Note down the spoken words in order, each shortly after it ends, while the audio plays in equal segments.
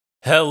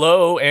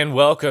Hello and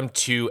welcome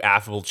to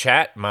Affable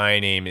Chat. My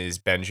name is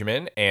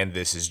Benjamin and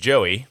this is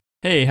Joey.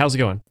 Hey, how's it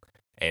going?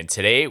 And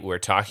today we're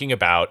talking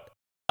about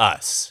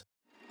Us.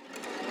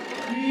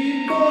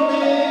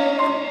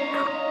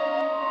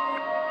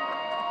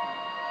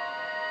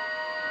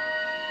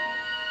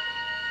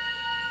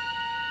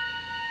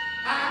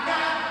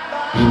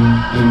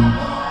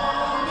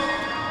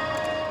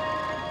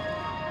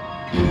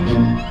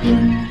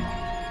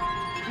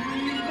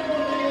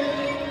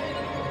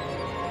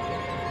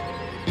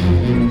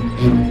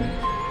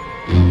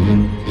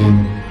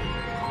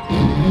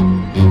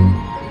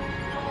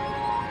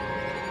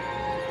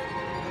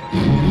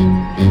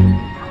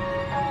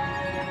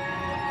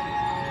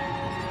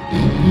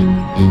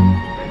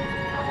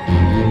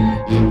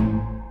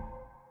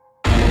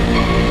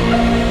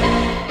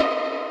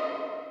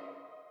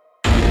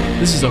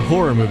 This is a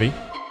horror movie.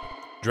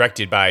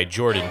 Directed by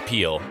Jordan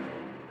Peele.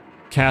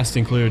 Cast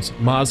includes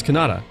Maz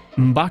Kanata,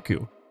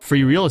 M'Baku,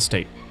 Free Real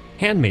Estate,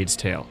 Handmaid's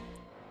Tale,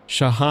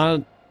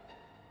 Shahadi,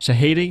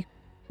 is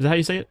that how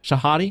you say it?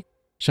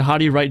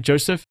 Shahadi Wright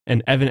Joseph,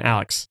 and Evan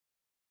Alex.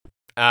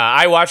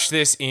 I watched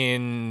this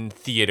in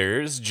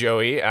theaters.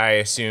 Joey, I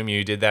assume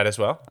you did that as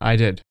well? I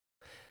did.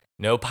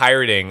 No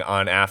pirating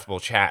on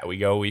Affable Chat.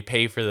 We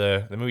pay for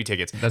the movie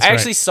tickets. That's I right.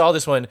 actually saw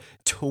this one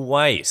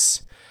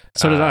twice.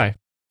 So did I.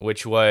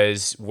 Which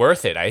was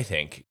worth it, I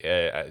think.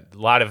 It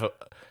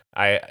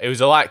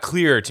was a lot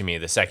clearer to me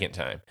the second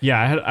time.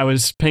 Yeah, I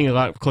was paying a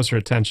lot closer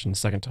attention the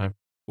second time.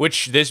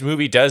 Which this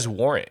movie does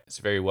warrant. It's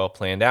very well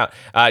planned out.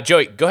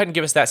 Joey, go ahead and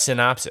give us that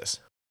synopsis.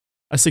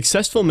 A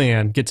successful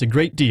man gets a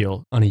great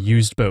deal on a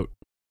used boat.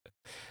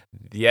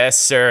 Yes,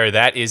 sir.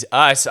 That is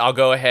Us. I'll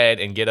go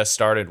ahead and get us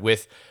started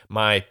with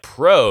my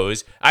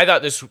pros. I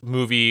thought this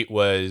movie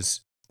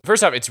was...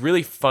 First off, it's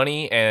really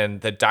funny and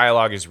the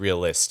dialogue is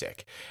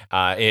realistic.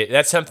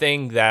 That's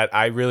something that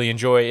I really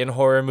enjoy in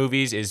horror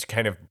movies is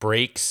kind of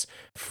breaks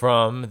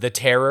from the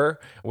terror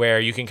where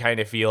you can kind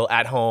of feel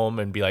at home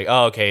and be like,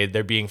 oh, okay,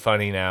 they're being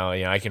funny now.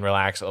 I can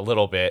relax a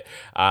little bit.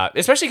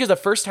 Especially because the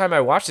first time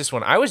I watched this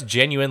one, I was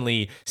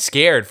genuinely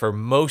scared for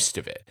most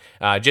of it.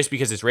 Just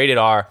because it's rated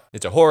R,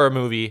 it's a horror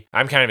movie.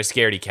 I'm kind of a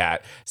scaredy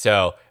cat.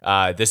 So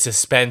the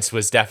suspense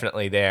was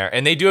definitely there.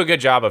 And they do a good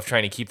job of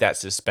trying to keep that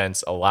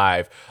suspense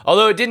alive.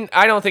 Although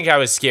I don't think I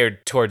was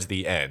scared towards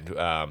the end.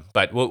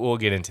 But we'll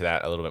get into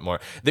that a little bit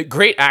more. The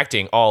great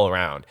acting all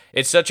around.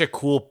 It's such a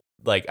cool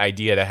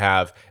idea to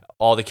have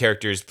all the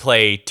actors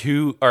play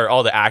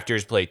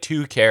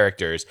two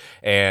characters,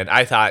 and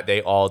I thought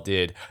they all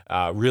did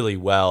really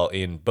well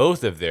in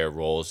both of their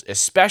roles,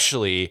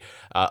 especially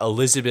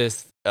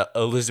Elizabeth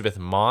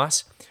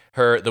Moss.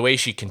 The way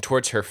she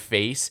contorts her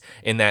face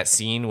in that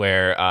scene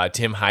where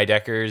Tim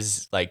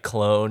Heidecker's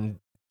clone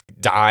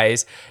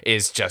dies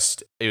it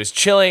was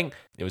chilling.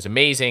 It was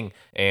amazing,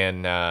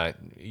 and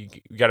you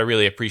got to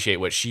really appreciate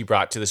what she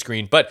brought to the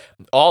screen. But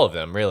all of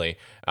them, really.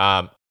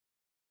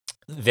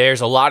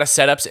 There's a lot of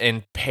setups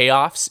and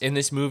payoffs in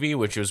this movie,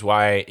 which was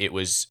why it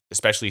was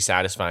especially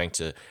satisfying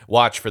to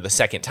watch for the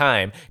second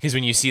time. Because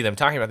when you see them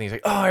talking about things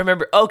like, oh, I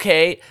remember,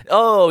 okay,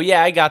 oh,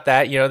 yeah, I got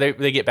that.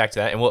 They get back to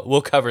that, and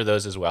we'll cover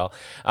those as well.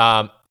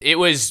 It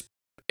was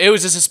a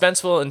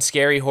suspenseful and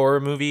scary horror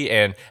movie,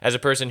 and as a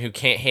person who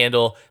can't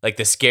handle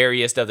the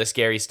scariest of the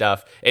scary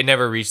stuff, it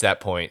never reached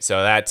that point.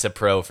 So that's a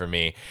pro for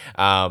me.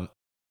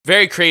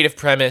 Very creative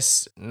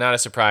premise, not a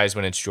surprise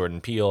when it's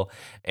Jordan Peele,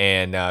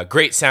 and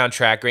great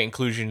soundtrack, great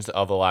inclusions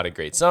of a lot of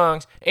great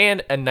songs,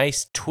 and a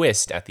nice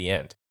twist at the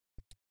end.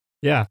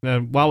 Yeah,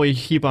 while we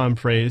heap on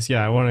praise,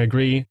 I want to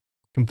agree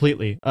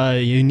completely. A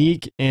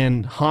unique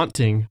and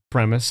haunting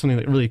premise, something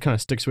that really kind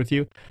of sticks with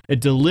you. It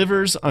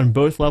delivers on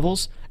both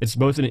levels. It's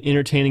both an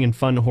entertaining and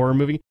fun horror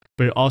movie,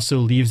 but it also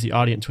leaves the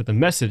audience with a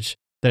message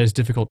that is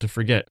difficult to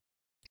forget.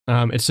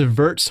 It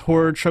subverts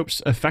horror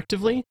tropes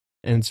effectively,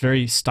 and it's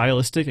very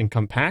stylistic and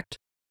compact.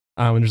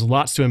 And there's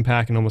lots to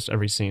unpack in almost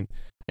every scene.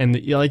 And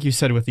like you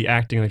said with the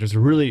acting, there's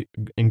really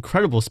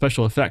incredible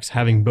special effects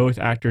having both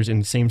actors in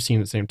the same scene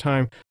at the same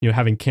time.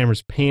 Having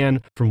cameras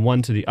pan from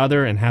one to the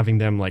other and having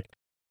them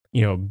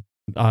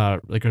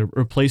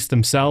replace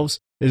themselves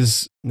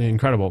is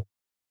incredible.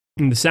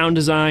 And the sound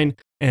design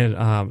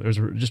and there's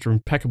just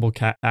impeccable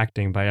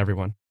acting by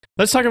everyone.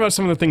 Let's talk about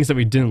some of the things that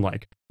we didn't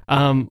like.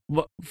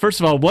 First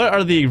of all, what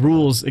are the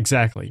rules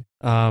exactly?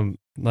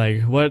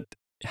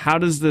 How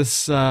does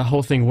this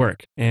whole thing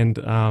work? And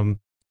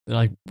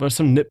what are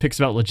some nitpicks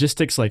about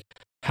logistics?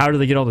 How do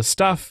they get all the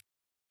stuff?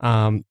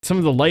 Some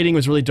of the lighting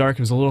was really dark.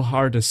 It was a little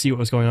hard to see what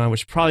was going on,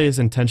 which probably is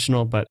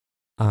intentional. But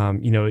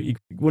when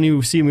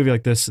you see a movie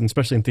like this, and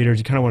especially in theaters,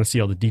 you kind of want to see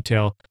all the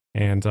detail.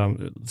 And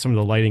some of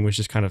the lighting was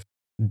just kind of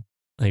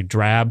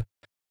drab.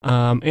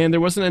 And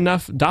there wasn't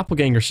enough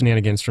doppelganger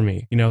shenanigans for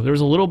me. There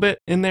was a little bit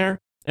in there.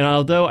 And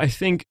although I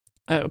think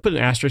I put an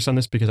asterisk on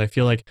this because I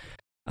feel like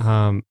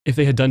if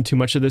they had done too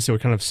much of this, it would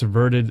kind of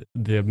subverted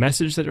the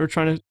message that they were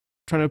trying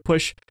to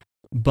push.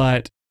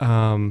 But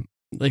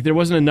there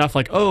wasn't enough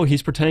oh,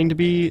 he's pretending to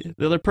be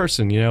the other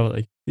person.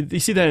 You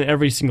see that in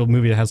every single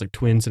movie that has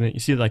twins in it.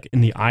 You see it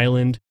in The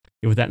Island.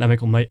 with that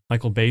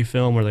Michael Bay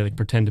film where they like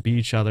pretend to be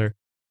each other.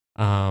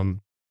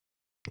 Um,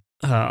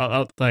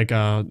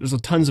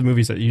 there's tons of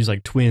movies that use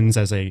like twins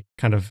as a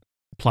kind of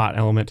plot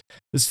element.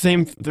 The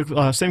same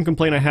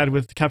complaint I had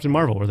with Captain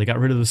Marvel, where they got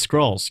rid of the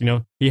Skrulls.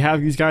 You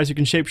have these guys who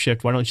can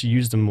shapeshift. Why don't you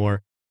use them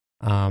more?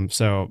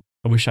 So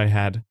I wish I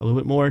had a little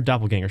bit more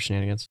doppelganger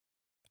shenanigans.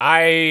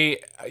 I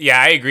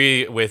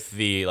agree with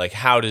the like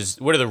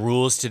what are the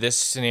rules to this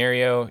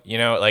scenario?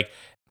 Like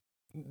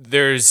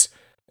there's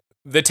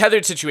the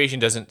tethered situation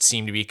doesn't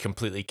seem to be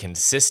completely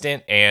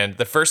consistent, and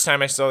the first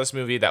time I saw this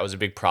movie, that was a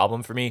big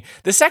problem for me.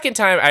 The second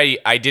time,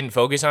 I didn't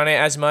focus on it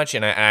as much,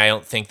 and I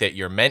don't think that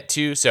you're meant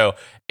to. So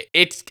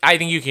I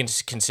think you can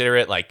consider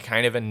it like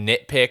kind of a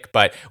nitpick,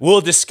 but we'll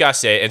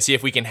discuss it and see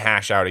if we can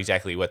hash out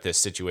exactly what this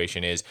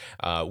situation is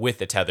with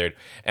the tethered.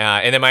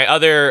 And then my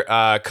other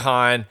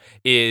con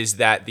is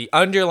that the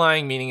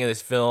underlying meaning of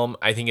this film,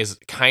 I think, is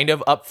kind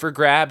of up for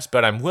grabs,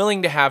 but I'm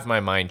willing to have my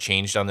mind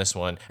changed on this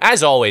one.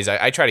 As always,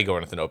 I try to go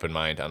in with an open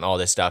mind on all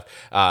this stuff,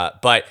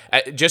 but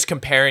just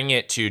comparing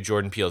it to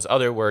Jordan Peele's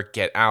other work,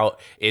 Get Out,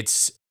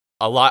 it's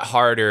a lot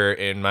harder,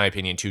 in my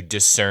opinion, to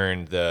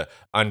discern the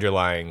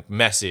underlying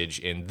message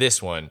in this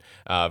one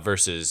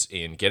versus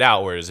in Get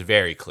Out, where it's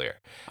very clear.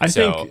 I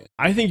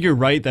think you're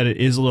right that it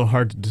is a little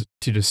hard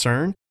to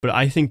discern, but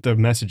I think the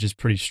message is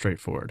pretty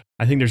straightforward.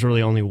 I think there's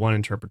really only one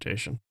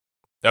interpretation.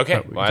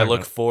 Okay, well, I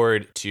look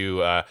forward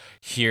to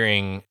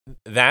hearing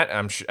that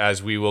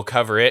as we will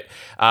cover it.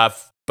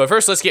 But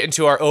first, let's get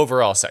into our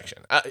overall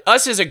section.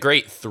 Us is a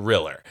great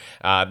thriller.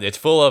 It's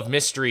full of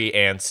mystery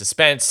and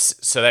suspense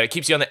so that it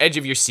keeps you on the edge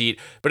of your seat,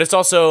 but it's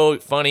also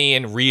funny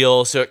and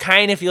real, so it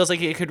kind of feels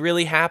like it could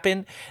really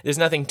happen. There's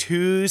nothing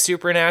too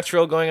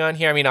supernatural going on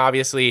here. I mean,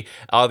 obviously,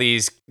 all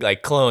these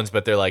like clones,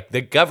 but they're like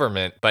the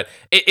government, but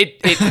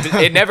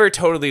it never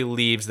totally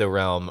leaves the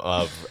realm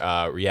of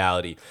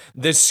reality.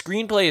 The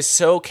screenplay is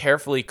so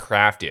carefully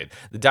crafted.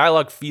 The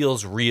dialogue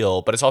feels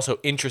real, but it's also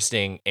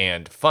interesting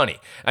and funny.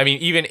 I mean,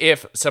 even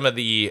if some of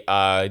the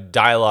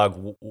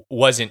dialogue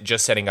wasn't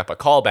just setting up a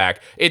callback,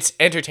 it's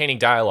entertaining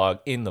dialogue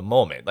in the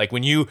moment. Like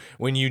when you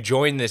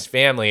join this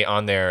family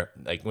on their,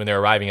 like when they're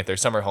arriving at their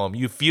summer home,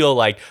 you feel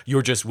like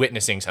you're just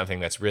witnessing something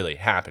that's really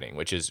happening,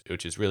 which is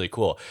really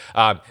cool.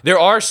 There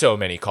are so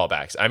many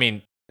callbacks. I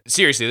mean,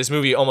 seriously, this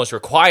movie almost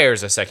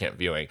requires a second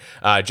viewing,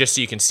 just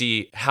so you can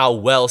see how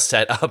well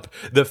set up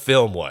the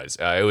film was.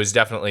 It was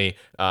definitely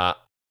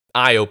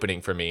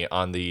eye-opening for me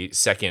on the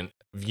second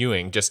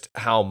viewing, just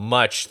how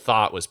much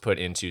thought was put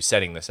into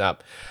setting this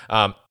up.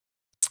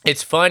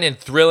 It's fun and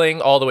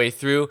thrilling all the way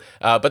through,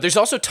 but there's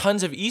also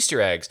tons of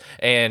Easter eggs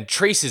and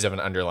traces of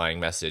an underlying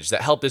message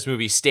that help this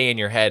movie stay in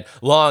your head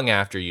long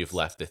after you've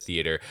left the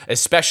theater,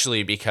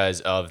 especially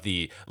because of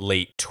the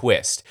late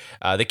twist.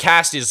 The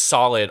cast is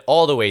solid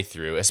all the way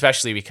through,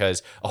 especially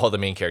because all the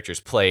main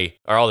actors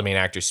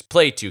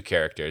play two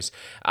characters.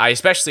 I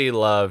especially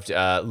loved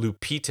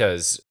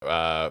Lupita's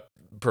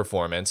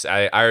performance.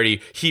 I already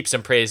heaped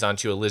some praise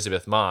onto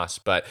Elizabeth Moss,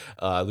 but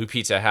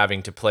Lupita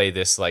having to play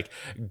this like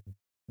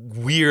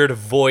weird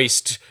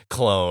voiced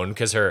clone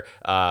because her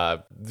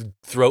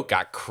throat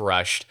got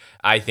crushed,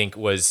 I think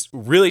was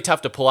really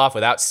tough to pull off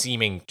without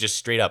seeming just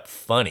straight up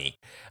funny.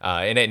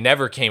 And it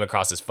never came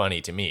across as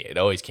funny to me. It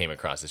always came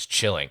across as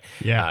chilling.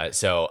 Yeah.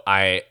 So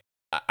I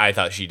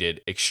thought she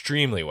did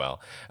extremely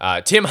well.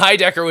 Tim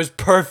Heidecker was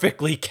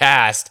perfectly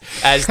cast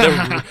as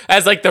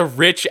as like the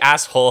rich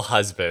asshole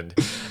husband.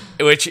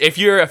 Which, if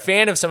you're a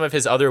fan of some of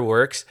his other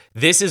works,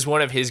 this is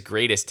one of his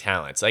greatest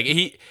talents. Like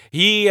Tim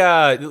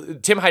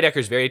Heidecker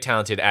is very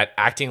talented at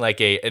acting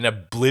like an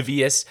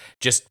oblivious,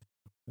 just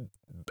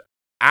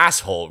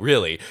asshole,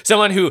 really.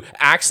 Someone who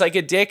acts like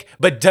a dick,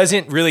 but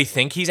doesn't really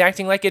think he's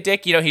acting like a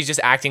dick. He's just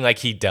acting like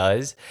he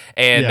does.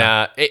 And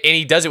and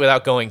he does it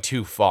without going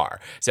too far.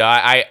 So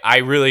I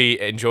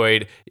really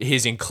enjoyed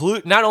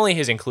not only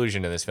his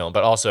inclusion in this film,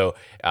 but also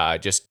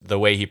just the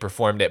way he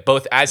performed it,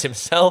 both as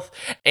himself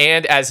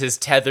and as his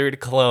tethered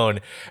clone.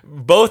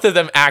 Both of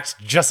them act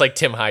just like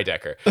Tim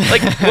Heidecker.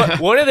 Like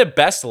one of the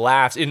best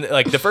laughs in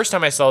like the first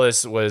time I saw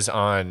this was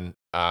on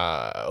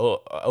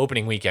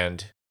opening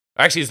weekend.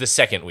 Actually, it's the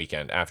second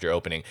weekend after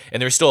opening,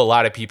 and there's still a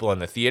lot of people in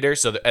the theater.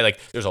 So,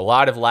 there's a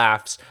lot of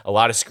laughs, a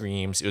lot of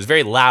screams. It was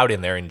very loud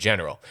in there in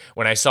general.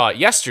 When I saw it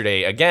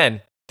yesterday,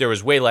 again, there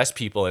was way less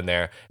people in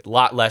there, a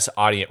lot less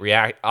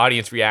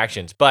audience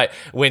reactions. But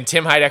when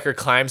Tim Heidecker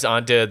climbs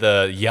onto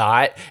the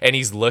yacht and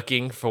he's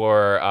looking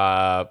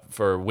for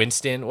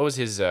Winston, what was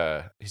his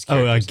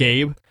character's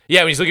Gabe. name?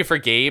 Yeah, when he's looking for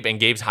Gabe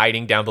and Gabe's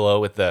hiding down below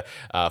with the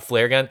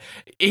flare gun,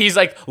 he's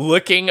like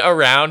looking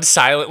around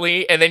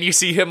silently, and then you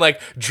see him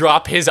like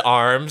drop his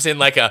arms in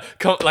like a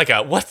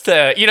what's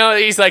the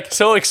he's like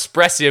so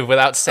expressive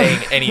without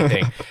saying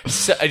anything.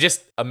 So,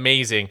 just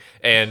amazing,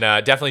 and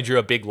definitely drew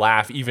a big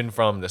laugh even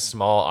from the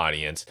small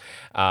audience.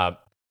 And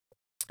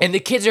the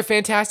kids are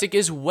fantastic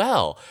as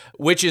well,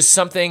 which is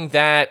something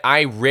that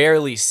I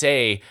rarely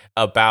say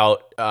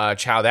about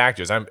child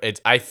actors.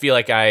 I feel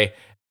like I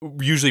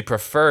usually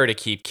prefer to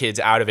keep kids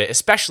out of it,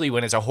 especially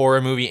when it's a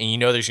horror movie and you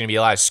know there's going to be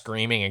a lot of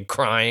screaming and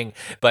crying.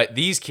 But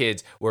these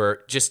kids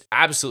were just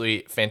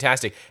absolutely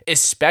fantastic,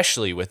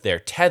 especially with their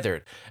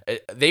tethered.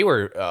 They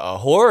were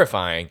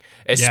horrifying,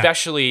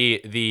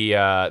 especially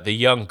the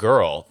young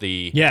girl.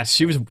 Yes,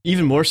 she was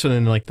even more so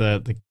than like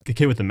the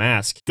kid with the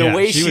mask. The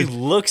way she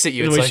looks at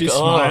you, the way it's she like,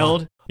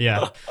 smiled.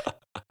 Yeah.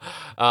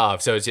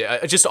 So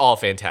it's just all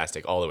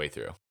fantastic all the way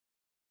through.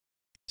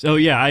 So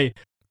yeah,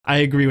 I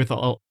agree with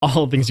all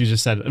the things you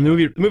just said. The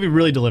movie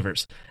really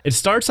delivers. It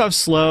starts off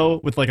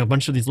slow with like a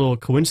bunch of these little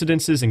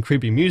coincidences and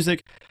creepy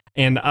music,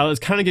 and I was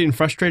kind of getting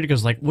frustrated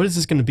because like, what is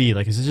this going to be?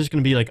 Like, is this just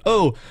going to be like,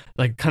 oh,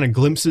 like kind of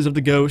glimpses of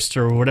the ghost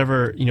or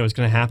whatever is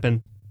going to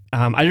happen?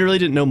 I really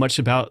didn't know much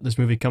about this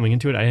movie coming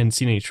into it. I hadn't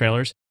seen any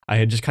trailers. I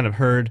had just kind of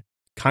heard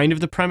kind of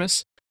the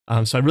premise,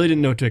 so I really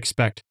didn't know what to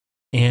expect.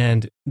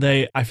 And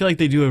I feel like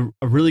they do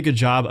a really good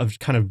job of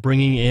kind of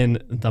bringing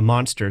in the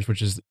monsters,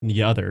 which is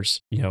the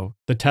others,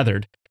 the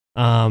tethered,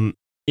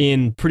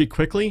 in pretty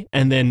quickly,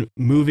 and then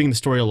moving the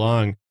story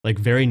along like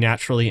very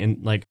naturally,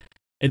 and like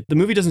the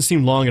movie doesn't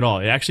seem long at all.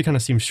 It actually kind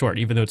of seems short,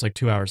 even though it's like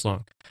 2 hours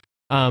long.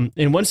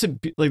 And once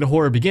the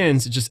horror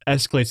begins, it just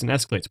escalates and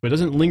escalates, but it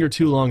doesn't linger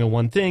too long on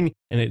one thing,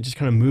 and it just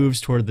kind of moves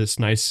toward this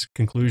nice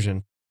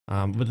conclusion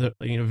with a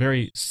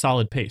very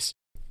solid pace.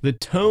 The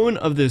tone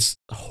of this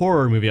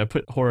horror movie, I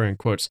put horror in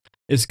quotes,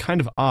 is kind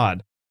of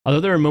odd.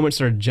 Although there are moments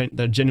that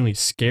that genuinely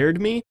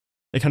scared me,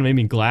 they kind of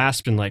made me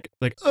gasp and like,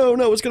 oh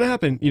no, what's gonna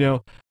happen?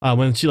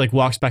 When she like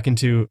walks back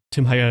into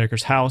Tim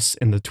Heidecker's house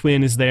and the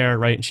twin is there,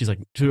 right? And she's like,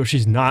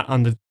 she's not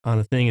on the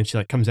thing, and she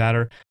like comes at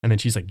her, and then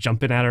she's like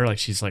jumping at her like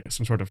she's like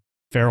some sort of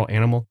feral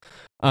animal.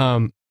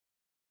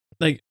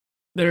 Like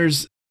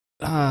there's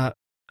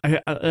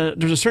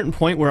there's a certain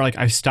point where like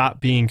I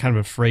stopped being kind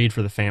of afraid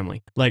for the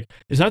family. Like,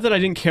 it's not that I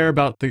didn't care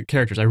about the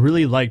characters. I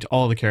really liked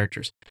all the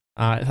characters.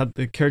 I thought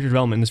the character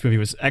development in this movie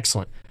was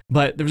excellent.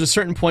 But there was a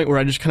certain point where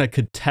I just kind of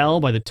could tell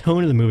by the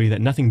tone of the movie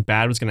that nothing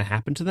bad was going to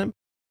happen to them.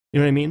 You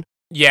know what I mean?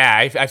 Yeah,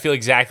 I feel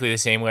exactly the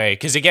same way.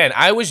 Because again,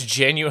 I was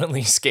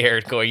genuinely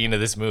scared going into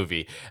this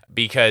movie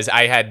because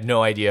I had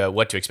no idea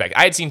what to expect.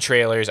 I had seen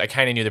trailers, I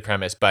kind of knew the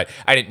premise, but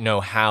I didn't know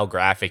how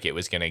graphic it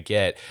was going to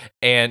get.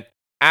 And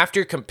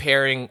after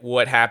comparing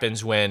what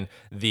happens when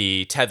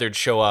the tethered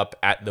show up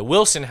at the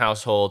Wilson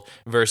household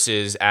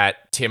versus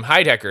at Tim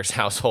Heidecker's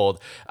household,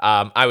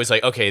 I was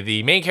like, okay,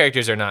 the main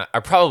characters are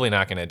probably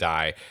not going to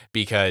die,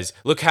 because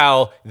look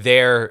how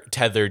they're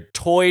tethered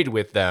toyed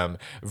with them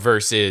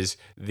versus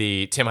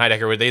the Tim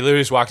Heidecker, where they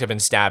literally just walked up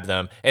and stabbed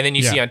them, and then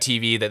you see on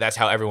TV that that's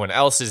how everyone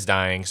else is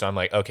dying. So I'm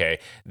like, okay,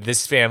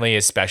 this family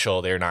is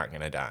special; they're not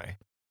going to die.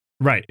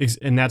 Right,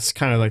 and that's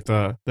kind of like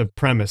the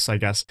premise, I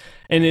guess.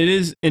 And it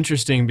is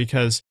interesting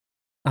because,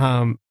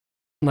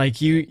 like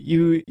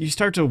you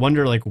start to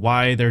wonder like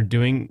why they're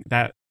doing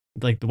that,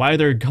 like why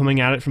they're coming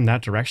at it from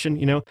that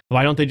direction.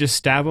 Why don't they just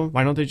stab them?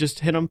 Why don't they just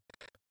hit them?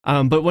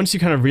 But once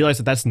you kind of realize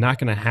that that's not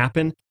going to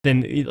happen,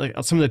 then like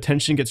some of the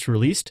tension gets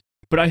released.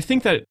 But I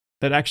think that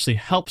actually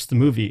helps the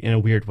movie in a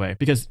weird way,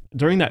 because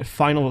during that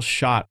final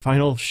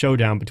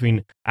showdown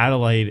between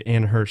Adelaide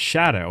and her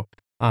shadow,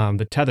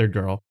 the tethered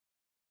girl.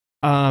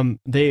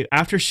 Adelaide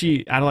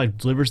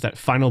delivers that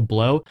final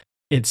blow,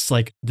 it's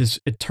like this,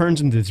 it turns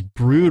into this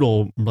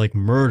brutal like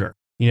murder.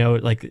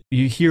 Like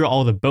you hear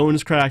all the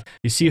bones crack,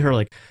 you see her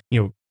like,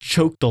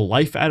 choke the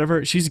life out of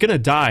her. She's gonna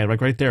die like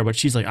right there, but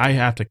she's like, I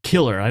have to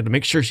kill her. I have to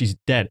make sure she's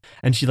dead.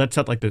 And she lets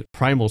out like the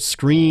primal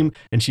scream,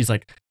 and she's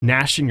like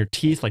gnashing her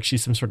teeth like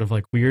she's some sort of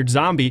like weird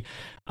zombie,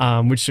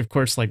 which of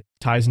course like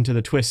ties into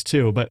the twist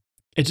too. But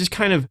it just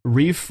kind of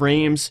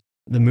reframes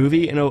the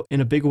movie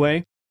in a big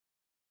way.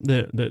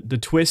 The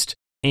twist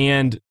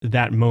and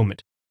that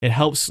moment. It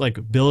helps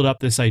like build up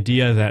this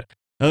idea that,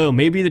 oh,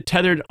 maybe the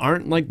tethered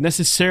aren't like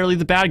necessarily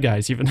the bad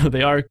guys, even though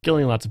they are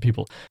killing lots of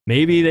people.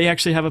 Maybe they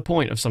actually have a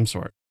point of some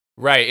sort.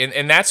 Right,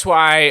 and that's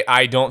why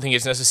I don't think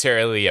it's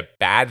necessarily a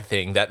bad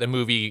thing that the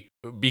movie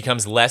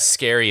becomes less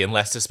scary and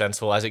less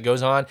suspenseful as it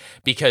goes on,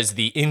 because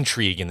the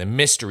intrigue and the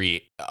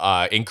mystery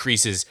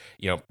increases,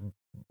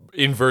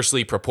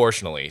 inversely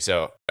proportionally.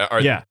 So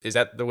is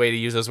that the way to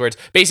use those words?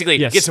 Basically,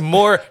 yes. Gets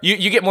more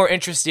you get more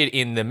interested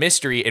in the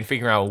mystery and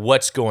figuring out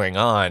what's going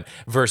on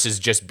versus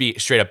just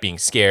straight up being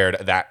scared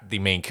that the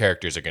main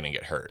characters are going to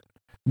get hurt.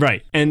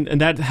 Right, and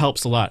that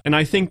helps a lot. And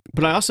I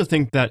also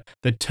think that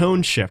the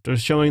tone shift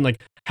of showing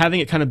like having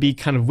it kind of be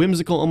kind of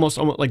whimsical, almost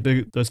like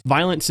the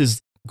violence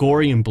is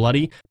gory and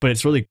bloody, but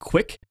it's really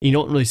quick. You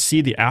don't really see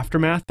the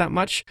aftermath that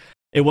much.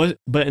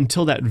 But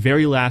until that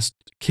very last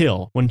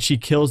kill, when she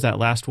kills that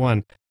last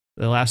one,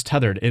 the last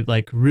tethered, it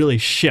like really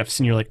shifts,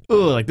 and you're like,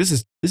 oh, like this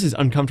is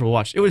uncomfortable to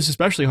watch. It was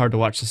especially hard to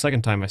watch the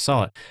second time I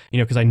saw it,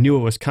 because I knew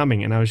it was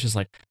coming, and I was just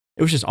like,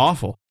 it was just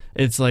awful.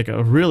 It's like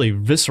a really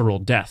visceral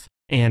death,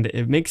 and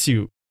it makes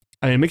you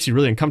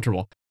really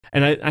uncomfortable.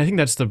 And I think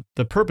that's the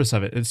purpose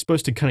of it. It's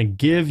supposed to kind of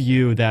give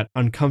you that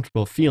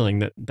uncomfortable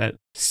feeling that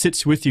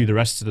sits with you the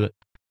rest of the,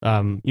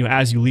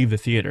 as you leave the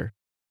theater.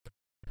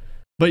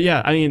 But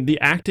yeah, I mean, the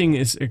acting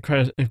is,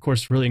 of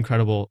course, really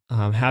incredible.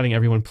 Having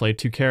everyone play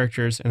two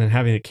characters, and then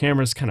having the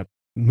cameras kind of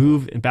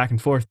move back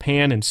and forth,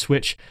 pan and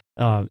switch.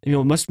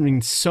 It must have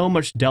been so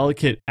much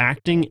delicate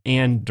acting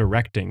and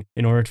directing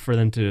in order for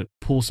them to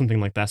pull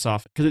something like that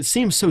off, because it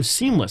seems so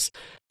seamless.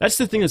 That's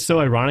the thing that's so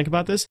ironic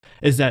about this,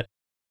 is that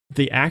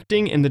the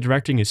acting and the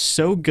directing is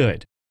so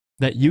good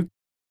that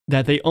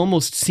they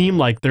almost seem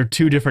like they're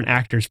two different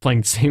actors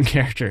playing the same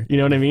character. You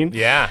know what I mean?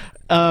 Yeah.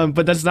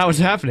 But that's not what's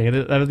happening.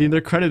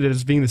 They're credited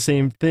as being the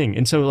same thing.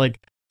 And so like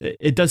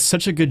it does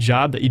such a good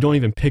job that you don't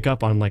even pick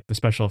up on like the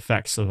special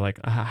effects of like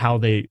how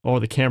or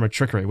the camera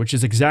trickery, which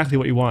is exactly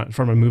what you want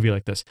from a movie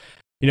like this.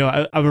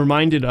 I'm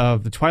reminded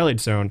of The Twilight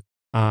Zone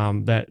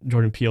that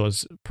Jordan Peele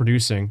is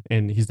producing,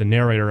 and he's the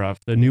narrator of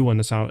the new one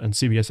that's out on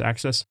CBS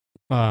Access,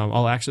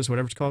 All Access,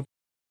 whatever it's called.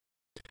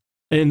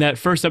 In that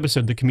first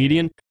episode, The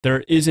Comedian,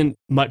 there isn't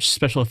much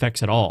special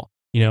effects at all.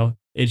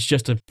 It's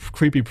just a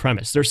creepy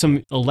premise. There's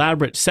some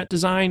elaborate set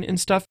design and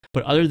stuff,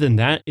 but other than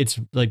that, it's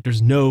like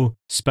there's no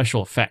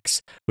special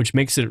effects, which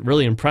makes it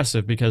really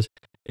impressive because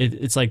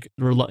it's like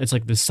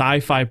the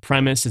sci-fi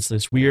premise. It's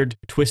this weird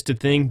twisted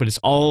thing, but it's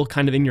all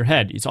kind of in your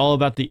head. It's all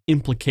about the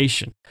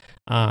implication.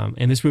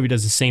 And this movie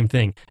does the same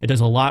thing. It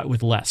does a lot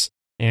with less,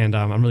 and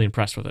I'm really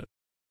impressed with it.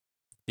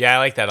 Yeah, I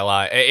like that a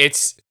lot. I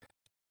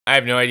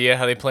have no idea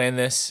how they plan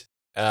this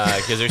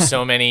because there's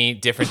so many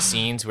different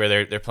scenes where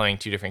they're playing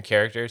two different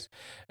characters.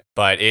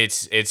 But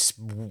it's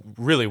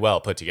really well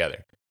put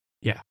together.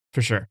 Yeah,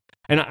 for sure.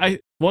 And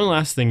one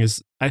last thing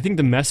is, I think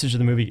the message of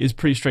the movie is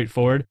pretty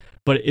straightforward,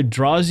 but it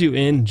draws you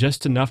in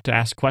just enough to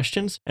ask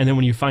questions. And then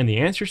when you find the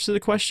answers to the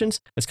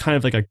questions, it's kind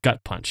of like a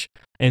gut punch.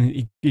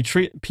 And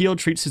Peele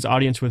treats his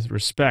audience with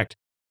respect,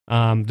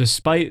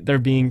 despite there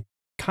being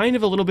kind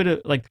of a little bit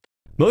of like,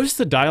 most of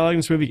the dialogue in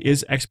this movie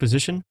is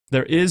exposition.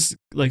 There is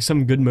like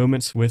some good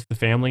moments with the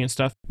family and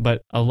stuff,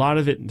 but a lot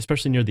of it,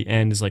 especially near the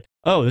end, is like,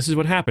 oh, this is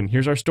what happened.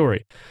 Here's our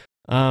story.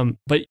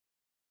 But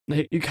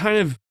you kind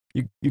of,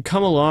 you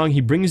come along,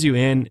 he brings you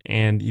in,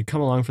 and you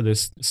come along for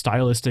this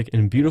stylistic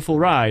and beautiful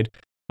ride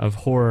of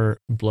horror,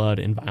 blood,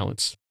 and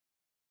violence.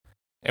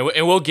 And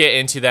we'll get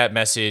into that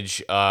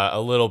message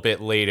a little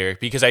bit later,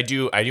 because I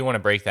do want to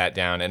break that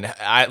down and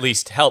at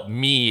least help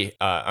me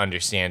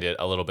understand it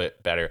a little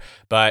bit better.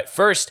 But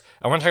first,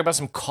 I want to talk about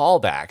some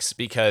callbacks,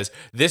 because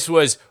this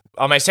was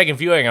on my second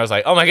viewing. I was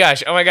like, oh my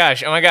gosh,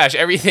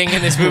 everything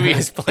in this movie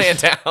is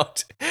planned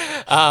out.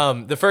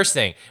 The first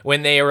thing,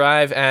 when they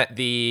arrive at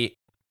the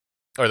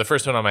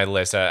first one on my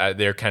list,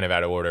 they're kind of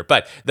out of order,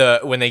 but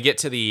when they get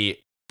to the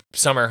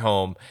summer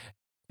home,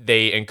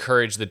 they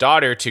encourage the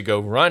daughter to go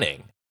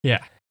running.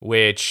 Yeah.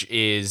 Which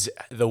is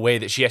the way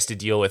that she has to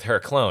deal with her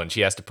clone. She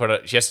has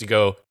to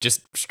go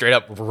just straight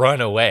up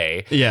run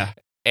away. Yeah.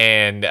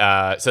 And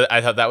so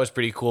I thought that was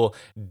pretty cool.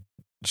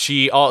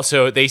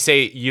 They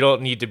say you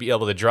don't need to be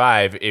able to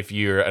drive if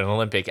you're an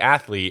Olympic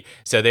athlete.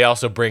 So they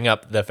also bring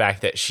up the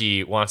fact that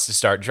she wants to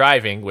start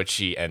driving, which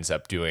she ends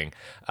up doing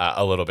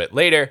a little bit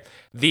later.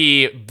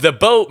 The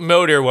boat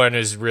motor one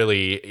is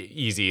really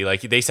easy.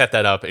 Like, they set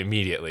that up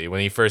immediately.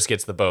 When he first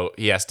gets the boat,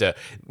 he has to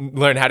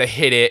learn how to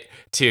hit it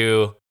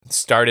to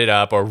start it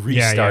up or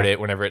restart it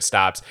whenever it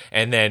stops,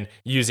 and then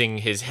using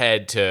his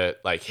head to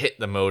like hit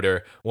the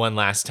motor one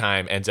last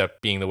time ends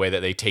up being the way that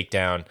they take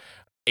down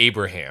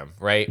Abraham,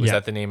 right? Was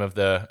that the name of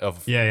the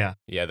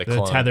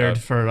clone tethered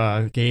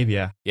for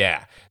Gabe?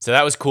 Yeah. So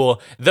that was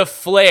cool. The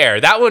flare,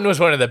 that one was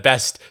one of the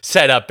best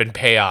setup and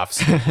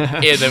payoffs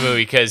in the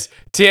movie, because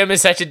Tim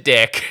is such a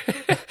dick,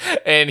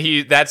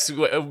 and that's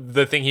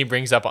the thing he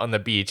brings up on the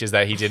beach, is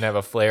that he didn't have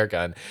a flare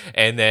gun,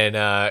 and then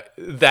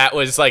that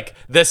was like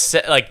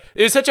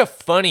it was such a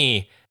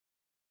funny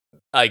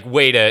like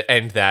way to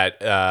end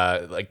that,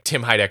 like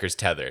Tim Heidecker's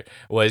Tethered,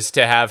 was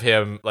to have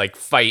him like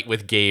fight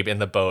with Gabe in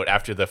the boat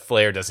after the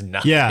flare does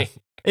nothing.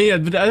 Yeah,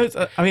 but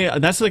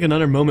that's like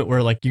another moment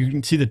where like you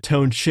can see the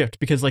tone shift,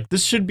 because like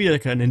this should be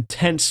like an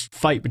intense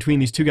fight between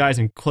these two guys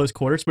in close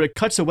quarters, but it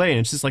cuts away and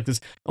it's just like this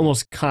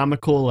almost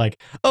comical,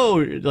 like,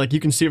 oh, like you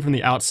can see it from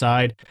the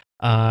outside,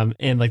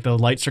 and like the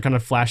lights are kind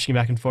of flashing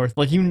back and forth.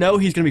 Like,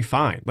 he's gonna be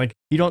fine. Like,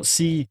 you don't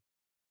see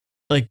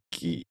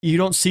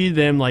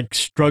them like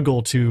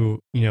struggle to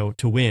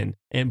win,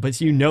 but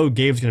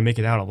Gabe's gonna make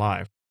it out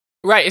alive.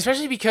 Right,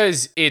 especially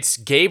because it's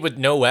Gabe with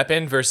no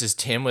weapon versus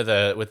Tim with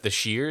the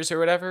shears or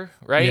whatever,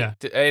 right? Yeah.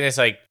 And it's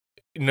like,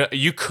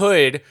 you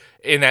could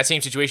in that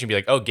same situation be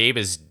like, oh, Gabe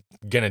is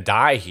gonna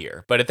die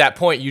here, but at that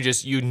point you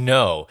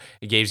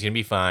Gabe's gonna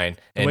be fine,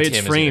 and the way Tim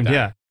it's framed, is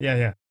gonna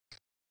die.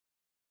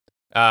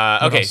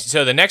 Okay,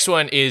 so the next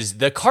one is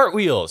the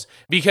cartwheels,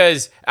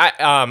 because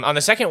on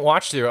the second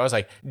watch through, I was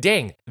like,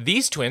 dang,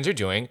 these twins are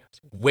doing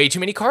way too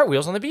many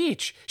cartwheels on the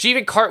beach. She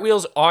even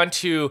cartwheels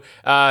onto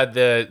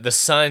the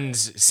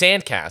son's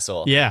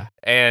sandcastle. Yeah.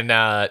 And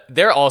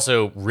they're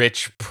also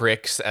rich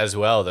pricks as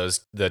well,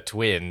 the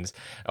twins,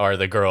 or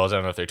the girls. I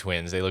don't know if they're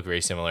twins. They look very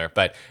similar.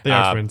 But they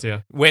are twins,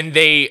 yeah. When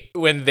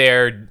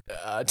their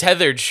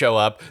tethered show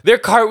up, they're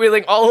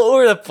cartwheeling all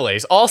over the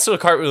place. Also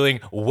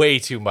cartwheeling way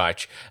too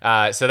much.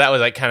 So that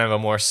was like kind of a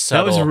more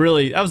subtle...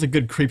 That was a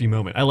good creepy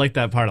moment. I like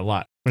that part a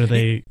lot. Where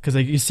they, because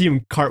like you see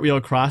him cartwheel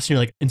across, and you're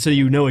like, and so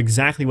you know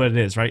exactly what it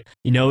is, right?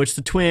 You know it's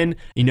the twin,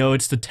 you know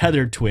it's the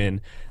tethered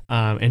twin,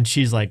 and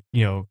she's like,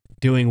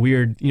 doing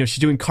weird, she's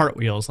doing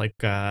cartwheels like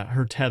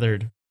her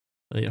tethered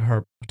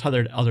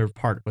other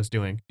part was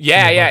doing.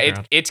 Yeah,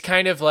 yeah. It's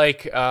kind of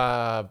like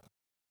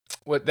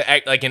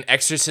like an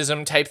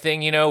exorcism type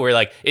thing, where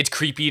like it's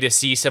creepy to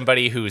see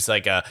somebody who's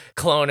like a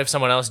clone of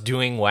someone else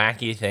doing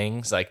wacky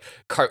things, like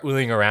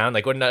cartwheeling around.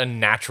 Like, what a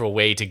natural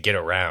way to get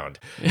around.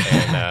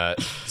 And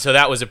so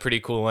that was a pretty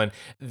cool one.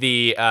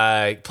 The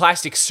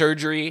plastic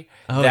surgery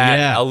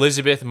that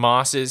Elizabeth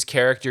Moss's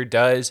character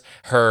does,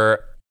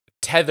 her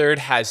tethered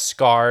has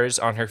scars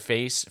on her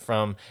face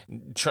from,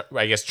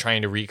 I guess,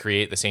 trying to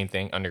recreate the same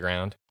thing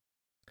underground.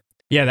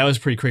 Yeah, that was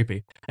pretty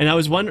creepy. And I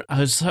was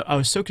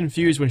so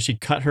confused when she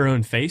cut her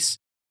own face,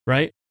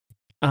 right?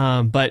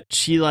 But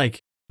she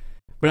like,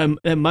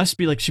 it must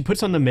be like she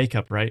puts on the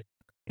makeup, right?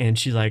 And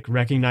she like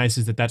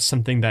recognizes that that's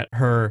something that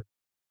her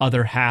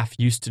other half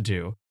used to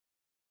do,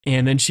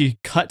 and then she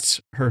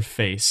cuts her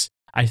face.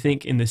 I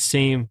think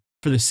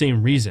for the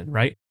same reason,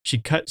 right? She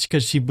cuts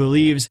because she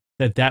believes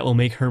that will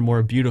make her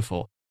more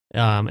beautiful.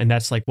 And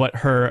that's like what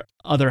her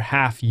other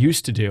half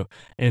used to do,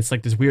 and it's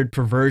like this weird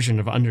perversion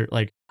of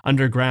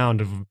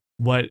underground of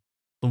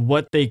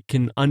what they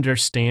can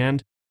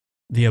understand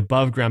the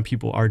above ground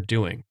people are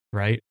doing,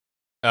 right?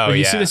 Oh, like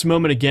you yeah. see this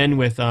moment again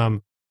with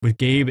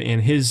Gabe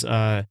and his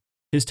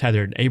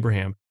tethered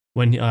Abraham,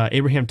 when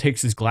Abraham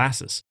takes his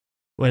glasses,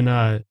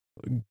 when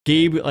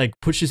Gabe like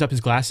pushes up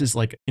his glasses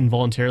like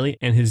involuntarily,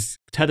 and his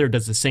tether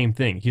does the same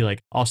thing. He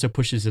like also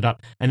pushes it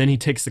up, and then he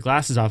takes the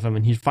glasses off him,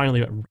 and he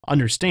finally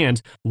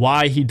understands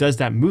why he does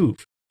that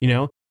move.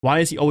 Why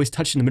is he always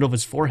touching the middle of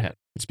his forehead?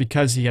 It's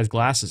because he has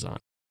glasses on.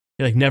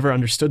 He like never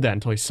understood that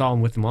until he saw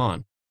him with them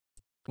on.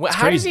 Well,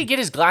 how does he get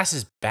his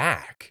glasses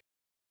back?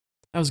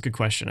 That was a good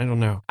question. I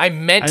don't know. I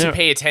meant to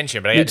pay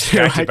attention, but I got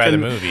distracted by the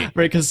movie.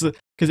 Right, because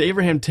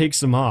Abraham takes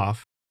them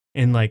off,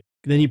 and like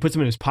then he puts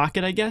them in his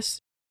pocket, I guess.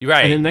 You're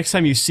right. And then next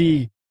time you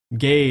see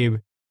Gabe,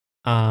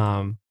 he's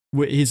on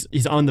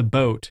the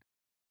boat,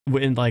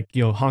 and like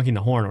honking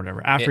the horn or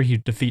whatever after he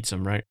defeats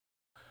him, right?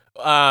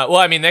 Well,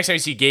 I mean, next time you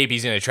see Gabe,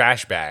 he's in a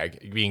trash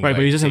bag, being right,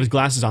 but he doesn't have his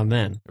glasses on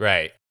then.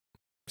 Right.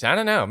 So I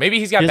don't know. Maybe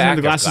he's got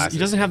backup glasses. He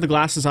doesn't have the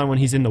glasses on when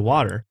he's in the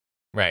water.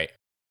 Right.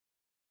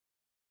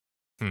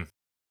 I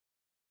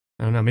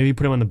don't know. Maybe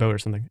put him on the boat or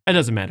something. It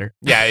doesn't matter.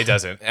 Yeah, it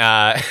doesn't.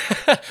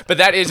 But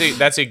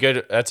that's a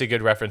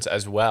good reference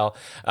as well.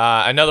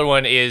 Another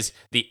one is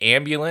the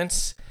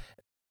ambulance.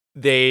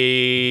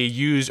 They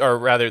use, or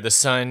rather, the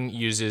son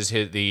uses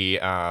the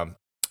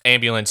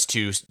ambulance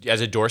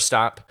as a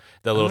doorstop,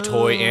 the little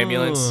toy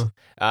ambulance,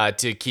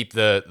 to keep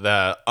the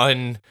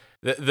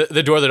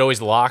door that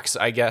always locks,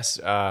 I guess,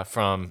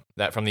 from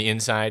the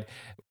inside.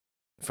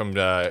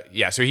 So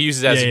he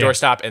uses it as a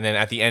doorstop, and then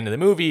at the end of the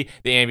movie,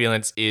 the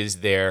ambulance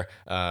is their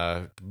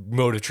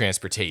mode of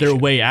transportation. Their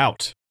way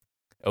out.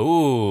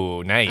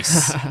 Oh,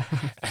 nice.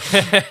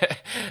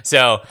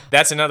 So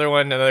that's another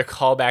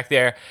callback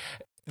there.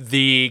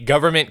 The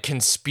government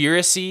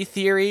conspiracy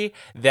theory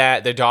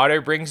that the daughter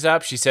brings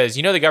up, she says,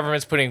 the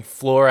government's putting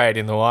fluoride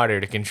in the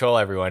water to control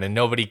everyone, and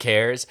nobody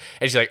cares.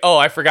 And she's like, oh,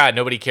 I forgot,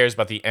 nobody cares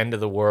about the end of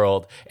the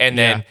world. And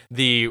then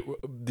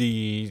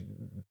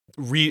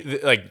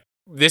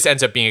this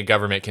ends up being a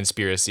government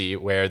conspiracy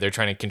where they're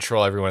trying to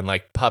control everyone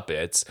like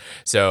puppets.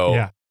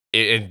 So,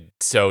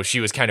 so she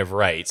was kind of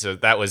right. So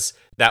that was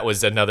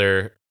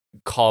another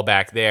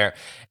callback there.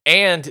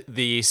 And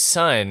the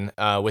son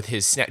with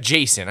his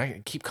Jason,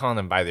 I keep calling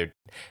them by their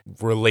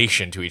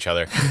relation to each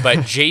other,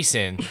 but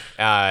Jason,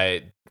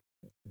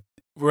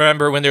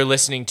 remember when they're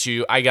listening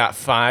to I Got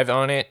Five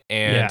on it,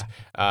 and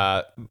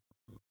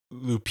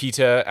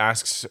Lupita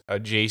asks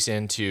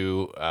Jason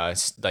to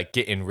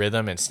get in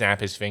rhythm and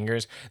snap his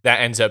fingers. That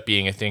ends up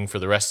being a thing for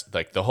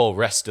the whole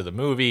rest of the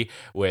movie,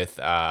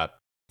 with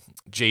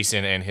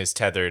Jason and his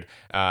tethered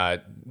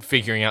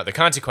figuring out the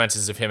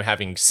consequences of him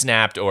having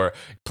snapped or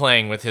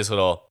playing with his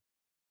little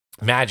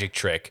magic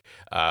trick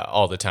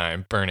all the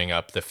time, burning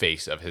up the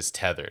face of his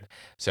tethered.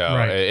 So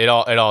it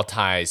all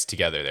ties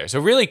together there. So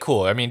really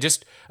cool. I mean,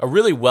 just a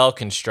really well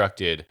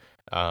constructed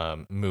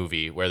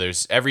movie where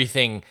there's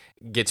everything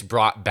gets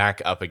brought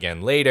back up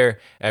again later.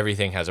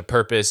 Everything has a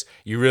purpose.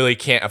 You really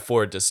can't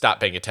afford to stop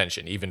paying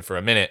attention even for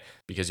a minute,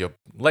 because you'll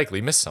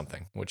likely miss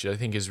something, which I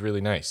think is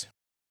really nice.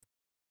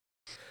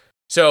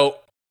 So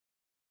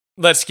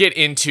let's get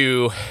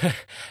into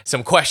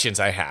some questions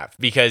I have,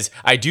 because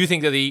I do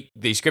think that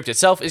the script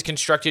itself is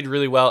constructed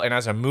really well, and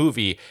as a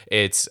movie,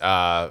 it's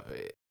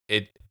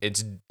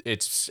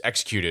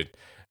executed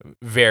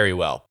very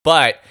well.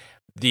 But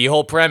the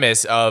whole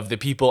premise of the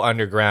people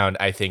underground,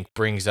 I think,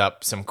 brings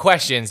up some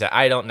questions that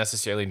I don't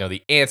necessarily know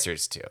the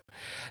answers to.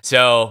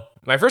 So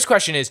my first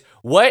question is,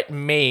 what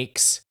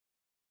makes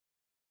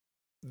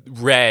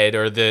Red,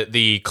 or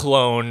the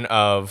clone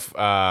of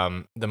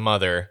the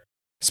mother,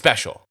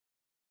 special?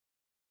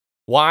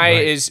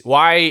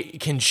 Why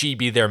can she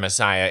be their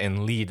messiah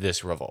and lead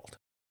this revolt?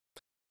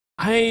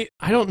 I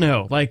don't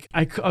know. Like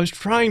I was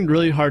trying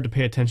really hard to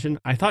pay attention.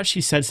 I thought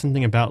she said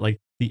something about like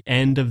the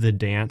end of the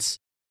dance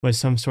was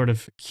some sort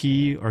of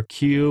key or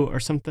cue or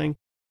something.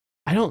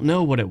 I don't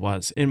know what it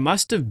was. It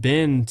must have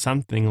been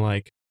something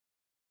like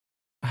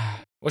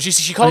Well,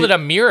 she called it a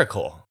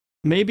miracle.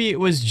 maybe it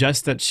was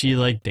just that she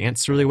like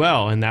danced really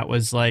well and that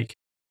was like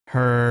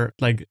her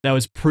like that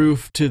was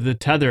proof to the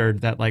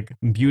tethered that like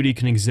beauty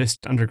can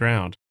exist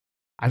underground.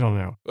 I don't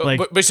know. Like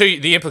But so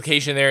the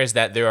implication there is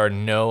that there are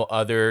no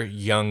other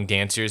young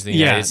dancers in the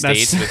United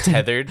States with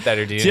tethered that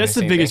are doing. See, that's the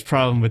the same biggest thing?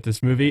 problem with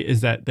this movie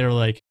is that they're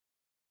like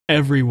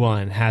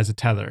everyone has a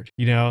tethered,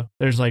 you know?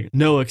 There's like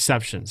no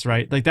exceptions,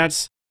 right? Like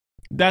that's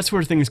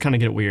where things kind of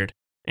get weird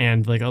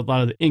and like a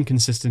lot of the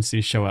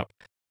inconsistencies show up.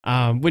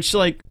 Which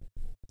like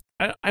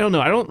I don't know.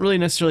 I don't really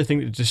necessarily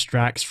think it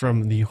distracts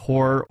from the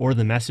horror or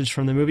the message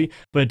from the movie,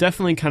 but it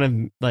definitely kind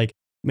of like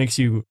makes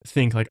you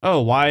think like,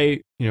 oh,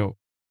 why,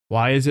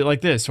 why is it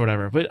like this or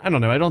whatever. But I don't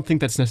know. I don't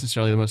think that's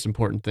necessarily the most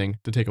important thing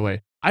to take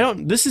away.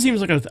 This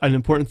seems like an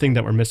important thing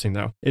that we're missing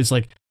though. Is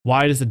like,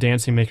 why does the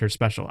dancing make her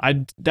special?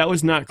 That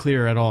was not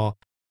clear at all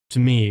to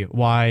me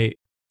why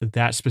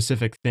that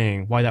specific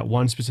thing, why that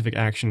one specific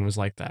action was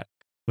like that,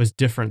 was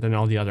different than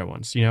all the other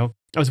ones, you know?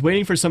 I was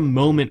waiting for some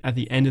moment at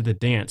the end of the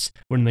dance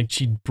when like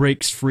she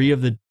breaks free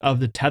of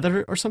the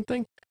tether or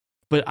something,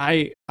 but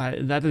I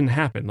that didn't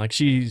happen. Like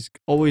she's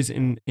always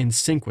in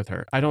sync with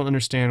her. I don't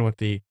understand what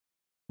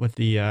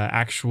the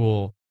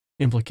actual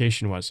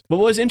implication was. But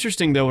what was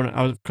interesting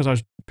though, because I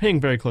was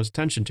paying very close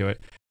attention to it,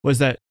 was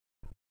that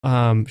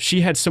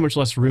she had so much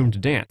less room to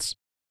dance.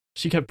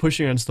 She kept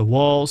pushing against the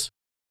walls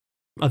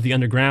of the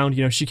underground.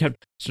 You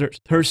know,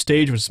 her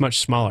stage was much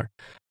smaller,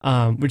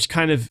 which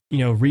kind of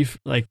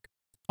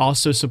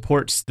also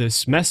supports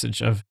this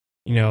message of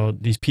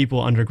these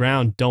people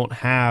underground don't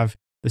have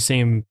the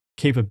same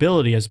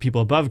capability as the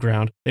people above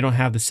ground. They don't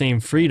have the same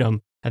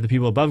freedom that the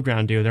people above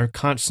ground do. They're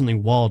constantly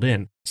walled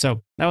in.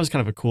 So that was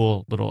kind of a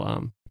cool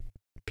little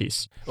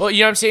piece. Well, you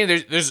know what I'm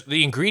saying? There's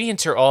the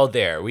ingredients are all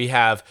there. We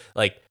have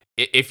like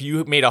if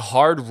you made a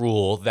hard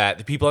rule that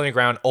the people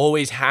underground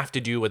always have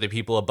to do what the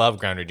people above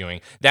ground are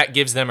doing, that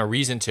gives them a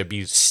reason to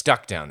be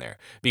stuck down there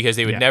because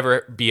they would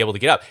never be able to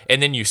get up.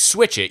 And then you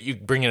switch it. You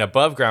bring an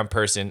above ground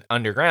person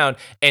underground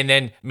and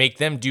then make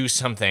them do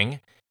something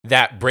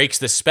that breaks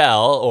the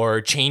spell or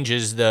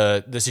changes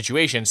the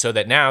situation so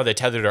that now the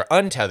tethered are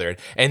untethered.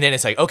 And then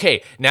it's like,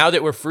 okay, now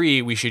that we're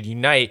free, we should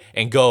unite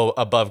and go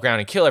above ground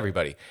and kill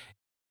everybody.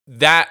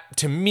 That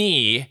to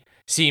me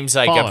seems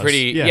like a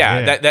pretty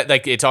that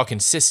like it's all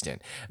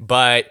consistent,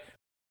 but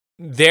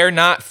they're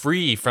not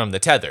free from the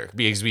tether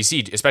because we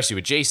see, especially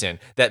with Jason,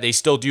 that they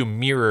still do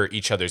mirror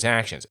each other's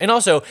actions. And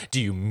also, do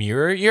you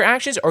mirror your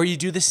actions or you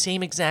do the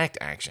same exact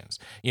actions?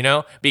 You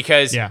know,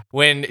 because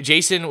when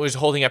Jason was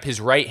holding up his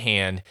right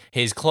hand,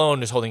 his clone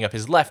was holding up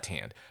his left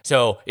hand.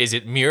 So is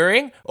it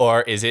mirroring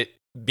or is it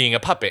being a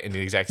puppet in the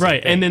exact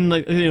same thing? And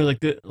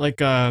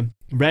then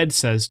Red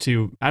says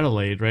to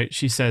Adelaide, right?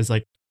 She says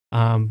like,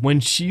 when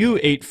you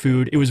ate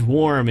food, it was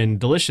warm and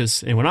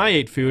delicious, and when I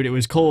ate food, it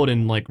was cold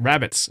and like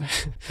rabbits.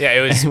 Yeah, it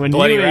was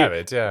bloody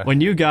rabbits. Yeah.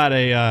 When you got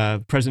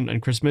a present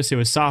on Christmas, it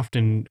was soft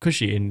and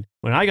cushy, and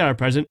when I got a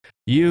present,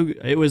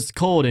 it was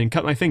cold and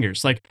cut my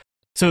fingers. Like,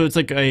 so it's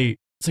like a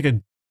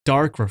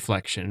dark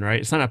reflection, right?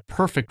 It's not a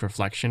perfect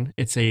reflection.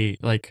 It's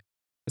like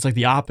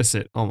the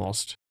opposite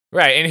almost.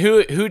 Right, and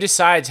who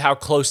decides how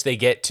close they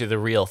get to the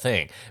real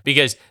thing?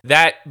 Because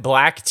that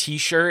black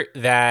T-shirt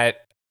that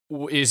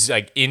is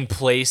like in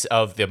place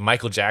of the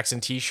Michael Jackson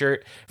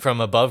T-shirt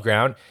from Above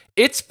Ground,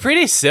 it's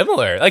pretty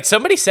similar. Like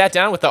somebody sat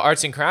down with the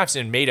arts and crafts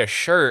and made a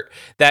shirt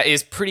that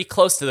is pretty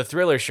close to the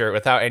Thriller shirt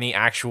without any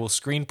actual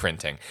screen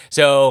printing.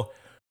 So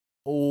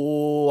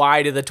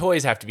why do the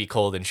toys have to be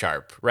cold and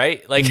sharp,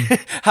 right? Like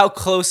how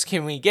close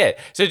can we get?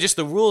 So just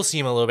the rules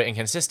seem a little bit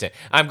inconsistent.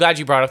 I'm glad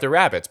you brought up the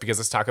rabbits because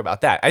let's talk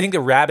about that. I think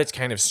the rabbits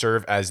kind of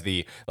serve as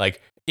the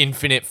like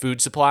infinite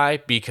food supply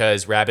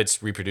because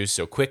rabbits reproduce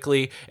so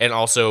quickly, and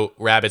also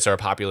rabbits are a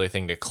popular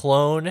thing to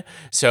clone.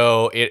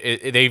 So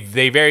they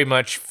very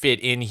much fit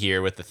in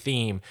here with the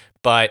theme.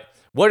 But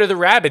what are the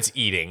rabbits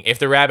eating if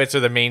the rabbits are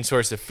the main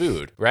source of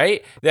food,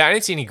 right? I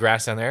didn't see any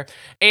grass down there.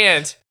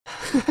 And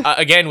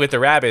again, with the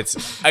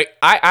rabbits,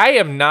 I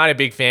am not a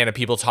big fan of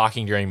people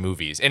talking during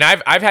movies. And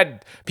I've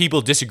had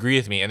people disagree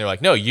with me, and they're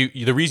like, no,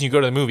 the reason you go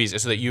to the movies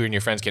is so that you and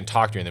your friends can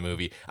talk during the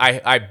movie.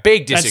 I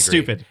big disagree. That's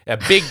stupid. A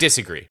big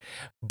disagree.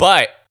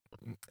 But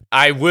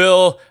I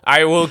will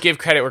give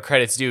credit where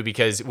credit's due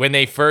because when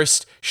they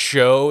first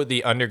show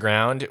the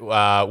underground,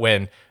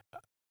 when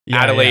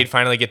Adelaide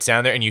finally gets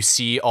down there and you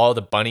see all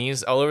the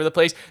bunnies all over the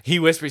place, he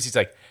whispers, he's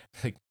like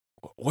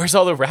where's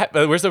the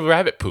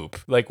rabbit poop?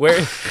 Like where?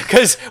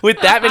 Because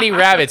with that many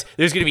rabbits,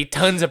 there's gonna be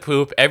tons of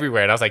poop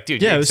everywhere. And I was like,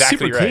 dude, yeah, you're it was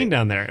exactly super right. clean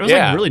down there. It was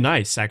like really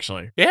nice,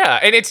 actually. Yeah,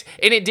 and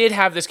it did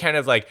have this kind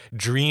of like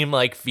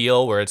dream-like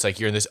feel where it's like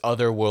you're in this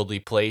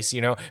otherworldly place, you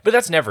know. But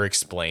that's never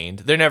explained.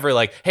 They're never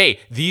like, hey,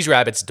 these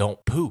rabbits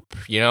don't poop,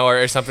 you know,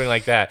 or something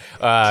like that.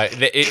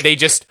 They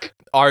just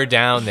are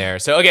down there.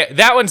 So okay,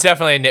 that one's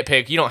definitely a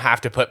nitpick. You don't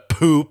have to put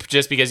poop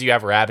just because you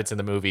have rabbits in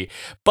the movie.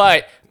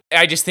 But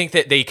I just think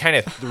that they kind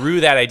of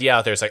threw that idea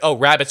out there. It's like, oh,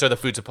 rabbits are the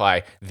food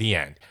supply, the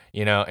end.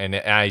 And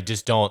I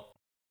just don't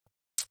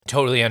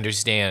totally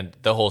understand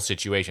the whole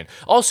situation.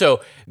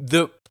 Also,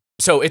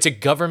 so it's a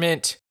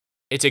government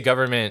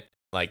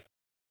like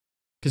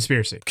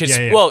Conspiracy.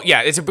 Well,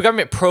 yeah, it's a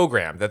government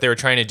program that they were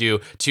trying to do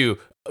to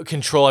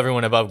control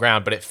everyone above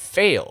ground, but it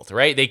failed,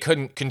 right? They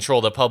couldn't control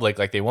the public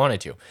like they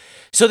wanted to.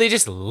 So they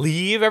just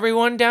leave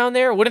everyone down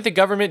there? Wouldn't the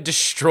government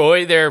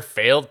destroy their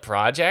failed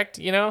project?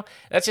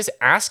 That's just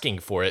asking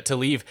for it to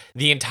leave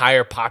the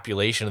entire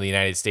population of the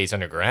United States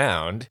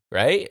underground,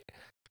 right?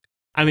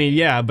 I mean,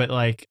 yeah, but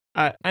like,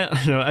 I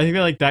don't know. I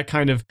feel like that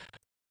kind of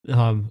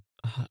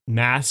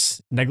mass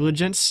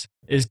negligence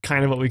is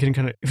kind of what we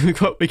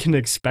can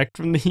expect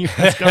from the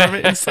U.S.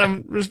 government in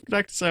some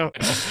respect. So,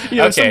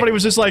 Okay. Somebody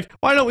was just like,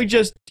 why don't we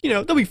just,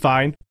 they'll be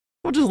fine.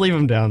 We'll just leave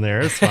them down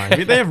there. It's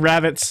fine. They have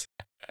rabbits.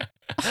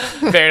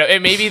 Fair enough.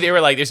 And maybe they were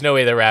like, there's no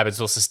way the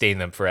rabbits will sustain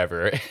them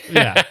forever.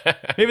 Yeah.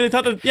 Maybe they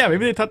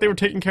thought they were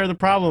taking care of the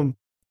problem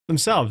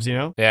themselves,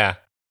 Yeah.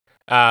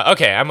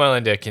 Okay, I'm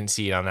willing to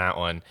concede on that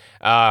one.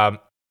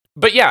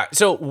 But yeah,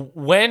 so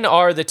when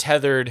are the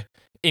tethered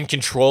in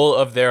control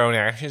of their own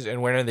actions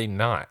and when are they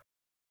not?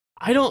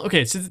 I don't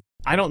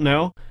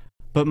know,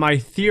 but my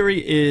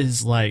theory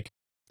is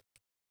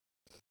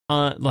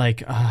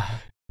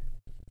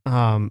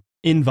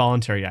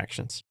involuntary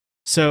actions.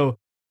 So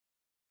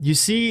you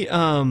see,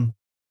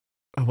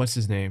 what's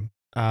his name?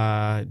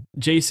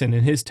 Jason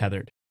and his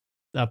tethered,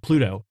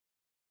 Pluto.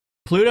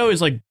 Pluto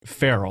is like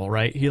feral,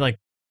 right? He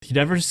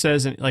never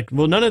says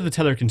none of the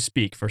tether can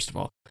speak, first of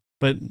all,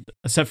 but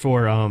except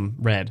for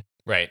Red.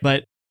 Right.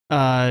 But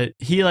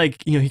he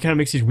he kind of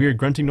makes these weird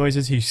grunting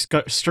noises. He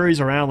scurries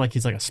around like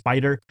he's like a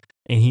spider,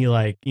 and he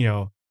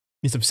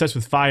he's obsessed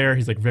with fire.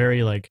 He's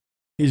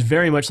he's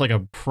very much like a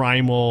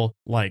primal,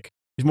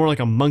 he's more like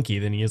a monkey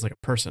than he is like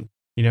a person.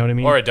 You know what I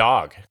mean? Or a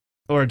dog.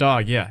 Or a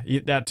dog, yeah,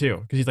 that too,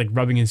 because he's like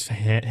rubbing his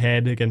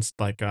head against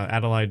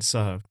Adelaide's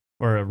or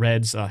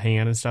Red's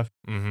hand and stuff.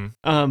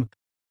 Mm-hmm.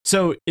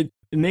 So it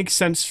makes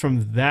sense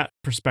from that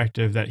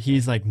perspective that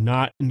he's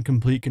not in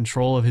complete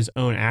control of his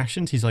own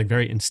actions. He's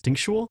very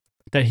instinctual.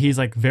 That he's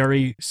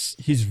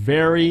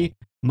very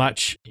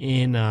much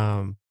in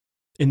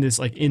this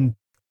in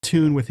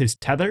tune with his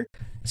tether,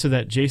 so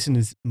that Jason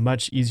has a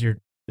much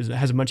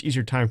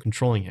easier time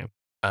controlling him.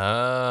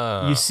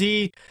 Oh. You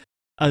see,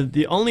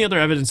 the only other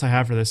evidence I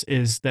have for this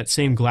is that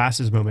same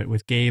glasses moment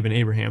with Gabe and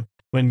Abraham,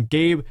 when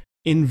Gabe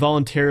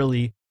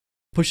involuntarily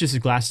pushes his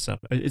glasses up.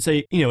 It's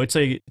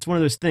one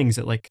of those things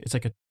that it's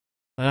like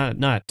a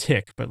not a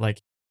tick, but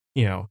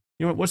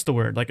what's the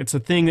word? It's a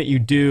thing that you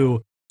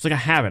do. It's like a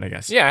habit, I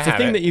guess. Yeah, it's a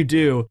thing that you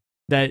do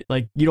that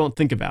you don't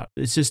think about.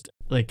 It's just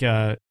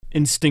a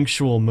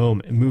instinctual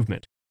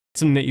movement,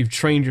 something that you've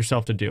trained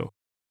yourself to do.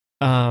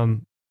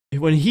 When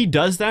he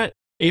does that,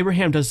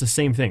 Abraham does the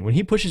same thing. When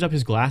he pushes up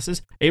his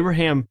glasses,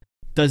 Abraham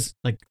does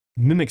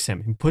mimics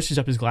him. He pushes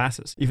up his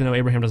glasses, even though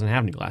Abraham doesn't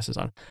have any glasses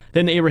on.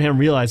 Then Abraham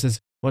realizes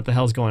what the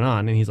hell's going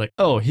on, and he's like,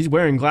 oh, he's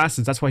wearing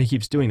glasses. That's why he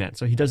keeps doing that.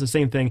 So he does the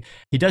same thing.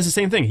 He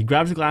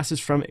grabs the glasses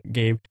from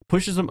Gabe,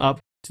 pushes them up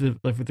to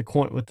with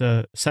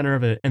the center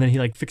of it, and then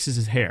he fixes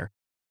his hair.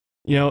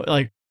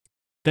 That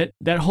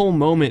whole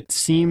moment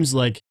seems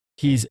like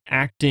he's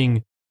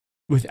acting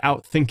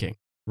without thinking,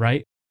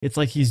 right? It's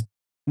like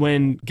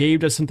when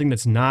Gabe does something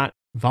that's not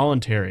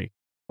voluntary,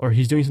 or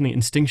he's doing something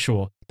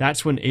instinctual,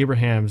 that's when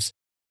Abraham's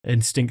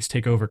instincts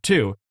take over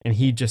too, and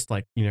he just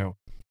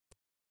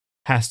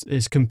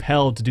is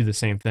compelled to do the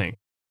same thing.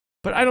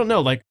 But I don't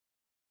know,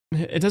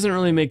 it doesn't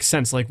really make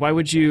sense. Why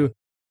would you?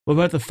 What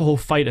about the whole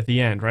fight at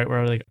the end, right?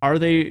 Where are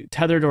they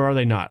tethered or are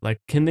they not?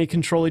 Can they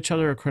control each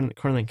other or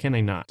can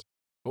they not?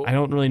 Well, I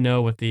don't really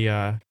know what the.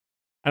 I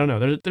don't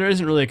know. There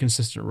isn't really a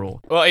consistent rule.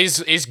 Well,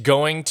 is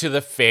going to the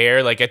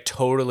fair a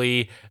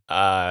totally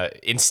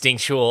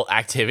instinctual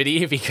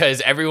activity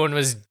because everyone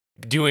was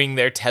doing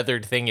their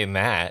tethered thing in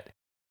that?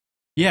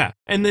 Yeah,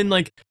 and then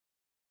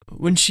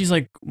when she's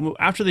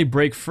after they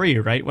break free,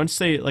 right? Once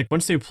they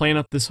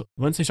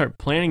start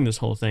planning this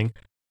whole thing,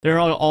 they're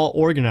all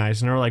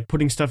organized and they're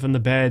putting stuff in the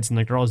beds and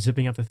they're all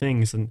zipping up the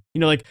things and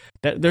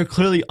that they're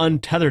clearly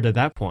untethered at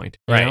that point.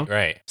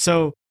 Right.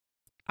 So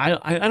I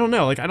don't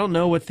know. I don't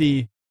know what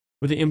the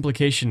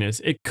implication is.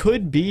 It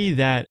could be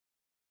that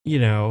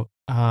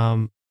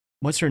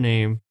what's her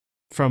name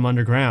from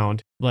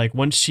Underground?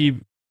 Once she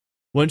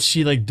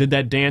did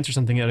that dance or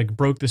something that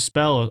broke the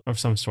spell of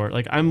some sort.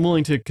 I'm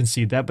willing to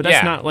concede that, but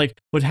that's not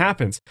what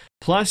happens.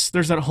 Plus,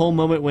 there's that whole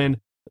moment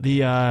when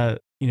the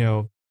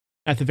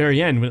at the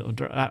very end,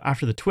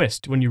 after the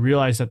twist, when you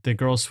realize that the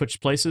girls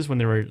switched places when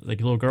they were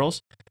little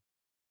girls,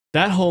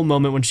 that whole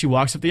moment when she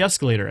walks up the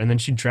escalator and then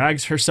she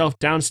drags herself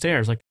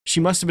downstairs, she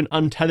must have been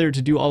untethered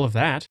to do all of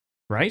that,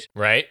 right?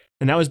 Right.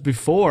 And that was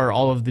before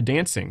all of the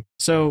dancing.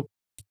 So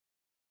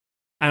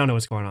I don't know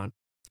what's going on.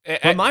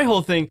 But my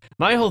whole thing,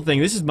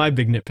 this is my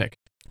big nitpick.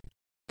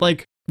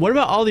 What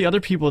about all the other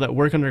people that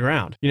work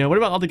underground? What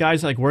about all the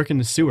guys that work in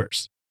the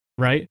sewers,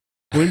 right?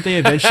 wouldn't they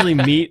eventually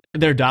meet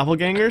their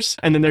doppelgangers,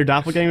 and then their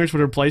doppelgangers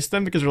would replace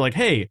them because they're like,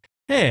 hey,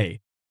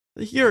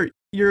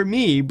 you're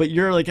me, but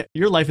you're like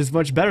your life is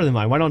much better than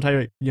mine. Why don't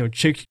I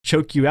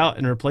choke you out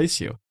and replace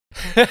you?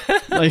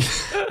 Like,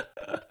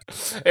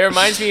 it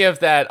reminds me of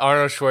that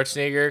Arnold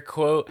Schwarzenegger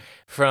quote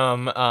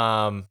from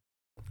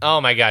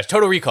oh my gosh,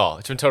 Total Recall.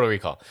 It's from Total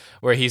Recall,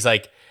 where he's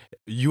like,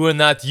 "You are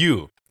not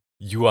you,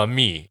 you are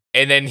me."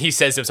 And then he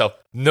says to himself,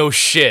 "No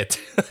shit."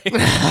 I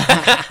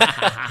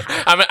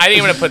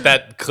think I'm gonna put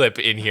that clip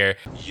in here.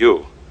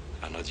 You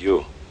are not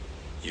you,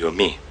 you're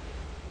me.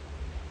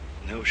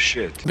 No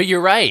shit. But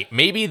you're right.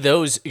 Maybe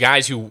those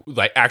guys who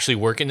like actually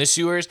work in the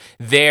sewers,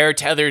 their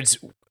tethereds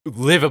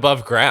live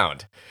above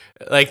ground.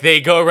 Like they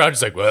go around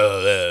just like,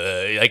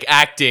 whoa, like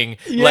acting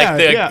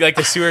like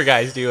the sewer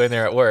guys do when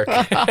they're at work.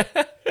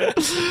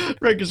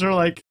 Right, because they're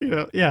like,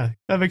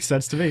 that makes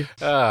sense to me.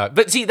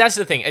 But see, that's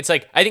the thing. It's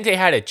like I think they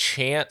had a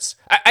chance.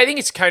 I think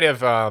it's kind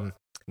of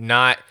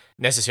not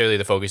necessarily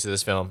the focus of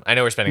this film. I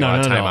know we're spending a lot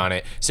of time on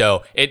it,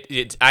 so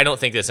I don't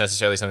think that's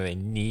necessarily something they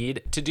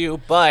need to do.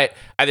 But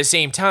at the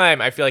same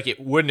time, I feel like it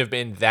wouldn't have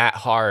been that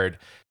hard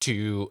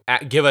to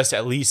give us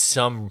at least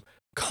some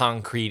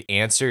concrete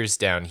answers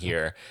down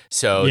here,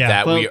 so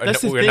that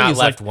we're not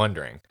left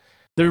wondering.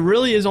 There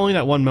really is only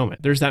that one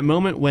moment. There's that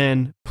moment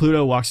when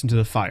Pluto walks into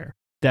the fire.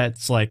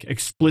 That's like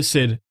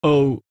explicit.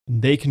 Oh,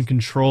 they can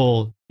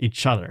control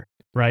each other,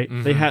 right?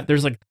 Mm-hmm.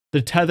 There's like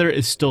the tether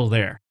is still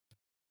there.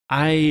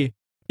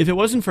 If it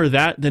wasn't for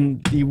that,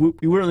 then we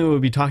wouldn't really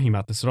be talking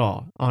about this at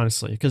all,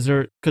 honestly, because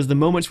the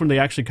moments when they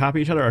actually copy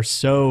each other are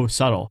so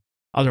subtle.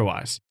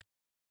 Otherwise,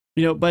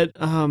 but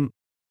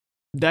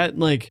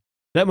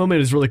that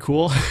moment is really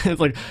cool.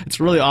 It's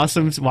really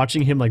awesome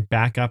watching him like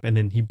back up and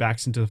then he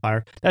backs into the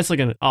fire. That's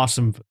an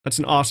awesome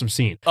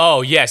scene.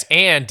 Oh yes,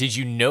 and did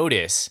you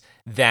notice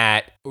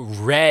that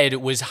Red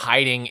was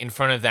hiding in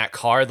front of that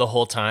car the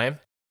whole time?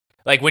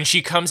 Like when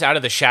she comes out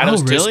of the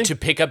shadows to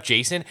pick up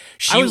Jason,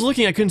 I was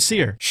looking, I couldn't see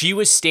her. She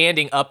was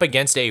standing up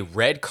against a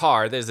red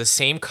car that is the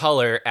same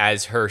color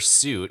as her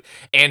suit,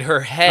 and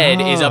her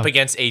head is up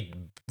against a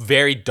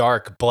very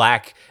dark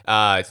black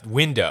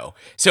window.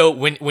 So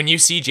when you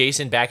see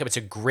Jason back up, it's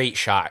a great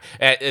shot.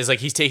 It's like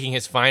he's taking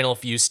his final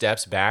few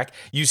steps back.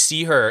 You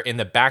see her in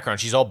the background.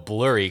 She's all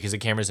blurry because the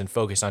camera's in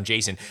focus on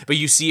Jason. But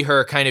you see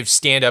her kind of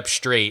stand up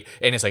straight,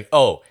 and it's like,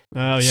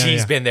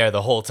 she's been there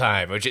the whole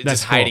time, which is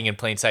just hiding in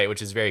plain sight,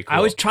 which is very cool.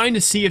 I was trying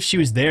to see if she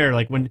was there,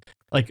 like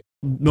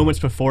moments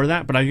before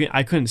that, but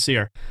I couldn't see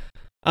her.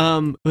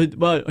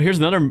 But here's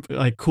another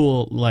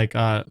cool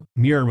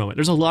mirror moment.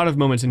 There's a lot of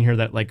moments in here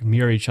that like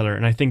mirror each other,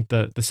 and I think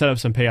the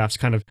setups and payoffs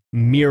kind of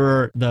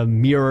mirror the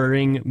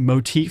mirroring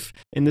motif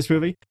in this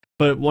movie.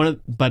 But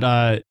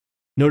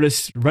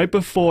notice right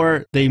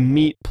before they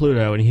meet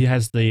Pluto, and he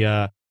has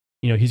the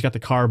he's got the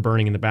car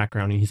burning in the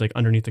background, and he's like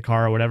underneath the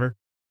car or whatever.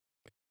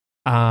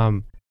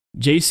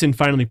 Jason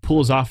finally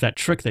pulls off that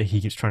trick that he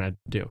keeps trying to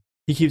do.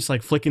 He keeps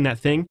like flicking that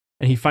thing,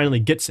 and he finally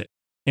gets it.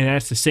 And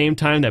that's the same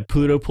time that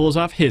Pluto pulls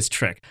off his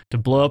trick to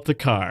blow up the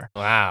car.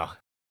 Wow.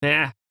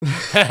 Yeah.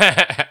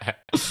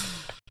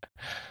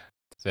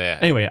 So yeah.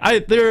 Anyway, I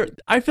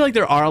feel like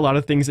there are a lot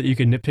of things that you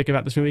can nitpick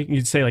about this movie.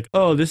 You'd say like,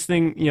 oh, this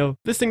thing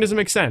doesn't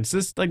make sense.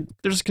 This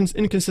there's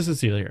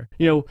inconsistency here.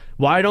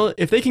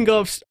 If they can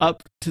go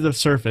up to the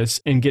surface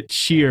and get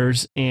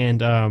shears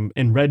and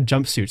red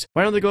jumpsuits,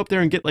 why don't they go up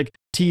there and get like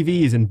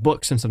TVs and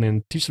books and something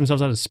and teach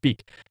themselves how to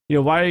speak?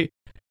 Why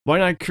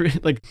not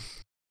create like.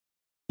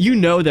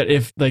 That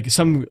if like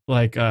some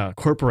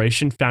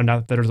corporation found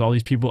out that there's all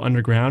these people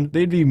underground,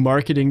 they'd be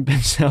marketing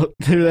themselves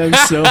to them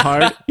so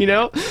hard.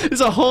 There's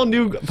a whole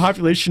new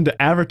population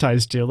to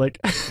advertise to. Like,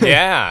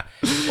 yeah.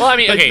 Well, I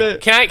mean,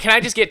 okay. Can I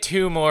just get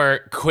two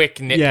more quick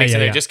nitpicks in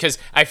there, just because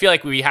I feel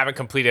like we haven't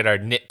completed our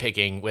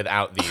nitpicking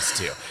without these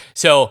two.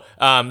 So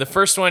the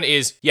first one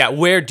is,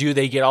 where do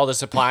they get all the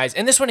supplies?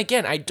 And this one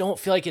again, I don't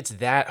feel like it's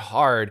that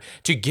hard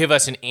to give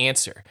us an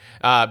answer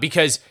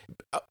because.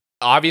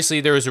 Obviously,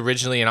 there was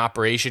originally an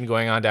operation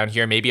going on down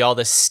here. Maybe all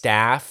the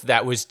staff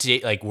that was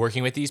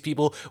working with these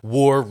people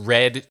wore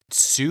red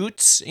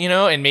suits,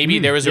 and maybe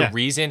there was a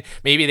reason.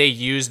 Maybe they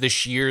used the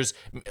shears.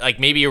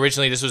 Like maybe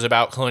originally this was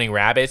about cloning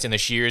rabbits, and the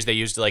shears they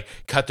used to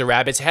cut the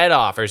rabbit's head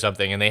off or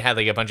something, and they had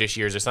a bunch of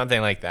shears or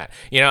something like that.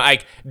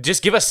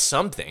 Just give us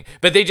something.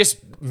 But they just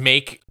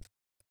make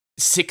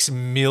 6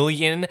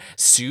 million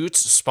suits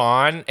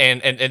spawn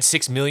and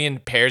 6 million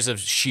pairs of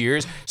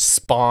shears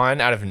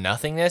spawn out of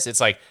nothingness. It's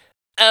like.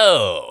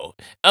 Oh,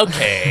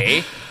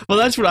 okay. Well,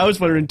 that's what I was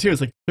wondering too. It's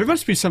like there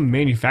must be some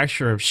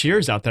manufacturer of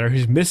shears out there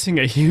who's missing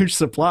a huge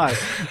supply.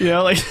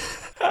 There's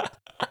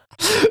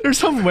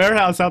some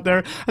warehouse out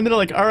there, and they're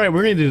like, "All right,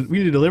 we need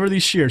to deliver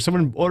these shears."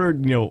 Someone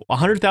ordered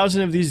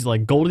 100,000 of these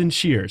golden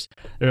shears.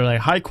 They're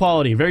high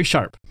quality, very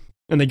sharp.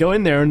 And they go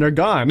in there and they're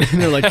gone. And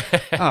they're like,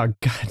 oh,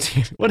 God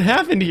damn, what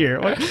happened here?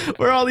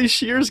 Where all these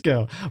shears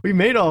go? We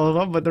made all of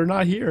them, but they're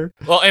not here.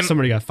 Well, and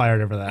somebody got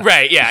fired over that.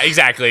 right, yeah,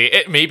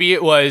 exactly. Maybe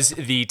it was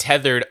the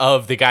tethered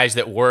of the guys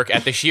that work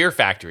at the shear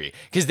factory,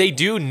 because they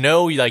do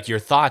know like your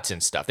thoughts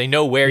and stuff. They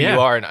know where you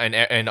are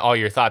and all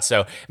your thoughts.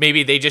 So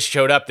maybe they just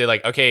showed up. They're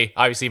like, okay,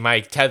 obviously my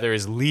tether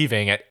is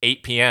leaving at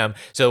 8 p.m.,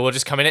 so we'll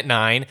just come in at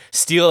 9,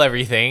 steal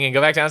everything, and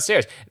go back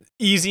downstairs.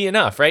 Easy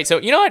enough, right? So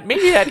you know what?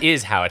 Maybe that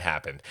is how it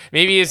happened.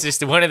 Maybe it's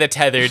just one of the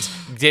tethers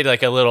did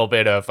like a little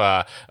bit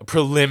of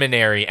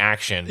preliminary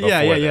action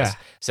before this.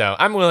 So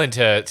I'm willing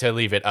to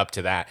leave it up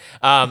to that.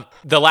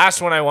 The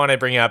last one I want to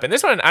bring up, and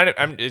this one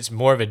it's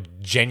more of a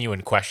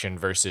genuine question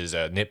versus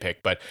a nitpick,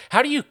 but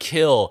how do you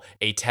kill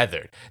a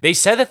tethered? They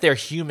said that they're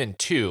human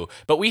too,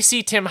 but we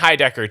see Tim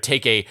Heidecker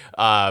take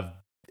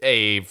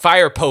a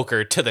fire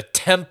poker to the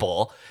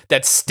temple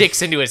that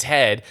sticks into his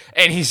head,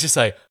 and he's just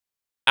like,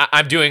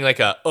 I'm doing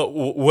like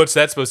what's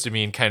that supposed to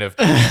mean kind of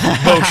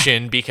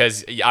motion,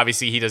 because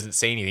obviously he doesn't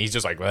say anything. He's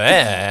just like,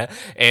 bleh,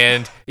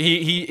 and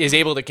he is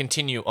able to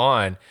continue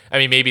on. I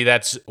mean, maybe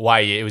that's why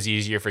it was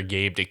easier for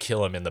Gabe to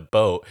kill him in the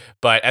boat.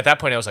 But at that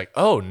point I was like,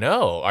 oh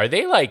no, are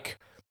they like,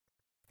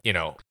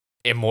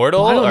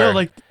 immortal? Well, I don't know.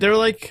 Like they're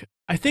like,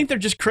 I think they're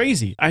just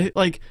crazy. I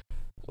like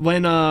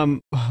when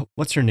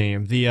what's her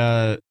name?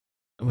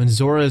 When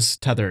Zora's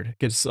tethered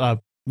gets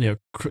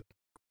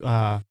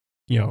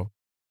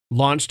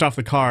launched off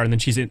the car, and then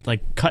she's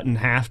like cut in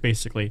half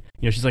basically.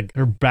 She's like,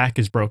 her back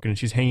is broken and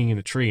she's hanging in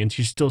a tree, and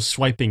she's still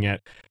swiping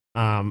at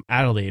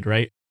Adelaide,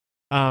 right?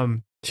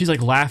 She's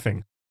like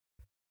laughing,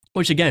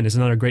 which again is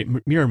another great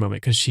mirror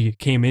moment, because she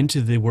came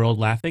into the world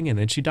laughing and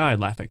then she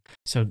died laughing.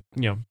 So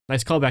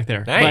nice callback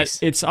there. Nice.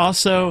 But it's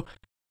also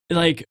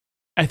like,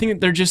 I think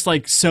they're just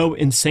like so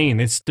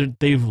insane.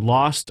 They've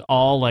lost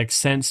all like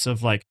sense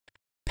of like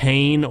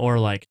pain or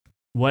like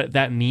what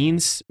that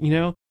means,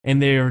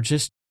 and they're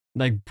just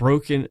like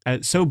broken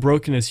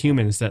as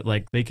humans that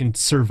like they can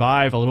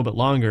survive a little bit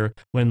longer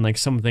when like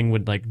something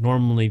would like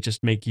normally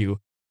just make you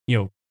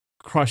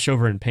crush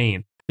over in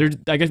pain.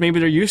 I guess maybe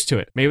they're used to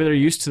it. Maybe they're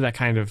used to that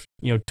kind of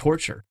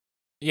torture.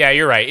 Yeah,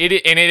 you're right. It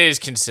is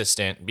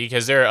consistent,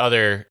 because there are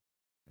other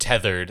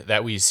tethered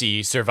that we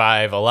see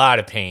survive a lot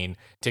of pain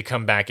to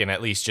come back and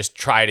at least just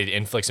try to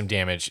inflict some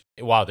damage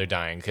while they're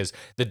dying. Because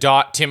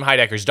Tim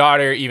Heidecker's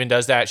daughter even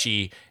does that.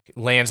 She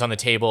lands on the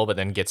table but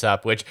then gets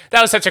up, which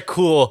that was such a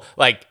cool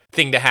like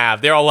thing to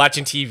have. They're all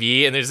watching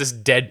TV and there's this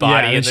dead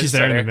body and she's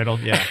there in the middle.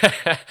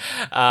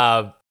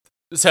 Yeah.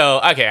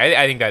 So okay,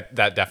 I think that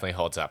definitely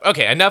holds up.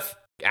 Okay, enough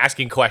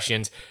asking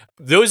questions.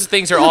 Those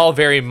things are all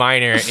very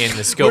minor in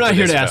the scope. We're not of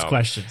here this to ask film.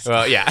 questions.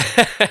 Well, yeah.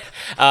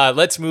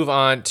 Let's move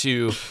on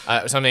to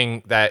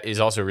something that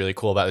is also really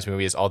cool about this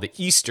movie is all the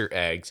Easter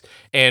eggs,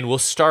 and we'll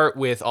start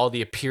with all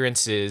the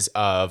appearances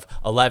of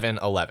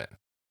 11:11.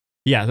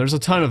 Yeah, there's a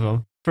ton of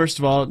them. First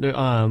of all,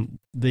 at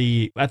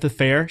the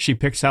fair, she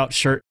picks out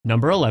shirt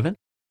number 11,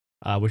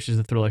 which is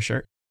the Thriller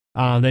shirt.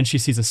 Then she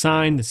sees a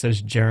sign that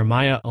says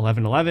Jeremiah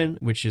 11:11,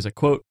 which is a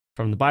quote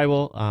from the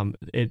Bible.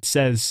 It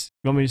says,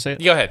 you want me to say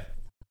it? Go ahead.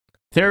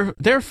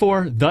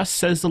 Therefore, thus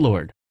says the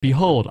Lord,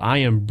 behold, I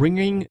am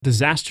bringing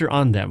disaster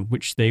on them,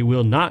 which they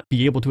will not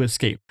be able to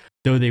escape.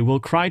 Though they will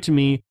cry to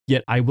me,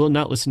 yet I will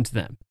not listen to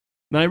them.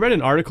 Now, I read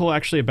an article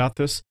actually about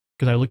this,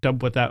 because I looked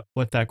up what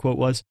that quote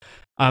was.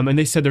 And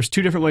they said there's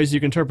two different ways you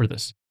can interpret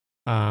this.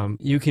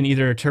 You can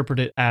either interpret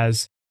it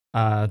as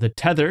the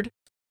tethered,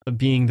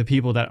 being the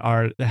people that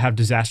have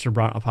disaster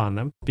brought upon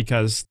them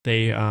because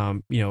they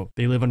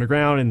they live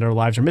underground and their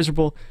lives are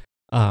miserable,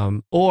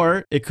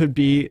 or it could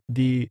be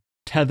the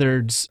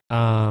tethered's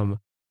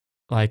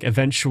like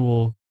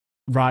eventual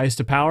rise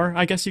to power,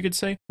 I guess you could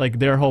say. Like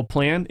their whole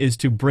plan is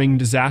to bring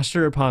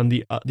disaster upon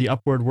the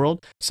upward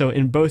world. So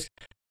in both,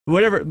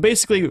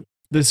 basically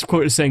this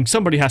quote is saying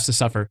somebody has to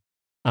suffer,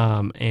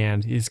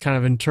 and it's kind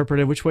of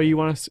interpreted which way you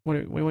want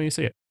to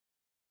see it.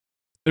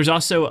 There's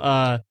also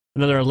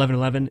another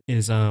 11:11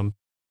 is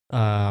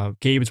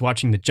Gabe is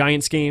watching the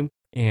Giants game,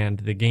 and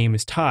the game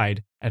is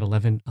tied at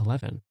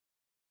 11:11,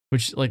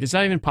 which like is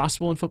that even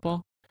possible in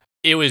football?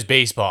 It was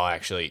baseball,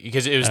 actually,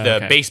 because it was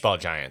the baseball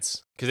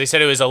Giants. Because they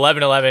said it was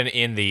 11:11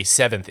 in the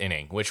 7th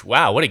inning, which,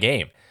 wow, what a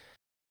game.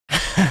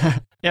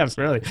 Yeah, it's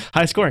really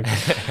high scoring.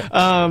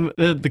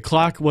 The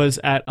clock was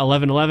at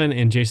 11:11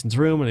 in Jason's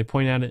room, and they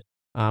point at it.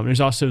 There's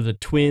also the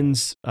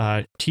twins'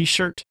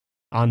 T-shirt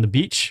on the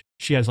beach.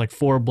 She has like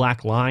 4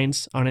 black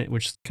lines on it,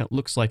 which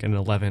looks like an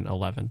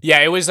 11:11. Yeah,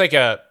 it was like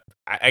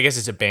I guess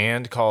it's a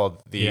band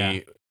called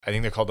I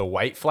think they're called the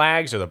White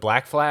Flags or the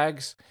Black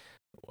Flags.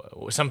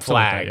 Some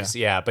flags,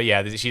 yeah. But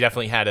yeah, she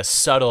definitely had a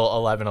subtle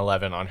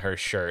 11:11 on her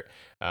shirt,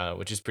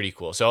 which is pretty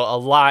cool. So a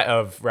lot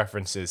of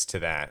references to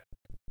that.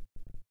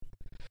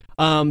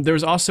 There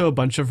was also a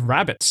bunch of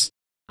rabbits.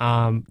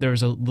 There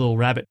was a little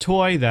rabbit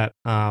toy that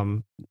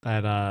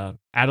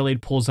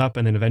Adelaide pulls up,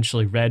 and then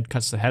eventually Red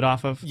cuts the head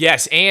off of.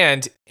 Yes,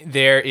 and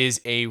there is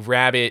a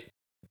rabbit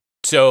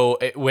So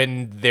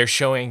when they're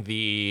showing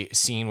the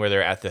scene where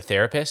they're at the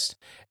therapist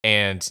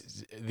and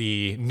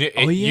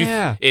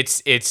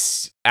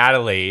it's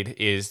Adelaide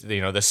is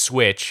the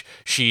switch.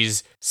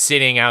 She's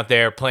sitting out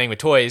there playing with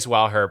toys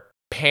while her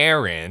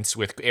parents,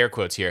 with air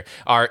quotes here,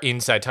 are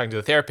inside talking to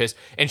the therapist,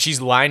 and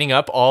she's lining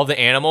up all the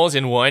animals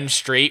in one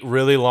straight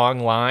really long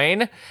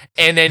line,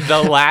 and then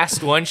the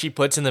last one she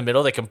puts in the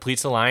middle that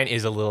completes the line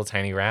is a little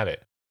tiny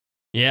rabbit.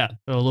 Yeah,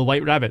 a little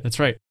white rabbit. That's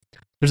right.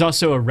 There's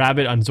also a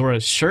rabbit on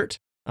Zora's shirt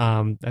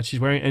that she's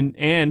wearing,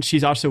 and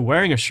she's also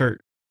wearing a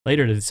shirt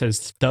later that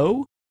says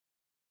Tho,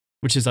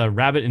 which is a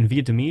rabbit in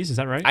Vietnamese. Is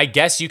that right? I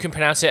guess you can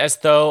pronounce it as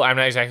Tho. I'm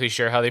not exactly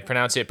sure how they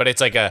pronounce it, but it's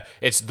the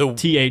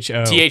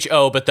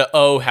THO, but the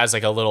O has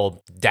like a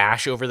little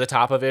dash over the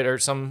top of it or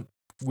some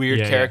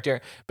weird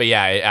character. Yeah. But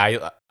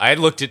yeah, I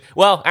looked at,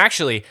 well,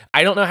 actually,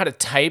 I don't know how to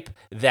type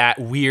that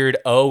weird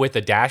O with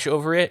the dash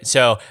over it,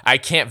 so I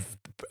can't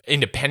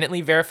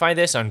independently verify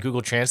this on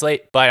Google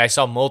Translate, but I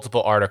saw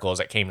multiple articles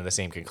that came to the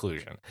same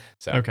conclusion.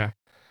 So okay.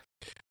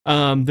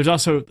 There's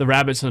also the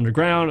rabbits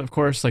underground, of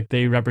course, like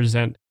they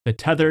represent the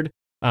tethered.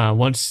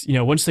 Once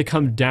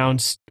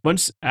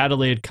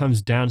Adelaide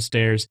comes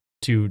downstairs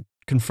to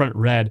confront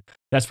Red,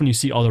 that's when you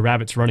see all the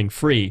rabbits running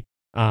free,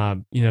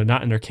 not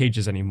in their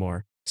cages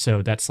anymore.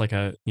 So that's like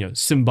a,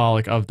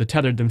 symbolic of the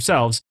tethered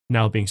themselves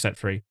now being set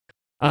free.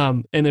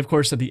 And of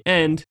course, at the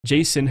end,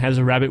 Jason has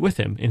a rabbit with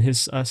him in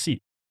his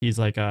seat. He's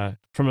like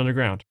from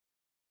underground.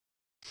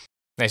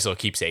 Nice little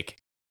keepsake.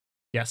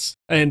 Yes.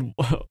 And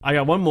I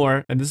got one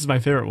more, and this is my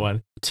favorite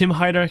one. Tim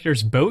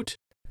Heidecker's boat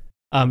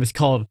is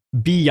called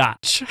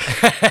Biatch.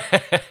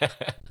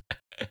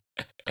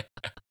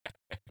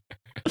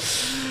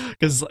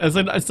 Because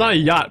it's not a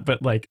yacht,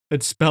 but like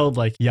it's spelled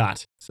like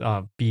yacht.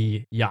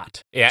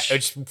 Biatch. Yeah,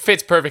 which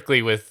fits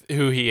perfectly with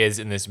who he is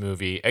in this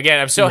movie. Again,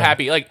 I'm so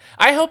happy. Like,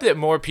 I hope that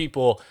more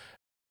people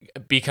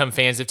become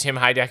fans of Tim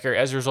Heidecker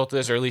as a result of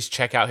this, or at least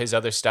check out his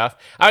other stuff.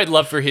 I would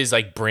love for his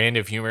like brand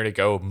of humor to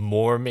go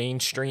more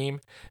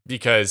mainstream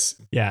because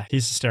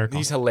he's hysterical.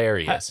 He's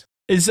hilarious.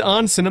 Is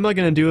On Cinema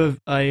going to do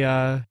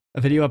a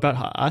video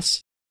about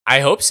us?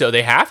 I hope so.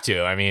 They have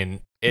to. I mean,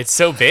 it's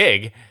so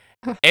big.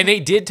 And they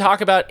did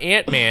talk about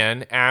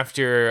Ant-Man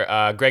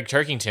after Greg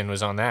Turkington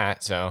was on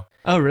that. So.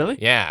 Oh, really?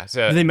 Yeah.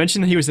 So did they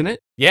mention that he was in it?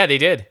 Yeah, they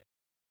did.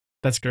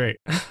 That's great.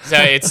 So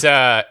it's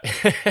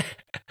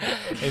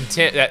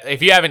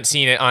if you haven't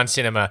seen it On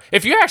Cinema,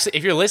 if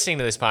you're listening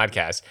to this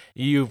podcast,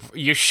 you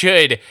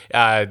should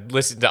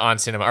listen to On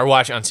Cinema or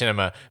watch On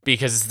Cinema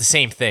because it's the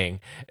same thing.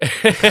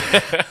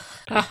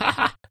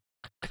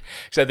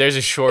 So there's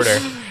a shorter.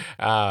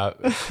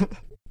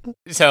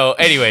 So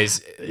anyways,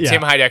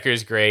 Tim Heidecker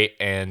is great,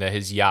 and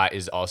his yacht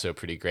is also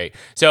pretty great.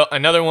 So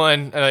another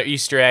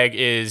Easter egg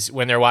is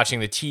when they're watching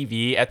the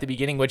TV at the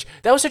beginning, which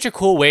that was such a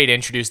cool way to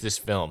introduce this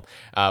film,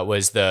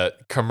 was the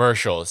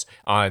commercials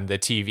on the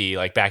TV,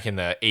 like back in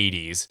the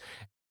 80s,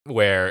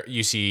 where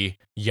you see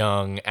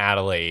young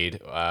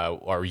Adelaide,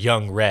 or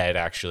young Red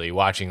actually,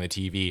 watching the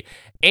TV.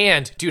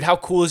 And dude, how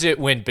cool is it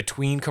when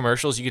between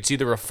commercials you could see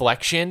the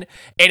reflection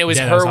and it was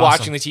her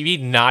watching the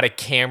TV, not a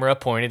camera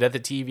pointed at the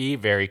TV.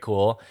 Very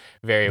cool.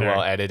 Very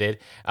well edited.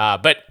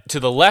 But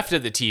to the left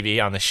of the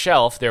TV on the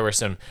shelf, there were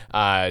some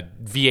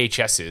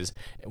VHSs.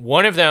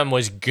 One of them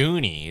was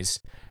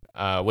Goonies,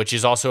 which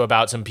is also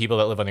about some people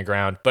that live on the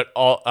ground. But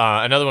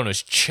another one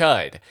was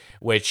Chud,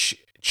 which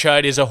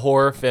Chud is a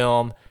horror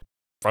film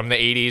from the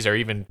 80s or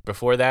even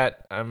before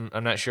that. I'm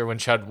not sure when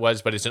Chud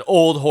was, but it's an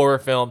old horror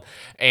film,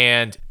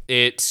 and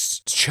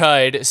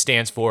Chud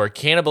stands for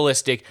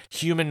Cannibalistic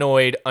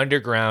Humanoid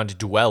Underground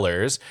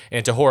Dwellers, and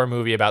it's a horror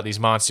movie about these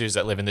monsters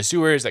that live in the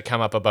sewers that come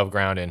up above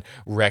ground and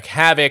wreak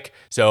havoc.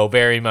 So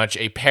very much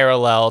a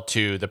parallel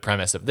to the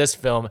premise of this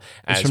film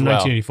as well. It's from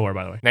 1984,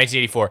 by the way.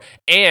 1984,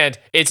 and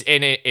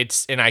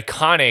it's an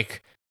iconic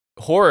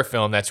horror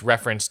film that's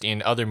referenced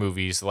in other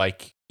movies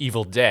like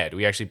Evil Dead.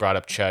 We actually brought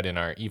up Chud in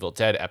our Evil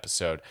Dead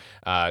episode.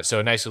 So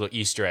a nice little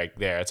Easter egg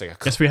there. It's like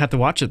guess we have to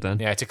watch it then.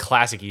 Yeah, it's a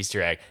classic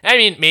Easter egg. I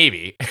mean,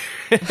 maybe.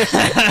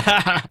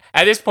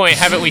 At this point,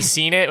 haven't we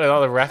seen it with all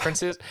the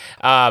references?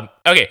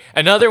 Okay,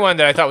 another one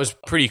that I thought was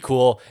pretty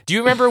cool. Do you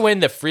remember when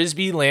the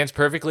Frisbee lands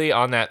perfectly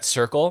on that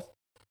circle?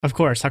 Of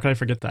course. How could I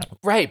forget that?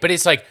 Right, but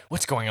it's like,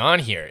 what's going on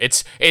here?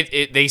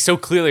 They so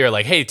clearly are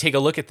like, hey, take a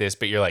look at this,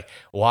 but you're like,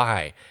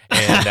 why?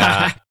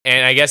 And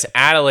and I guess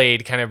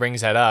Adelaide kind of brings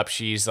that up.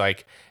 She's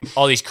like,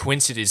 all these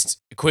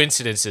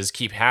coincidences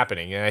keep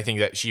happening, and I think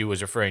that she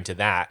was referring to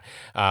that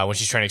when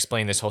she's trying to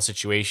explain this whole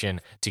situation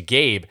to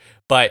Gabe.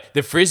 But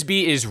the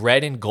Frisbee is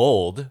red and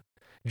gold,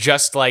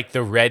 just like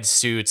the red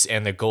suits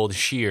and the gold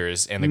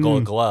shears and the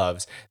gold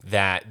gloves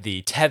that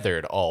the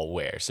tethered all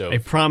wear. So a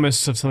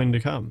promise of something to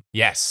come.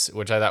 Yes,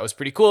 which I thought was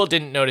pretty cool.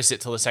 Didn't notice it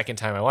till the second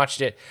time I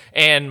watched it.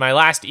 And my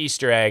last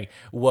Easter egg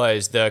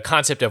was the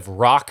concept of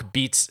rock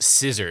beats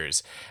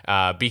scissors,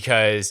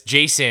 because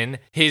Jason,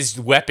 his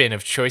weapon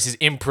of choice, his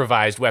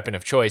improvised weapon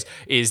of choice,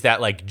 is that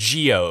like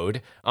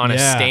geode on a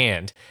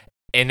stand.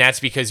 And that's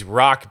because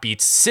rock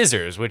beats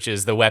scissors, which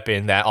is the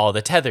weapon that all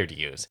the tethered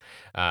use.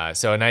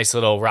 So a nice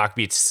little rock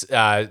beats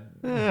rock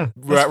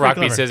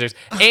beats scissors.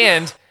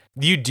 And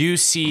you do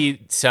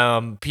see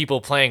some people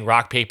playing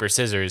rock, paper,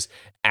 scissors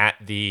at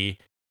the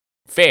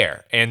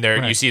fair, and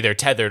you see they're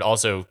tethered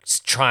also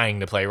trying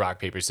to play rock,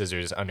 paper,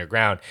 scissors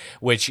underground,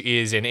 which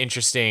is an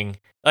interesting,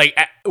 like,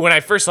 when I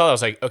first saw that, I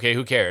was like, okay,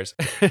 who cares?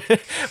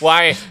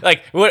 Why?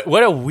 Like,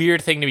 what a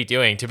weird thing to be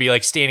doing, to be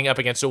like standing up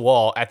against a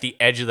wall at the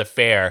edge of the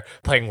fair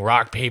playing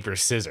rock, paper,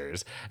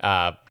 scissors.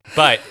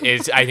 But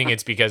I think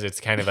it's because it's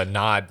kind of a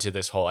nod to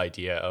this whole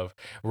idea of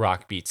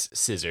rock beats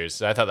scissors.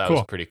 So I thought that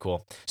was pretty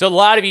cool. So a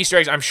lot of Easter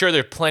eggs. I'm sure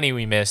there are plenty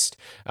we missed.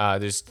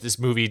 This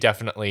movie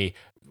definitely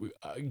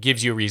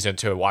gives you a reason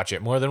to watch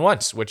it more than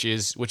once, which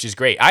is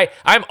great.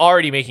 I'm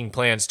already making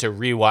plans to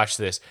rewatch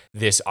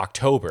this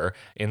October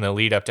in the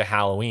lead up to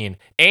Halloween,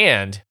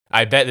 and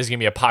I bet this is gonna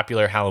be a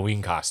popular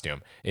Halloween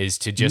costume, is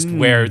to just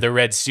wear the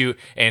red suit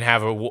and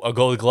have a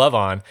gold glove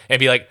on and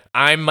be like,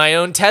 I'm my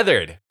own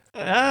tethered.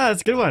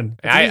 That's a good one.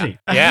 Easy.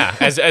 Yeah,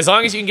 as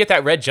long as you can get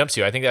that red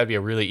jumpsuit, I think that would be a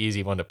really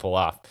easy one to pull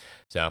off.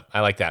 So I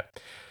like that.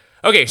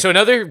 Okay, so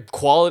another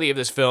quality of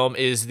this film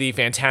is the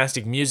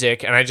fantastic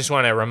music, and I just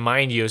want to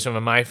remind you of some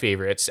of my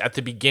favorites. At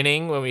the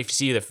beginning, when we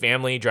see the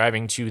family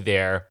driving to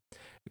their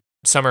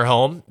summer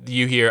home,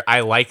 you hear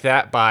I Like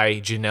That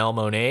by Janelle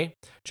Monáe.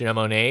 Janelle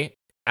Monáe,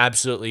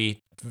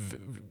 absolutely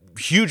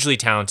hugely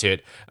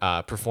talented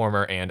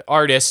performer and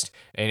artist,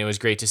 and it was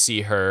great to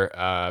see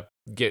her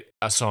get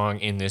a song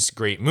in this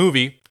great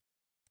movie.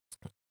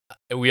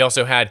 We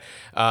also had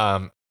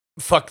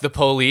Fuck the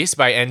Police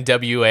by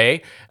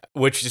NWA,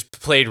 which is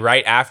played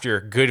right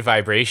after Good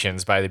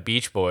Vibrations by the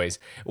Beach Boys,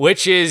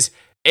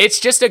 it's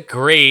just a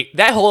great,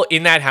 that whole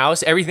In That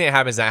House, everything that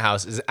happens in that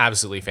house is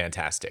absolutely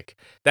fantastic.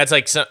 That's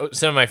like some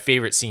of my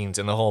favorite scenes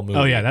in the whole movie.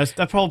 Oh yeah,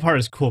 that whole part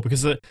is cool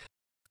because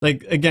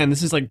like, again,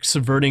 this is like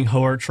subverting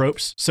horror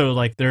tropes. So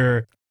like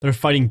they're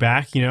fighting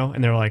back,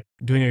 and they're like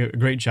doing a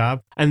great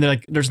job. And they're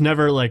like, there's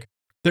never like,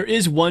 there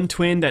is one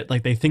twin that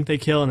like they think they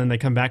kill and then they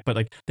come back, but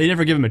like they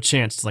never give him a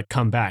chance to like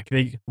come back.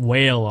 They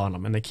wail on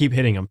him and they keep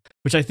hitting him,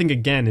 which I think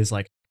again is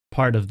like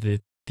part of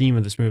the theme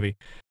of this movie.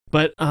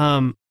 But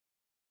that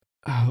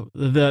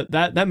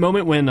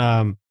moment when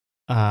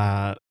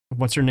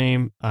what's her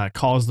name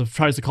tries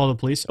to call the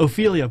police,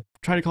 Ophelia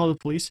try to call the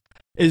police,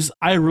 is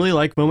I really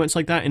like moments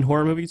like that in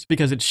horror movies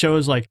because it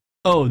shows like,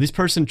 oh, this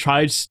person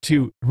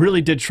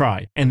really did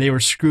try and they were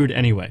screwed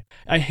anyway.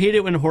 I hate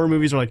it when horror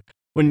movies are like,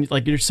 when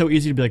like you're so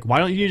easy to be like, why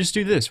don't you just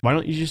do this? Why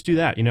don't you just do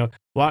that?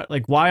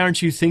 Why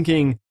aren't you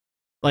thinking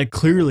like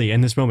clearly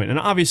in this moment? And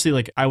obviously,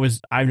 like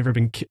I've never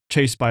been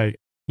chased by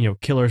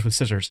killers with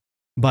scissors,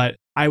 but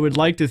I would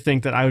like to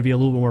think that I would be a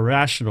little bit more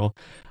rational.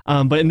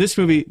 But in this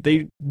movie,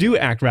 they do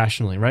act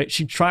rationally, right?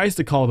 She tries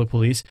to call the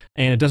police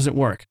and it doesn't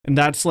work, and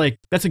that's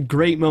a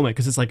great moment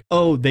because it's like,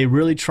 oh, they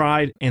really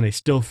tried and they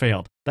still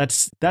failed.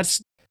 That's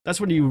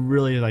when you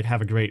really like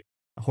have a great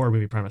horror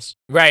movie premise.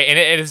 Right, and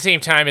at the same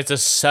time, it's a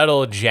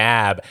subtle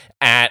jab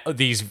at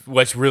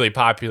what's really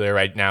popular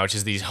right now, which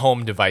is these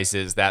home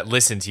devices that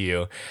listen to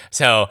you.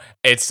 So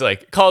it's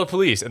like, call the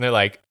police, and they're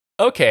like,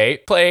 okay,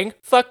 playing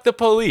Fuck the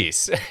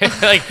Police.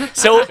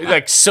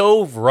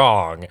 so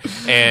wrong.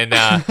 And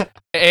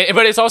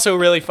but it's also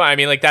really fun. I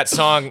mean, like that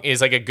song is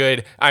like a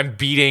good I'm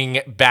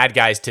beating bad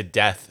guys to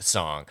death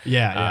song.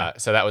 Yeah.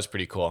 So that was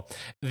pretty cool.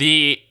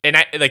 The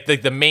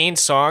main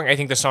song, I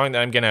think the song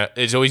that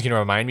is always gonna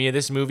remind me of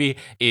this movie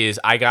is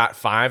I Got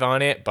Five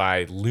on It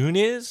by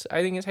Luniz,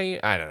 I think is how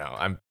I don't know.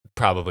 I'm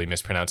probably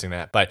mispronouncing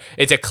that, but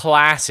it's a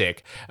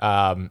classic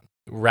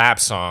rap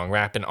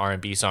and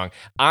R&B song.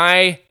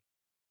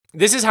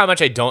 This is how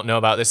much I don't know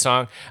about this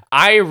song.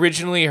 I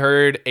originally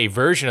heard a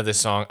version of this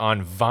song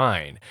on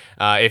Vine.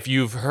 If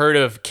you've heard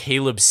of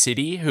Caleb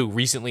City, who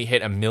recently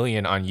hit 1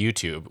 million on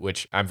YouTube,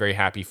 which I'm very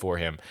happy for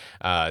him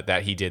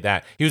that he did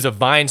that. He was a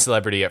Vine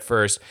celebrity at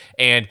first,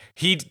 and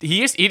he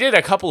did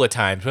a couple of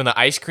times when the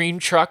ice cream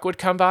truck would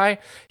come by,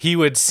 he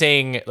would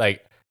sing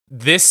like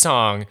this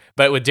song,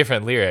 but with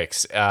different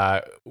lyrics,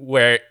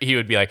 where he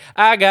would be like,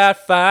 I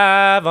got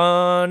 5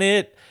 on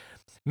it,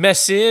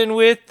 messing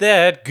with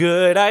that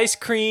good ice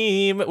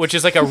cream, which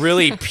is like a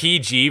really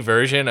PG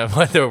version of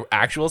what the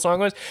actual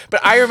song was.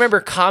 But I remember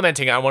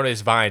commenting on one of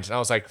his Vines, and I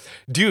was like,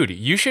 dude,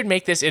 you should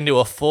make this into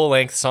a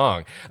full-length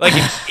song. Like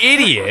an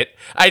idiot,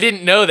 I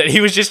didn't know that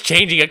he was just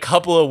changing a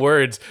couple of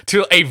words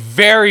to a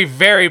very,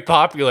 very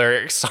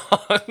popular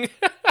song.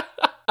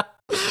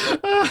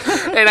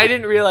 And I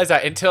didn't realize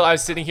that until I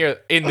was sitting here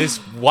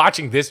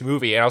watching this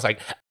movie, and I was like,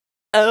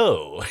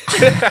 oh.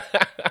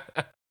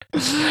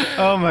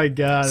 Oh my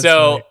god.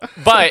 So,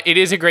 but it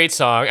is a great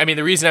song. I mean,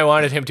 the reason I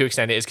wanted him to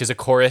extend it is because the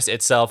chorus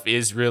itself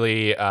is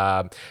really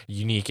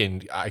unique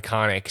and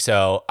iconic.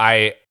 So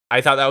I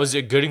thought that was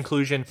a good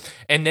inclusion.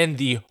 And then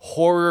the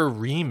horror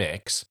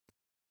remix,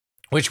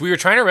 which we were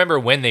trying to remember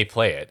when they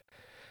play it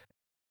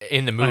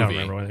in the movie.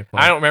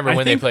 I don't remember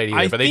when they played it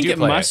either, but they do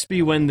play it. It must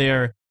be when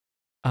they're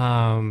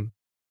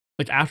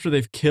like after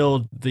they've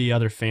killed the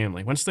other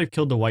family. Once they've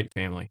killed the white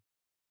family.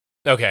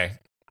 Okay.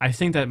 I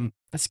think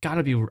that's got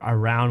to be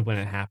around when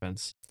it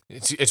happens.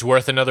 It's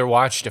worth another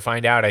watch to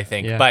find out, I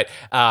think. Yeah.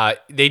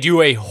 But they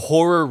do a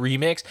horror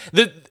remix.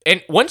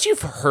 And once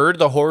you've heard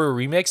the horror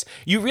remix,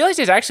 you realize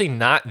there's actually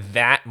not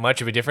that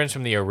much of a difference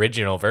from the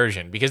original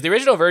version, because the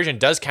original version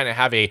does kind of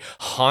have a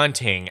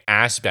haunting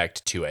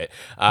aspect to it.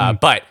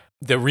 But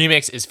the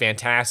remix is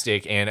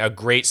fantastic and a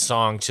great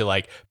song to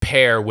like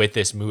pair with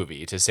this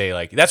movie, to say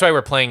like, that's why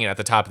we're playing it at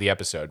the top of the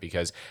episode,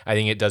 because I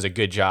think it does a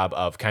good job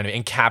of kind of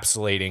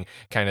encapsulating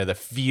kind of the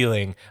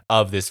feeling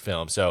of this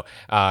film. So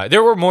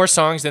there were more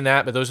songs than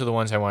that, but those are the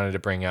ones I wanted to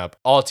bring up.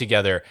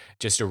 Altogether,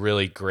 just a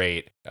really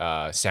great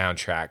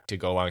soundtrack to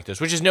go along with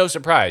this, which is no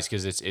surprise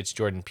because it's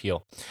Jordan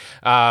Peele.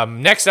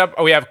 Next up,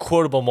 we have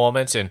quotable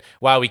moments, and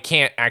while we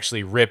can't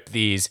actually rip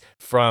these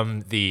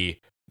from the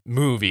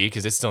movie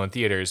because it's still in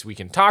theaters, we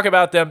can talk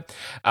about them.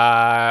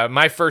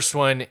 My first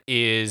one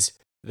is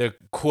the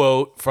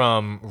quote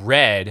from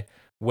Red,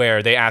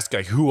 where they ask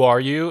like, "Who are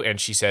you?" and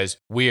she says,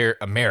 "We're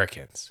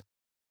Americans,"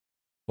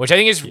 which I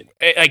think is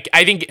like,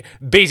 I think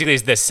basically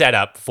is the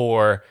setup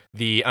for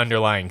the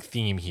underlying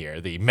theme here,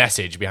 the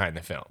message behind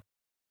the film.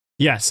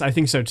 Yes, I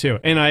think so too.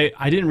 And I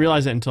didn't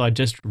realize it until I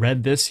just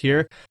read this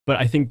here, but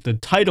I think the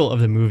title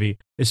of the movie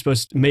is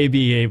supposed to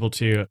maybe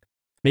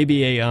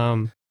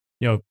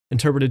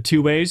interpreted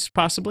two ways,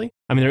 possibly.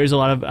 I mean, there is a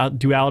lot of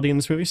duality in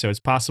this movie, so it's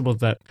possible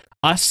that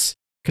us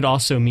could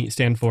also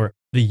stand for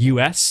the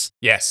U.S.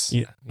 Yes,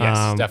 yes,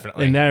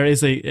 definitely. And there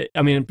is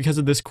because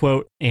of this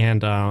quote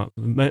and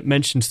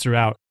mentions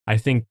throughout, I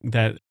think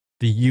that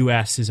the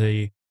U.S. is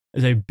a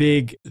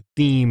big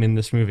theme in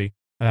this movie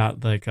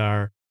about like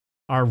our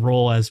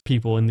role as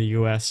people in the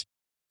U.S.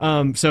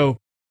 So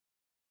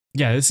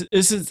yeah, this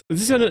is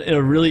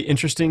a really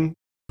interesting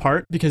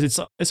part, because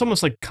it's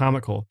almost like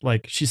comical.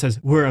 Like she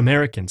says, "We're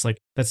Americans."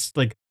 That's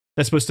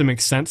supposed to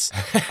make sense.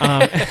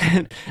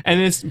 And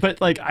but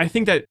like I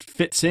think that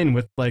fits in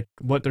with like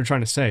what they're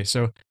trying to say.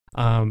 So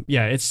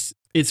yeah,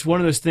 it's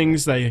one of those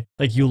things that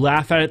like you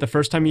laugh at it the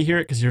first time you hear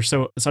it because it's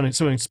so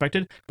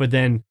unexpected, but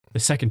then the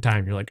second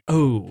time you're like,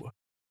 oh,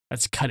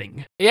 that's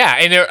cutting. Yeah,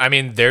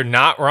 and they're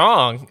not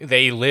wrong.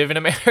 They live in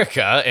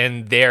America,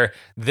 and they're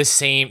the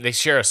same. They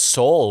share a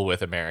soul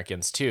with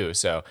Americans too.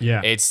 So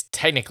yeah, it's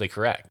technically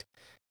correct.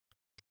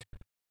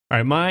 All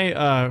right,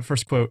 my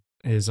first quote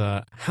is,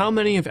 "How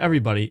many of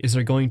everybody is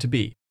there going to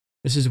be?"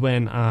 This is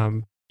when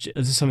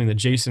this is something that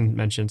Jason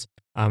mentions,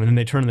 and then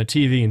they turn on the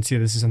TV and see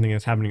this is something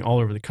that's happening all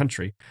over the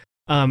country,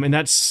 and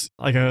that's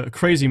like a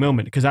crazy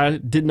moment because I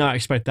did not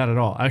expect that at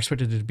all. I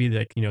expected it to be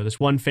like this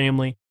one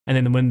family, and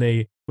then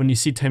when you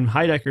see Tim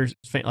Heidecker's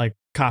like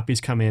copies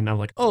come in, I'm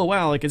like, oh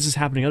wow, like this is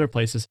happening other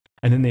places,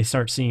 and then they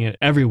start seeing it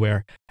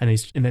everywhere, and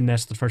then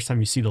that's the first time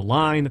you see the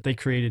line that they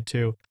created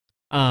too.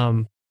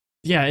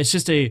 Yeah, it's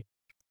just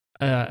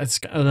it's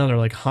another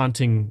like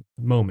haunting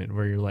moment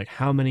where you're like,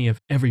 how many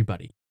of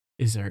everybody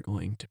is there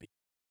going to be?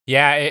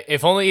 Yeah,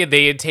 if only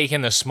they had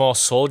taken the small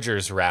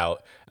soldiers route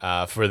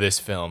for this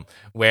film,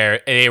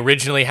 where they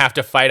originally have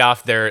to fight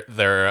off their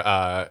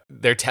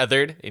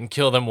tethered and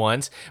kill them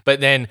once, but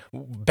then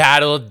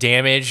battle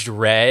damaged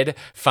Red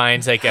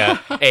finds like a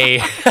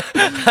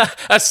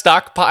a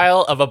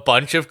stockpile of a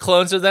bunch of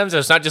clones of them. So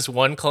it's not just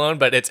one clone,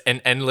 but it's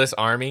an endless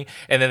army,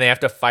 and then they have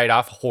to fight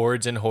off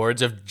hordes and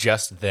hordes of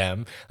just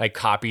them, like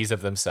copies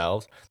of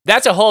themselves.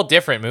 That's a whole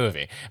different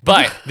movie.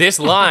 But this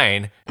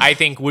line, I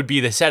think, would be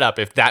the setup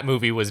if that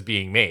movie was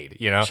being made.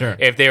 Sure.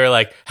 If they were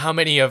like, how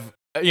many of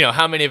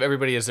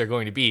everybody is there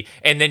going to be?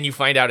 And then you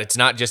find out it's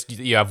not just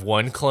you have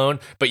one clone,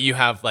 but you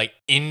have like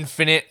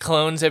infinite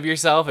clones of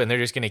yourself, and they're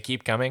just going to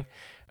keep coming.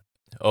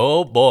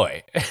 Oh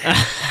boy.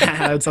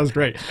 That sounds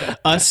great.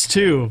 Us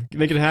too.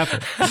 Make it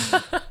happen.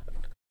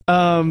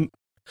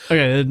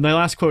 Okay, my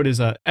last quote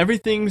is,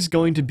 "Everything's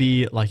going to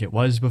be like it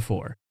was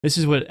before." This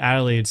is what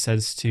Adelaide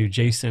says to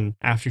Jason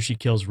after she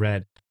kills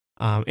Red.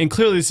 And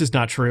clearly this is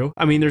not true.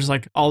 I mean, there's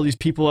like all these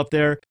people up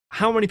there.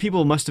 How many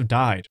people must have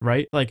died,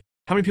 right? Like,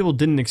 how many people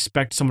didn't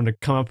expect someone to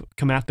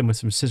come at them with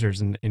some scissors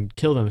and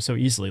kill them so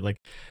easily? Like,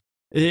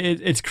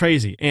 it's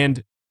crazy.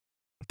 And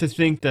to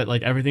think that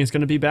like everything's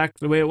going to be back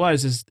the way it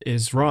was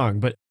is wrong.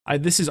 But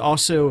this is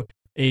also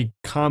a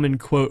common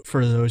quote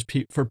for those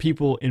for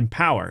people in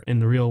power in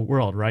the real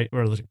world, right?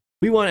 Where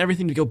we want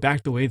everything to go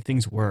back the way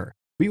things were.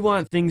 We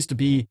want things to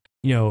be,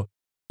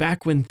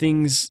 back when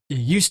things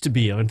used to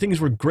be, when things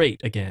were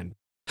great again.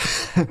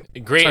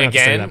 Great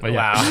again? That,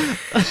 wow.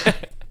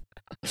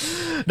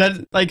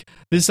 That like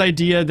this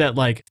idea that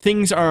like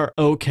things are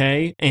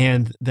okay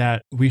and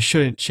that we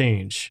shouldn't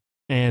change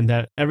and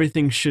that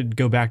everything should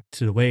go back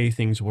to the way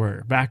things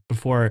were, back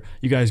before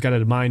you guys got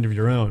a mind of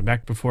your own,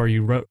 back before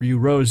you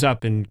rose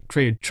up and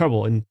created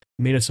trouble and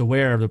made us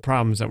aware of the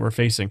problems that we're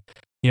facing.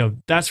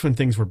 That's when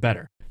things were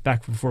better,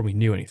 back before we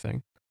knew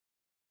anything.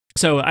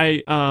 So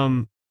I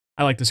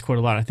like this quote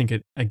a lot. I think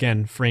it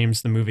again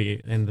frames the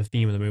movie and the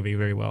theme of the movie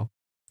very well.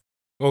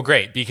 Well,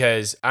 great,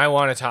 because I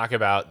want to talk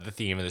about the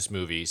theme of this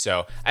movie.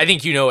 So I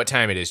think you know what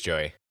time it is,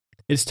 Joey.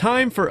 It's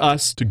time for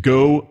us to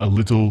go a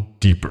little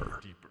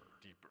deeper.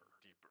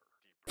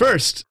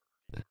 First,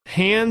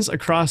 Hands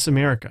Across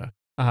America.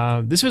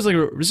 this was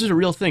this is a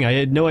real thing. I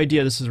had no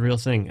idea this was a real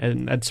thing,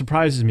 and that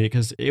surprises me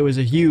because it was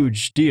a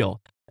huge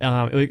deal.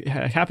 It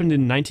happened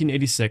in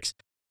 1986.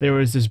 There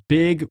was this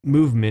big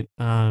movement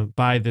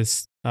by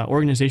this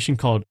organization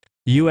called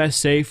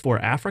USA for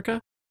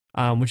Africa,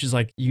 which is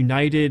like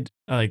United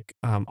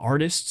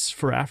Artists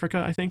for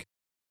Africa, I think,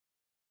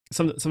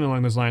 something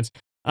along those lines.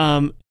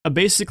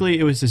 Basically,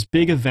 it was this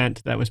big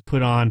event that was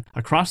put on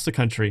across the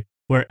country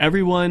where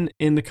everyone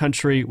in the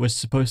country was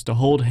supposed to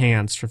hold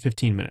hands for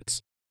 15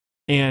 minutes.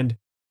 And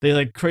they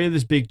like created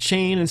this big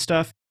chain and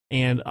stuff,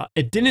 and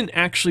it didn't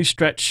actually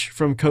stretch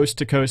from coast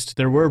to coast.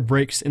 There were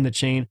breaks in the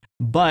chain,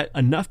 but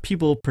enough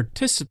people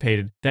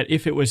participated that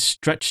if it was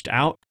stretched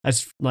out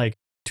as like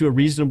to a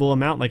reasonable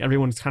amount, like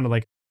everyone's kind of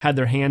like had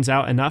their hands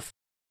out enough,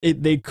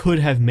 they could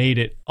have made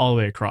it all the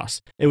way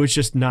across. It was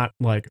just not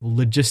like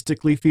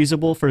logistically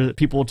feasible for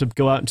people to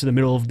go out into the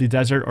middle of the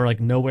desert or like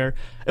nowhere.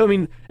 I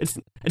mean, it's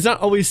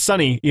not always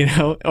sunny, you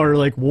know, or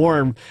like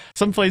warm.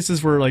 Some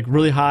places were like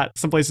really hot.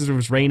 Some places it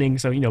was raining.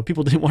 So, you know,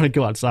 people didn't want to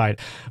go outside,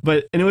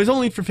 and it was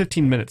only for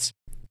 15 minutes,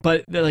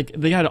 but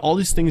they had all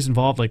these things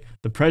involved. Like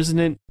the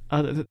president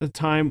at the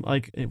time,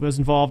 like it was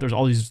involved. There's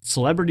all these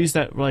celebrities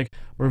that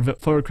were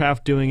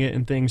photographed doing it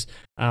and things.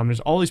 There's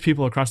all these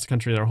people across the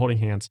country that are holding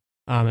hands.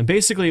 And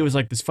basically it was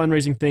like this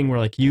fundraising thing where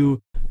like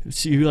you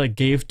like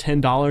gave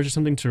 $10 or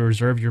something to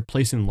reserve your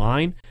place in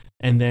line.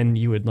 And then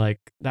you would like,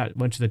 that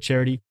went to the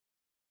charity.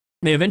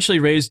 They eventually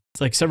raised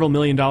like several $1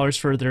 million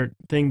for their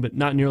thing, but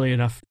not nearly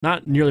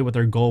what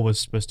their goal was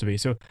supposed to be.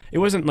 So it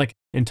wasn't like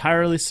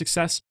entirely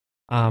success.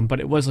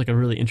 But it was like a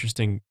really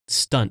interesting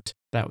stunt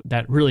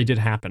that really did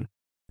happen.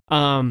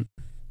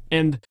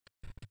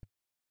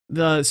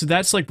 So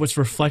that's like what's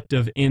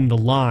reflective in the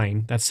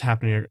line that's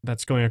happening,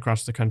 that's going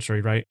across the country,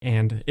 right?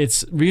 And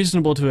it's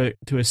reasonable to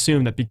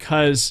assume that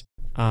because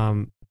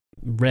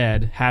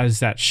Red has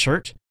that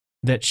shirt,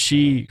 that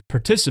she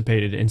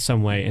participated in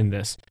some way in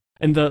this.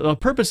 And the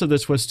purpose of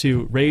this was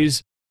to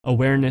raise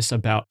awareness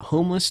about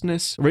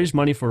homelessness, raise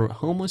money for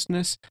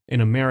homelessness in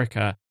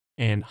America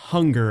and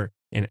hunger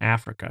in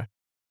Africa,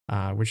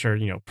 which are,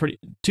 you know,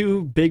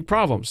 two big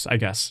problems, I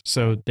guess.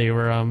 So they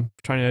were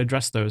trying to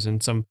address those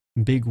in some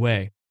big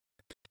way.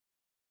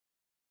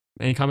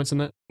 Any comments on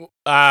that?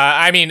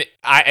 I mean,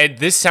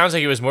 this sounds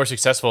like it was more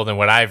successful than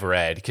what I've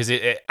read, because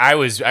I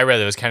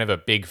read it was kind of a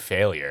big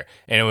failure,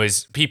 and it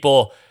was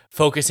people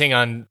focusing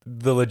on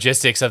the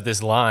logistics of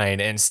this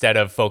line instead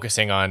of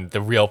focusing on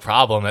the real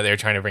problem that they're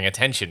trying to bring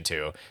attention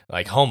to,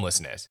 like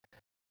homelessness.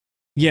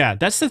 Yeah,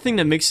 that's the thing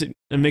that makes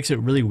it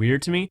really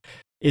weird to me,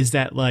 is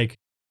that like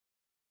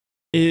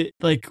it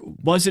like,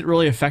 was it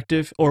really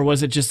effective, or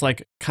was it just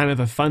like kind of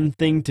a fun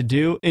thing to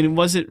do? And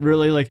was it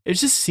really like, it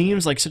just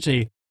seems like such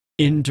a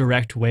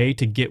indirect way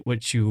to get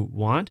what you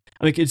want.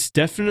 Like it's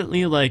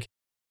definitely like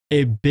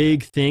a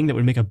big thing that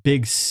would make a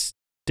big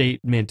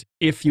statement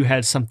if you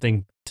had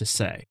something to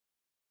say,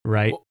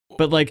 right?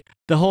 But like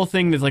the whole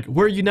thing is like,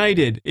 we're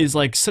united is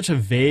like such a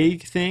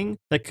vague thing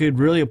that could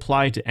really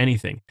apply to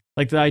anything.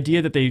 Like the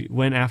idea that they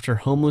went after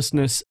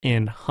homelessness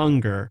and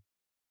hunger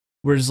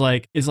is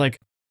like,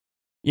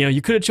 you know,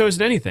 you could have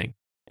chosen anything.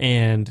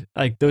 And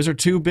like those are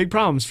two big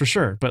problems for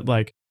sure. But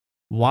like,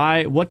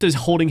 what does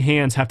holding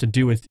hands have to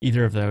do with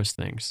either of those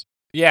things?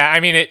 Yeah,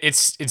 I mean,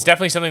 it's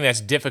definitely something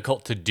that's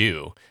difficult to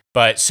do,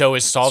 but so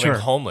is solving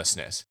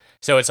homelessness.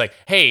 So it's like,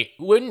 hey,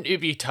 wouldn't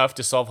it be tough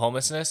to solve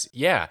homelessness?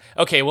 Yeah.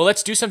 Okay, well,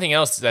 let's do something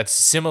else that's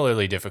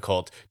similarly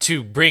difficult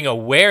to bring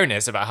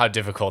awareness about how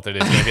difficult it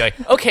is. And be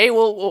like, okay,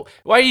 well,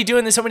 why are you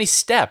doing this so many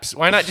steps?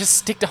 Why not just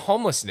stick to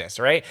homelessness,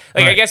 right?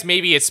 Like, I guess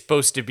maybe it's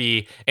supposed to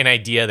be an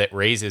idea that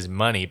raises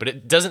money, but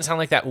it doesn't sound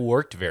like that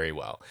worked very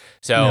well.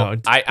 So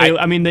no,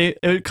 I mean,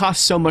 it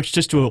cost so much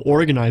just to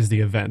organize the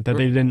event that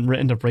they didn't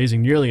end up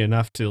raising nearly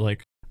enough to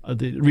like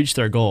reach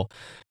their goal.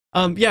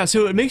 Yeah,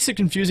 so it makes it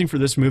confusing for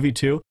this movie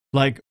too.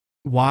 Like,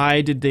 why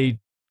did they,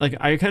 like,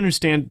 I can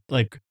understand,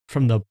 like,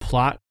 from the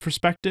plot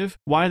perspective,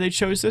 why they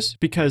chose this,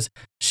 because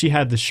she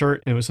had the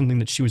shirt and it was something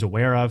that she was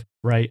aware of,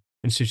 right?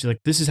 And so she's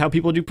like, this is how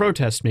people do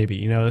protests, maybe,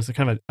 you know, it's a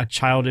kind of a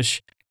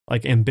childish,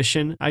 like,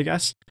 ambition, I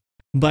guess.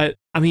 But,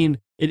 I mean,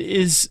 it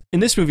is, in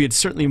this movie, it's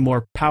certainly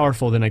more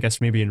powerful than I guess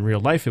maybe in real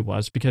life it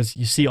was, because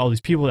you see all these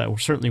people that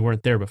certainly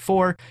weren't there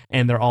before,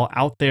 and they're all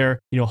out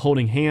there, you know,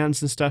 holding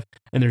hands and stuff,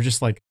 and they're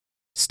just, like,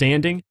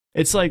 standing.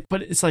 It's like,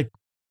 but it's like,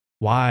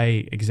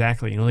 why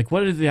exactly? You know, like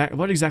what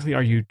exactly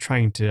are you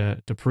trying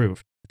to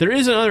prove? There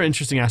is another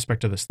interesting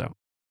aspect of this though.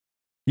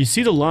 You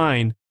see the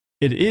line,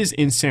 it is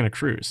in Santa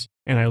Cruz.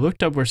 And I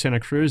looked up where Santa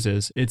Cruz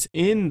is. It's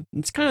kind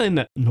of in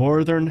the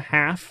northern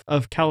half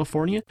of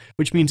California,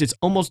 which means it's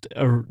almost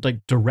like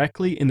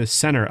directly in the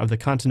center of the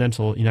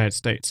continental United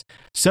States.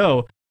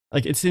 So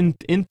like it's in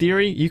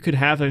theory, you could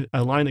have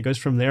a line that goes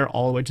from there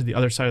all the way to the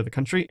other side of the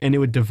country, and it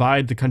would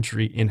divide the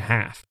country in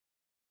half.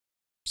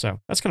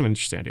 So that's kind of an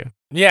interesting idea.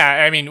 Yeah,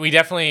 I mean,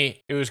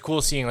 it was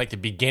cool seeing like the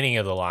beginning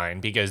of the line,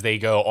 because they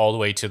go all the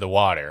way to the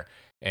water.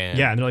 And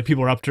yeah, and they're like,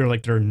 people are up to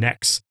like their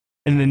necks.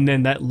 And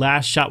then that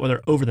last shot where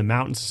they're over the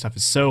mountains and stuff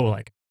is so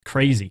like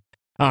crazy.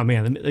 Oh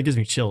man, that gives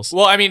me chills.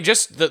 Well, I mean,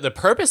 just the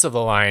purpose of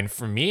the line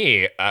for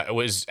me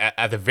was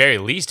at the very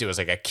least, it was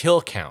like a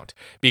kill count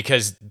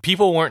because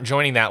people weren't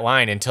joining that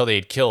line until they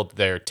had killed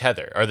their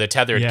tether or the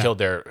tether had Yeah. killed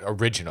their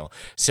original.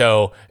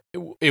 So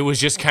it was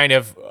just kind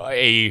of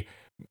a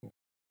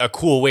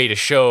cool way to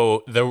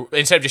show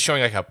instead of just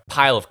showing like a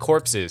pile of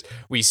corpses,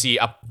 we see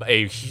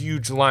a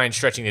huge line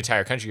stretching the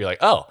entire country. You're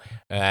like, oh,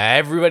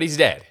 everybody's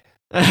dead.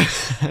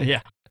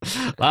 Yeah,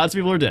 lots of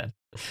people are dead.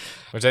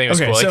 Which I think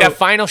was Okay, cool. Like so- that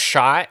final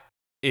shot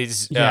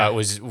Yeah.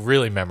 was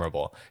really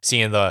memorable.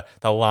 Seeing the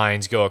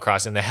lines go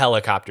across and the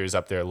helicopters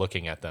up there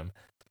looking at them.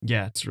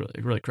 Yeah, it's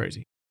really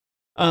crazy.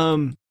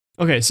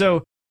 Okay,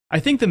 so I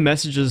think the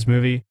message of this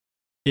movie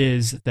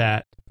is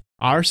that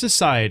our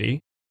society,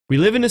 we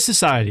live in a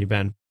society,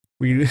 Ben.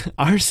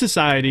 Our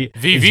society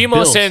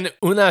Vivimos is built, en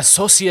una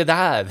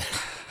sociedad.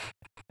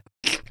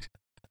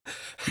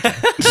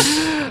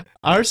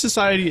 our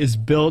society is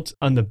built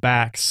on the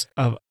backs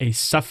of a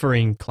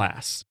suffering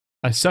class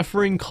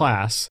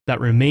that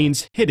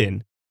remains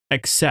hidden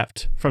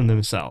except from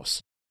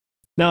themselves.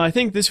 Now, I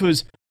think this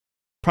was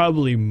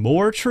probably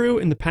more true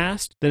in the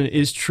past than it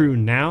is true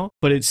now,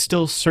 but it's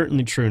still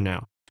certainly true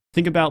now.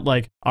 Think about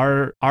like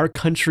our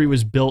country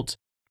was built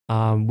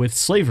with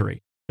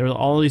slavery. There were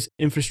all these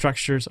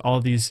infrastructures, all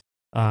these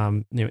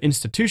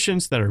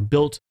institutions that were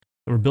built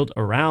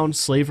around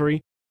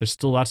slavery. There's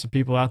still lots of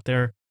people out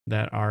there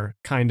that are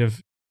kind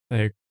of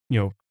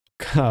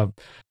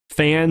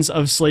fans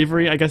of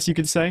slavery, I guess you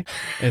could say.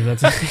 And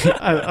that's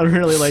I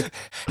really like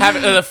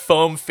having the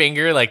foam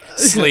finger, like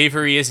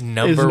slavery is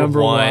number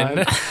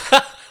one.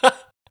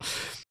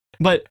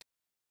 But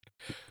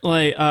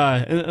like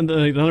and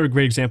another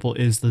great example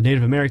is the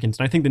Native Americans.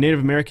 And I think the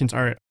Native Americans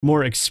are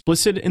more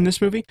explicit in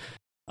this movie.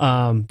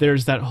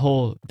 There's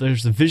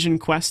the Vision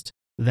Quest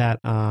that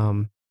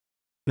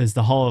is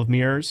the Hall of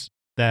Mirrors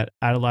that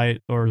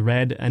Adelaide or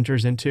Red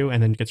enters into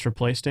and then gets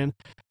replaced in.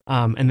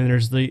 And then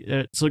there's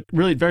it's like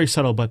really very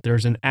subtle, but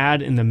there's an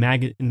ad in the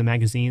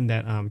magazine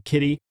that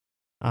Kitty,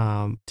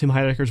 Tim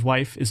Heidecker's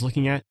wife, is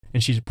looking at,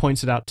 and she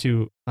points it out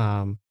to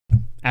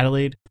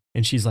Adelaide,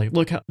 and she's like,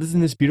 "Look,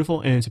 isn't this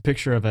beautiful?" And it's a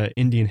picture of an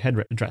Indian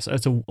headdress.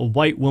 It's a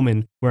white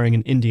woman wearing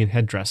an Indian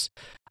headdress,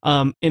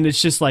 and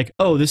it's just like,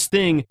 oh, this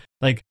thing,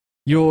 like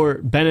you're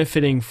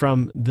benefiting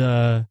from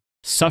the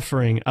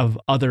suffering of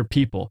other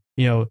people,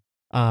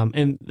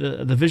 and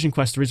the Vision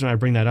Quest. The reason I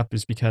bring that up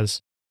is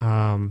because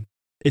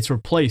it's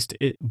replaced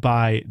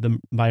by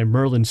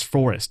Merlin's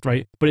forest,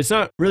 right? But it's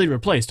not really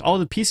replaced. All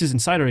the pieces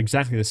inside are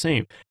exactly the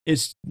same.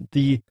 It's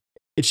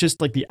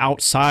just like the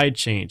outside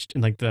changed,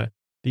 and like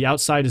the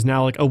outside is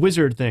now like a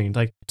wizard thing,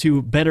 like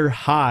to better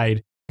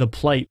hide the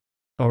plight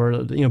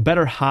or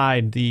better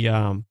hide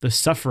the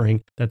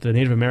suffering that the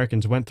Native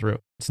Americans went through.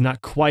 It's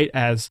not quite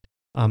as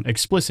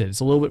explicit. It's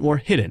a little bit more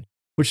hidden,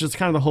 which is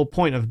kind of the whole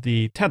point of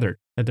the tethered.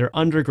 That they're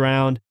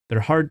underground,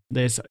 they're hard.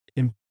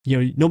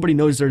 Nobody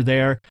knows they're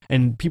there,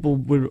 and people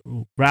would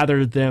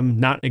rather them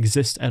not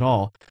exist at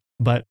all.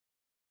 But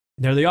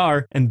there they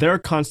are, and they're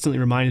constantly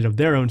reminded of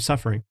their own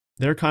suffering.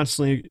 They're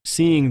constantly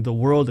seeing the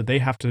world that they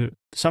have to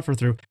suffer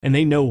through, and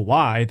they know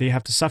why they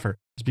have to suffer.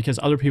 It's because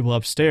other people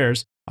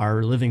upstairs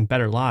are living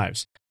better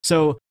lives.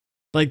 So,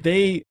 like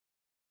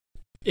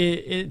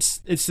it's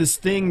this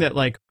thing that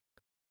like,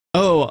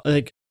 oh,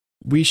 like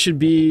you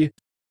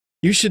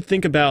should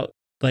think about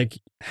like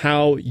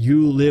how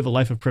you live a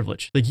life of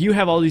privilege. Like you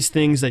have all these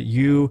things that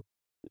you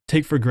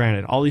take for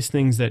granted, all these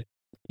things that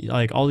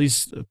like all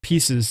these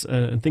pieces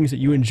and things that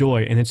you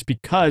enjoy, and it's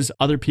because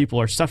other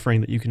people are suffering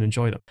that you can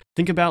enjoy them.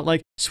 Think about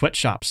like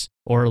sweatshops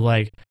or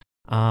like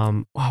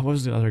what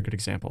was the other good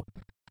example?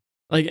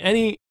 Like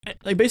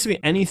basically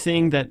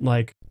anything that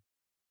like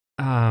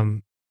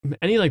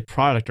any like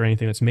product or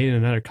anything that's made in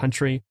another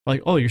country.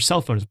 Like, oh, your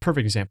cell phone is a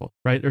perfect example,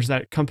 right? There's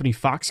that company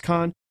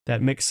Foxconn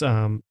that makes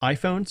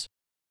iPhones.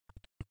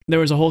 There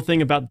was a whole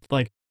thing about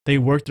like they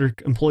work their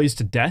employees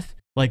to death.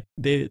 Like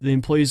the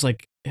employees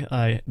like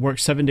work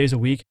 7 days a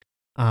week,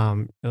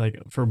 like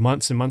for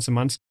months and months and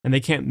months, and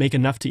they can't make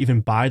enough to even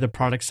buy the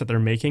products that they're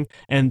making.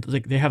 And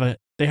like they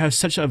have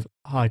such a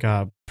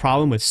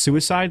problem with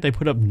suicide. They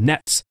put up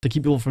nets to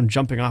keep people from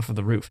jumping off of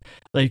the roof.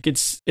 Like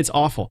it's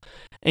awful.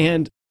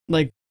 And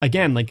like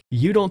again, like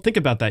you don't think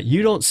about that.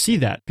 You don't see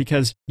that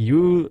because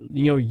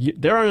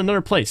they're in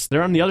another place.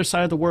 They're on the other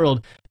side of the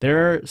world.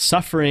 They're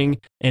suffering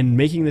and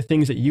making the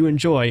things that you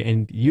enjoy,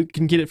 and you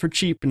can get it for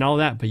cheap and all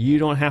that, but you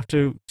don't have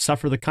to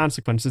suffer the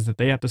consequences that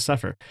they have to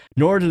suffer.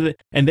 Nor do they,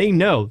 and they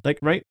know, like,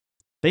 right?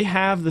 They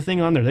have the thing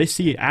on there. They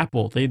see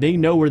Apple. They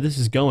know where this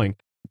is going,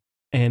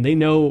 and they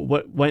know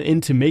what went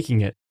into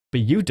making it,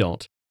 but you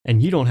don't,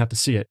 and you don't have to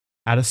see it.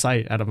 Out of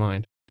sight, out of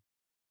mind.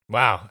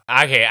 Wow.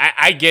 Okay,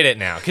 I get it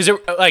now. Because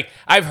like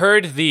I've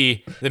heard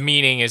the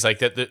meaning is like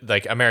that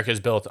like America is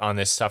built on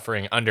this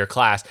suffering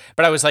underclass,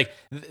 but I was like,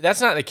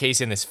 that's not the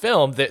case in this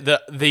film.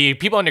 The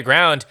people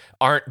underground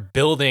aren't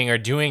building or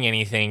doing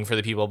anything for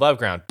the people above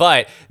ground,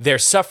 but they're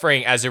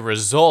suffering as a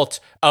result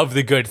of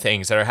the good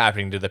things that are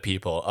happening to the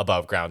people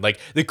above ground, like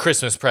the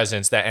Christmas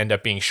presents that end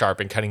up being sharp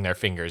and cutting their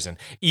fingers, and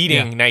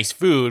eating nice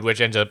food, which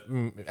ends up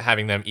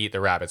having them eat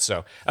the rabbits.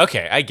 So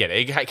okay, I get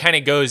it. It kind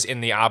of goes in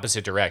the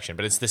opposite direction,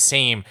 but it's the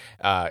same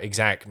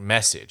exact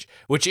message,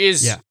 which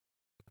is,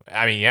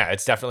 I mean, yeah,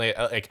 it's definitely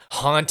like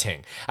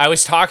haunting. I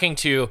was talking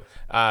to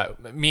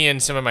me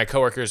and some of my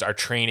coworkers are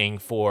training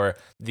for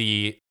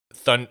the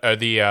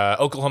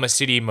Oklahoma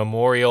City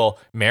Memorial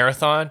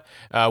Marathon.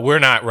 We're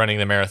not running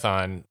the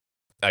marathon.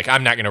 Like,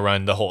 I'm not going to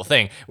run the whole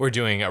thing. We're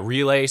doing a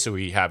relay, so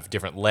we have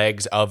different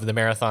legs of the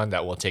marathon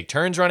that will take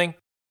turns running.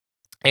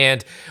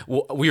 And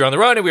we were on the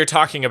road and we were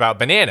talking about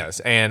bananas.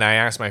 And I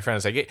asked my friend, I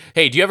was like,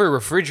 hey, do you ever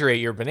refrigerate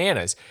your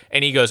bananas?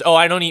 And he goes, oh,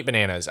 I don't eat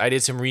bananas. I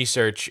did some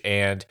research,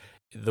 and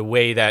the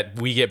way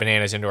that we get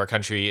bananas into our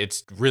country,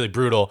 it's really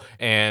brutal.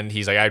 And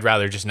he's like, I'd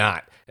rather just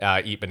not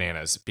eat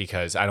bananas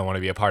because I don't want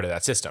to be a part of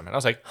that system. And I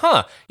was like,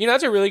 huh,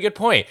 that's a really good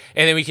point.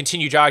 And then we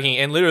continue jogging,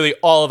 and literally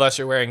all of us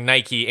are wearing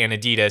Nike and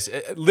Adidas,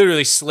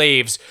 literally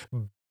slaves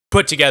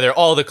put together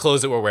all the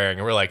clothes that we're wearing,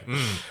 and we're like,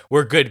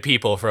 we're good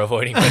people for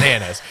avoiding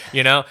bananas,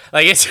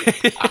 like it's.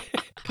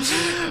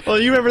 Well,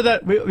 you remember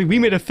that we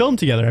made a film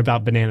together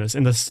about bananas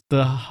and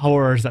the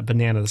horrors that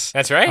bananas.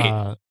 That's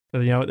right.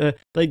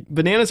 Like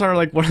bananas are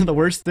like one of the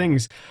worst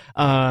things,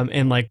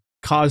 and like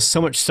cause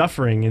so much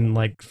suffering and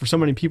like for so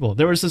many people.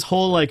 There was this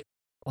whole like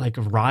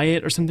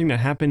riot or something that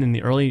happened in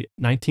the early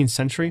 19th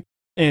century,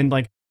 and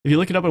like, if you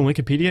look it up on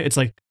Wikipedia, it's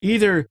like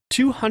either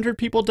 200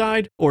 people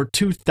died or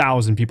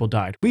 2,000 people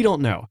died. We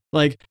don't know.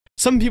 Like,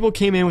 some people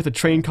came in with a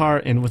train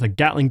car and with a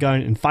Gatling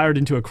gun and fired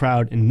into a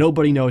crowd, and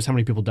nobody knows how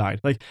many people died.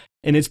 Like,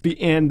 and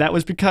that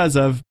was because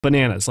of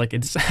bananas. Like,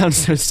 it sounds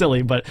so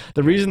silly, but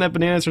the reason that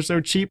bananas are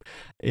so cheap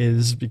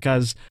is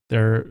because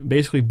they're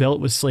basically built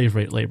with slave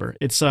labor.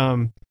 It's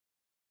or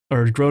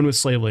grown with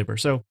slave labor.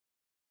 So,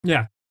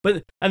 yeah.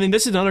 But I mean,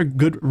 this is another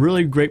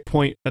really great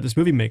point that this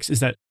movie makes, is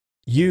that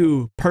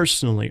you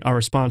personally are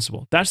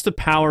responsible. That's the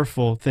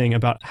powerful thing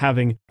about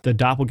having the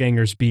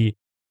doppelgangers be,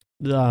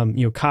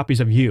 copies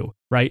of you,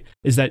 right?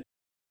 Is that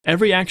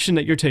every action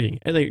that you're taking,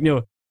 like,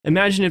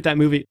 imagine if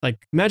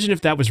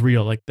that was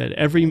real, like that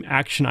every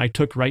action I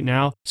took right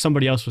now,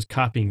 somebody else was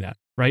copying that,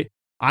 right?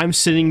 I'm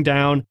sitting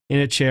down in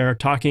a chair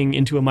talking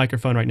into a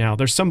microphone right now.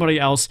 There's somebody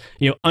else,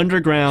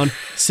 underground,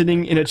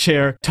 sitting in a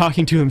chair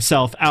talking to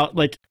himself out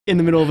like in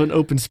the middle of an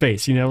open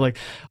space, like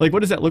what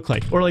does that look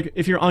like? Or like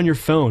if you're on your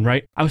phone,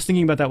 right? I was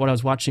thinking about that when I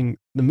was watching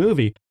the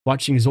movie,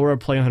 watching Zora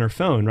play on her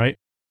phone, right?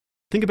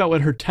 Think about what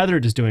her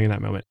tethered is doing in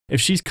that moment.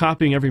 If she's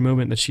copying every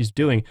movement that she's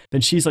doing,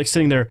 then she's like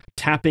sitting there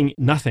tapping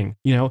nothing,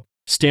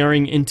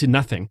 staring into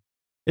nothing.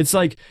 It's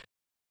like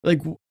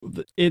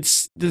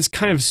it's this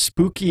kind of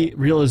spooky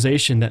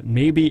realization that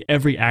maybe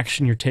every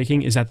action you're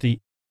taking is at the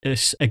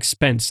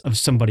expense of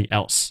somebody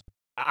else.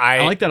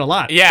 I like that a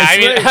lot.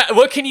 Yeah,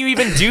 what can you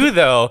even do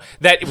though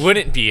that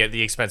wouldn't be at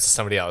the expense of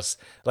somebody else?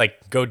 Like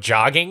go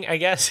jogging, I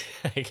guess.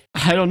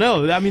 I don't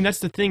know. I mean, that's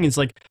the thing. Is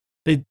like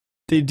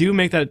they do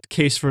make that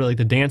case for like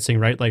the dancing,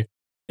 right? Like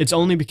it's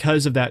only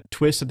because of that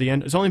twist at the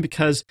end. It's only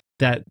because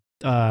that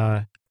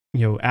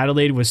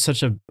Adelaide was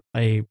such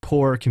a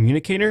poor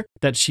communicator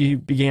that she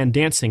began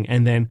dancing,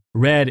 and then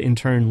Red in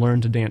turn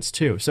learned to dance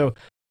too. So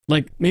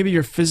like maybe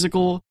your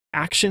physical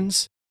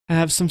actions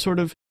have some sort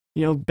of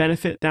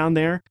benefit down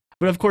there,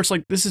 but of course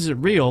like this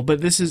isn't real. But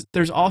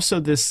there's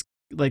also this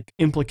like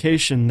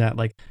implication that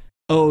like,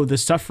 oh, the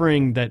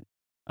suffering that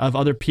of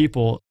other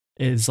people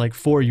is like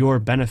for your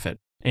benefit,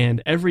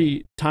 and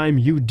every time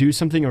you do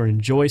something or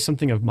enjoy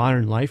something of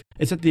modern life,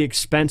 it's at the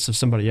expense of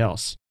somebody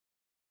else.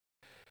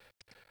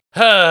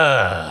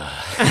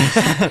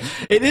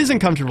 It is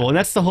uncomfortable, and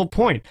that's the whole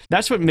point.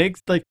 That's what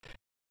makes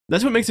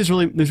this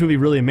movie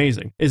really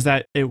amazing, is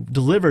that it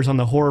delivers on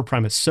the horror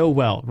premise so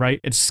well, right?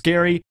 It's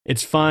scary,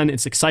 it's fun,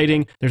 it's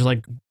exciting. There's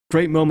like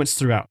great moments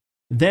throughout.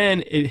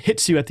 Then it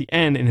hits you at the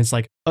end, and it's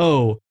like,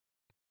 oh,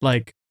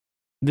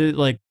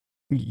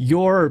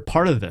 you're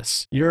part of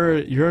this.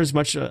 You're as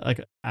much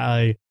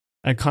an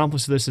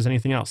accomplice to this as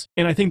anything else.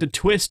 And I think the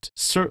twist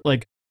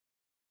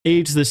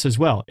aids this as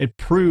well. It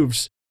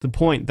proves the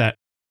point that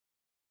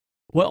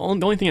the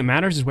only thing that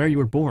matters is where you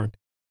were born.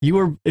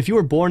 If you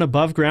were born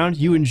above ground,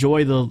 you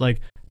enjoy the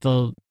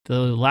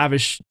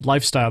lavish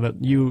lifestyle that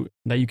you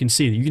can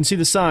see. You can see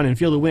the sun and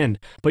feel the wind.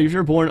 But if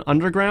you're born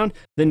underground,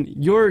 then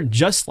you're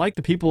just like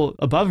the people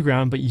above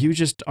ground, but you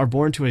just are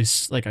born to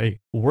a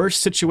worse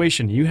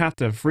situation. You have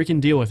to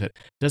freaking deal with it.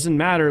 Doesn't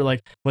matter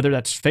like whether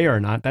that's fair or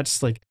not.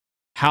 That's like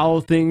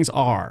how things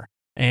are.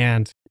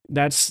 And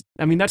that's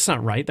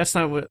not right. That's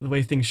not the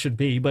way things should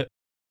be. But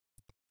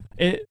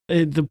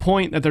the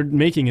point that they're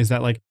making is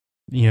that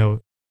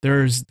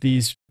there's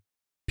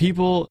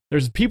people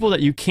that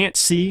you can't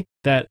see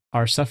that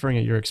are suffering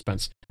at your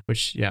expense.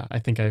 which, yeah, I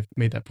think I've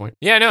made that point.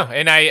 Yeah, no,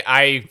 and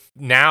I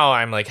now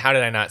I'm like, how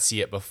did I not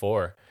see it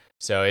before?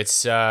 So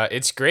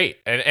it's great,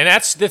 and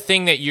that's the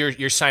thing that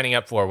you're signing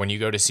up for when you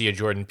go to see a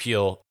Jordan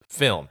Peele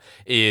film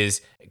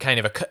is kind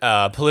of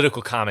a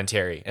political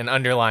commentary, an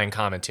underlying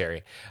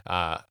commentary,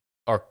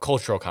 or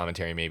cultural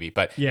commentary maybe,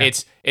 but Yeah.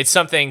 it's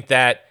something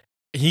that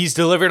he's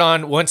delivered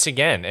on once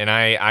again, and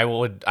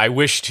I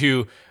wish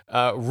to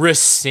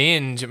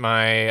rescind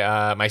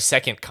my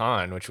second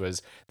con, which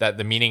was that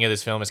the meaning of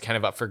this film is kind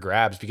of up for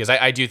grabs, because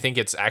I do think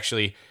it's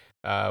actually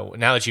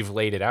now that you've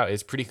laid it out,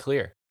 it's pretty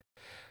clear.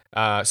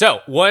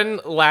 So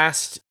one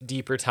last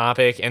deeper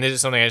topic, and this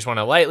is something I just want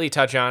to lightly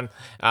touch on.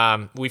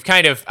 I've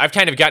kind of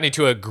gotten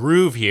into a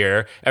groove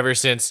here ever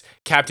since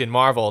Captain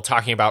Marvel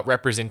talking about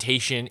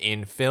representation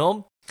in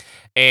film,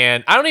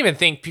 and I don't even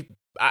think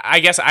I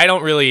guess I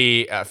don't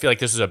really feel like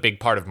this was a big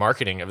part of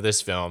marketing of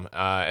this film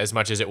as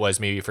much as it was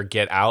maybe for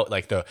Get Out,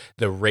 like the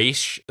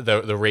race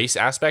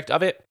aspect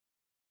of it.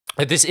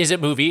 But this is a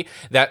movie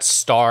that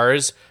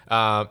stars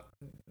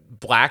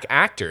black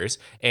actors,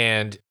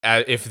 and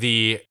if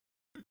the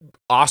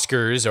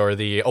Oscars or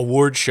the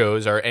award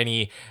shows are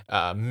any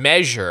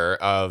measure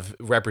of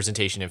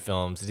representation in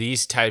films,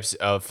 these types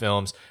of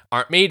films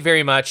aren't made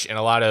very much, and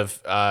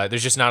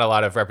there's just not a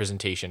lot of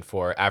representation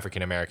for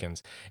African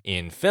Americans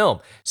in film.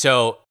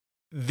 So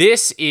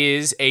this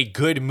is a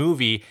good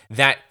movie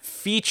that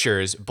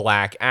features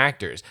black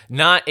actors,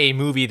 not a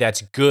movie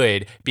that's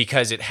good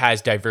because it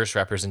has diverse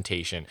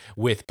representation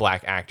with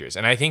black actors.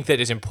 And I think that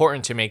it's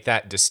important to make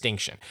that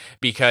distinction,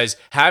 because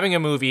having a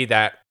movie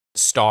that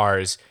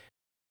stars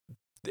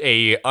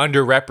a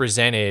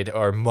underrepresented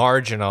or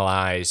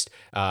marginalized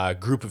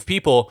group of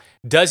people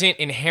doesn't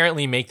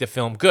inherently make the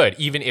film good,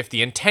 even if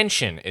the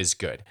intention is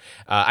good.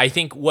 I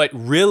think what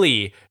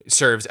really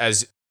serves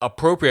as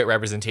appropriate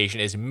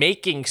representation is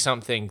making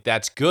something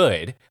that's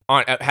good,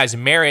 has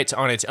merit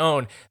on its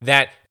own,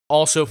 that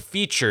also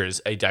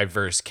features a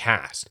diverse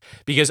cast,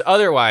 because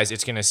otherwise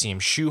it's going to seem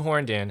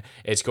shoehorned in.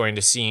 It's going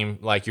to seem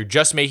like you're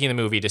just making the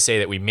movie to say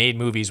that we made a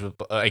movie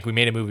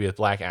with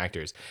black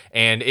actors,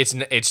 and it's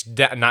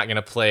not going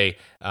to play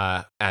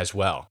as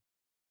well.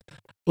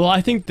 Well,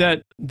 I think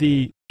that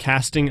the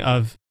casting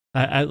of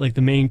like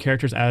the main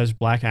characters as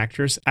black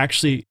actors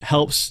actually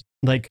helps,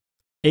 like,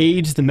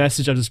 aids the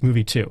message of this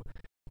movie too.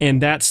 And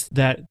that's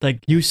that, like,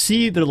 you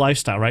see their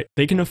lifestyle, right?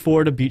 They can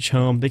afford a beach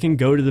home. They can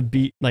go to the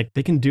beach. Like,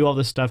 they can do all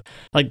this stuff.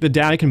 Like, the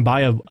dad can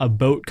buy a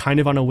boat kind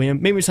of on a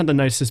whim. Maybe it's not the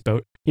nicest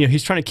boat. You know,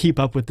 he's trying to keep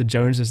up with the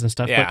Joneses and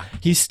stuff. Yeah.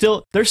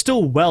 But they're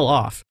still well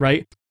off,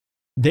 right?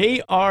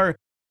 They are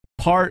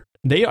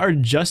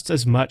just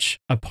as much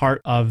a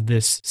part of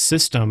this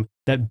system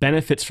that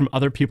benefits from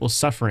other people's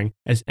suffering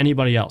as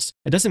anybody else.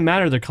 It doesn't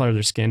matter the color of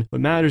their skin.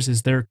 What matters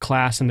is their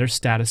class and their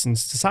status in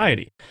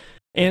society.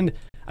 And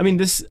I mean,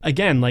 this,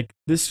 again, like,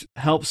 this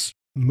helps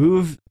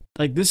move,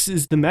 like, this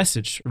is the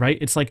message, right?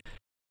 It's like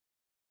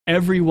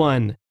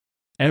everyone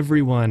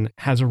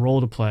has a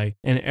role to play,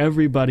 and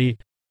everybody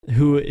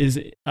who is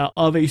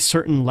of a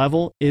certain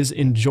level is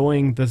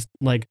enjoying the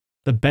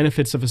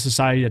benefits of a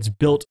society that's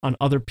built on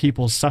other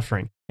people's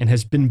suffering and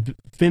has been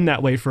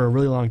that way for a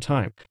really long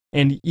time.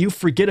 And you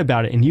forget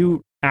about it and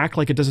you act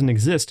like it doesn't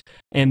exist,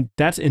 and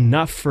that's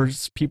enough for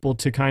people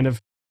to kind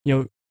of, you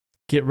know,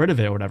 get rid of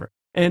it or whatever.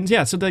 And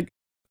yeah, so like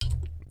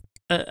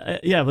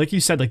you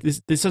said, like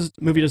this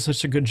movie does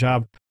such a good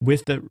job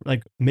with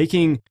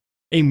making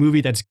a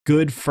movie that's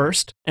good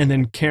first and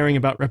then caring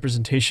about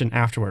representation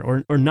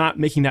afterward, or not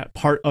making that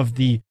part of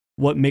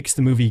what makes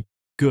the movie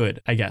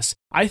good, I guess.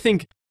 I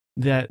think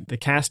that the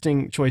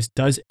casting choice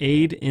does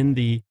aid in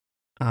the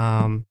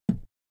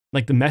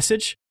like the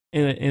message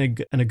in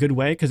a good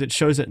way, because it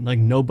shows that, like,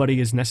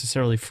 nobody is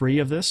necessarily free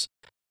of this,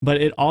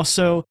 but it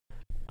also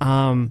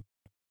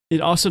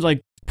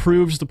like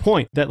proves the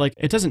point that, like,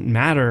 it doesn't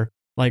matter,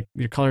 like,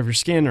 your color of your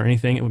skin or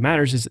anything. What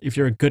matters is if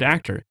you're a good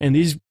actor. And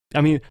these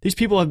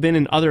people have been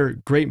in other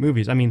great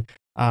movies. I mean,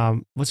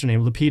 what's her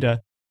name?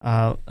 Lupita.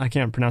 I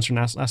can't pronounce her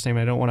last name.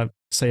 I don't want to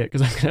say it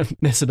because I'm going to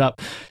mess it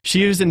up.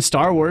 She was in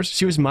Star Wars.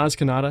 She was Maz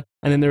Kanata.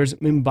 And then there was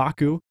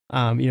M'Baku,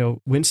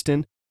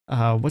 Winston.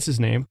 What's his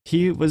name?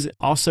 He was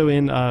also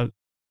in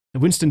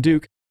Winston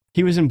Duke.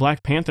 He was in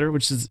Black Panther,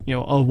 which is, you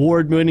know,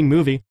 award-winning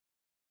movie.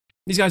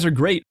 These guys are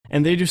great,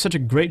 and they do such a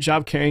great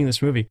job carrying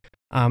this movie.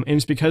 And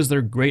it's because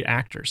they're great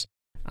actors.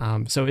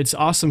 So it's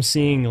awesome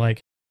seeing a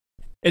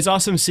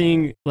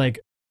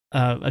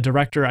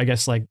director, I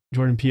guess, like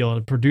Jordan Peele,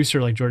 a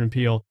producer like Jordan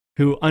Peele,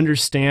 who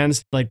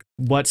understands, like,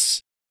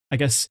 what's, I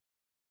guess,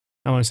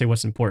 I don't want to say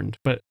what's important,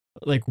 but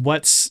like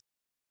what's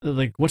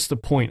the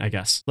point, I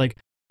guess. Like,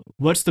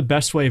 what's the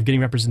best way of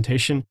getting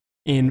representation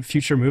in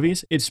future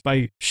movies? It's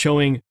by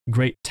showing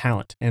great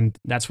talent, and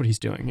that's what he's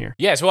doing here.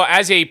 Yes, well,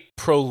 as a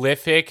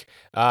prolific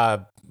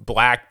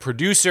black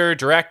producer,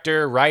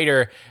 director,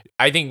 writer,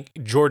 I think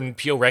Jordan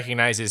Peele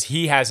recognizes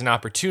he has an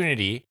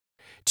opportunity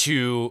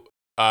to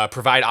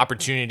provide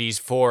opportunities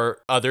for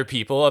other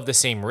people of the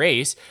same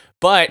race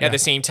But at the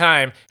same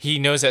time, he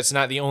knows that's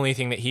not the only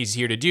thing that he's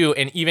here to do.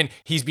 And even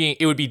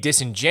it would be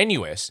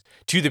disingenuous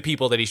to the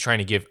people that he's trying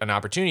to give an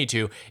opportunity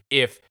to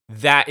if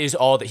that is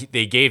all that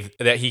he gave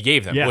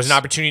them. Yes. Was an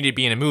opportunity to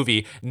be in a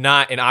movie,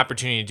 not an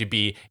opportunity to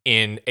be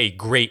in a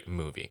great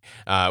movie,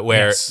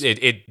 where Yes.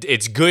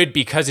 it's good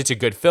because it's a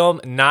good film,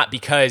 not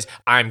because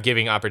I'm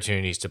giving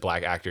opportunities to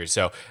black actors.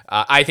 So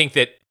I think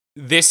that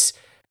this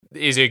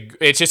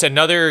it's just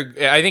another.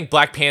 I think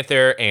Black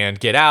Panther and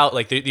Get Out,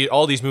 like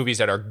all these movies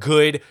that are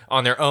good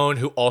on their own,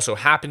 who also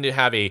happen to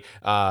have a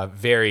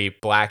very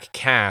black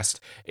cast.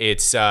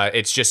 It's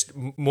just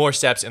more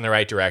steps in the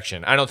right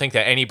direction. I don't think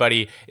that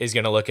anybody is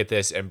going to look at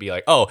this and be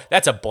like, oh,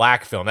 that's a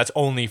black film, that's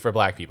only for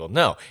black people.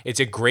 No, it's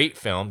a great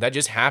film that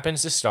just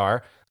happens to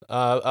star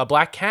a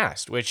black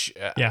cast, which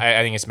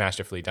I think is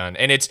masterfully done.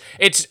 And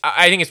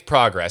I think it's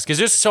progress, because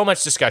there's so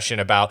much discussion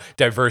about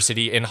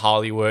diversity in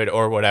Hollywood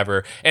or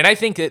whatever. And I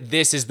think that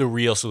this is the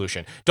real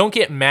solution. Don't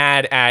get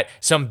mad at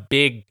some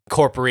big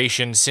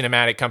corporation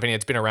cinematic company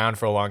that's been around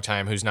for a long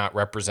time who's not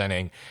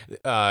representing,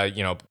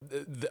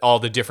 all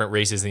the different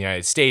races in the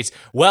United States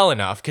well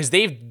enough, because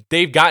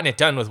they've gotten it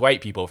done with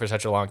white people for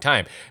such a long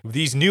time.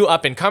 These new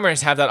up and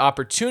comers have that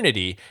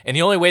opportunity, and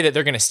the only way that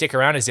they're going to stick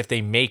around is if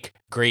they make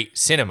great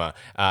cinema.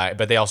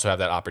 But they also have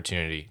that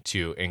opportunity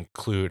to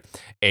include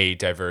a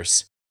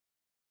diverse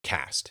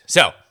cast.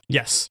 So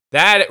Yes.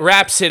 that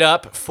wraps it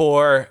up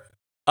for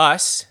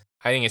us.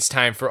 I think it's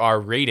time for our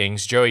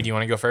ratings. Joey, do you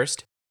want to go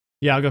first?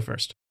 Yeah, I'll go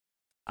first.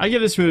 I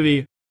give this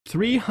movie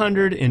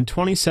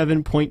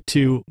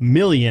 327.2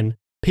 million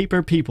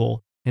paper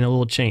people in a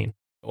little chain.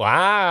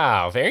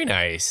 Wow, very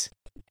nice.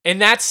 And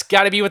that's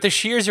got to be what the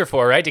shears are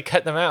for, right? To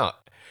cut them out.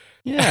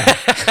 Yeah.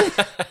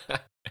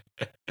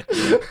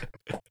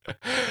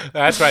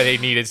 That's why they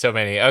needed so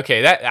many.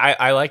 Okay,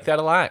 I like that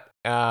a lot.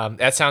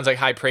 That sounds like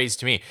high praise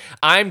to me.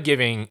 I'm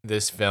giving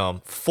this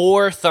film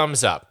 4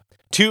 thumbs up.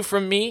 2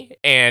 from me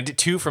and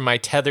 2 from my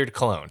tethered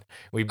clone.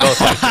 We both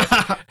liked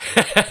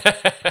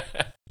it.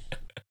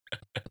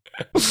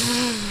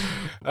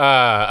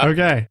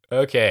 Okay.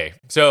 Okay,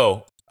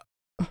 so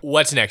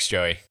what's next,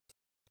 Joey?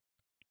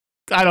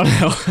 I don't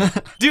know.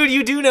 Dude,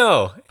 you do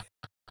know.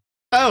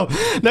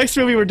 Oh, next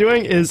movie we're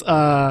doing is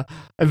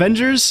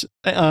Avengers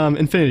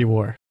Infinity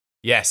War.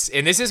 Yes,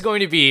 and this is going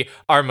to be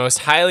our most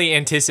highly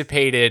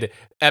anticipated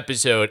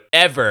episode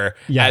ever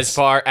as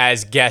far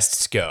as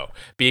guests go,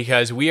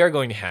 because we are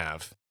going to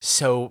have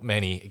so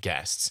many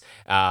guests.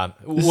 This is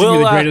going to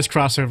be the greatest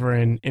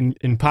crossover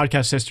in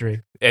podcast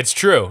history. It's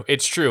true.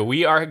 It's true.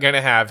 We are going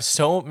to have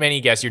so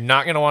many guests. You're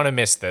not going to want to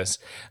miss this.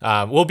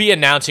 We'll be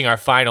announcing our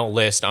final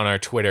list on our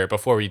Twitter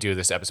before we do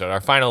this episode,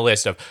 our final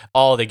list of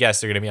all the guests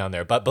that are going to be on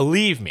there. But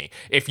believe me,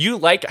 if you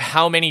like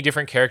how many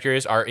different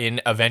characters are in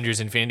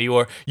Avengers Infinity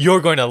War, you're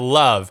going to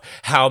love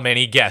how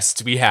many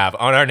guests we have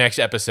on our next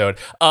episode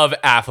of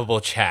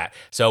Affable Chat.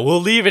 So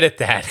we'll leave it at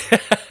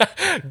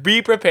that.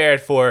 Be prepared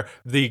for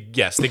the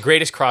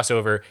greatest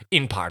crossover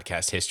in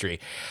podcast history.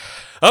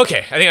 Okay,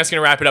 I think that's going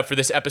to wrap it up for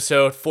this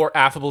episode. For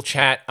Affable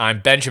Chat, I'm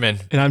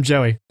Benjamin. And I'm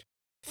Joey.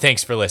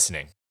 Thanks for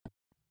listening.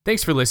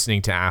 Thanks for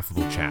listening to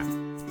Affable Chat.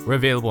 We're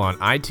available on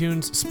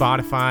iTunes,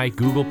 Spotify,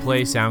 Google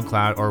Play,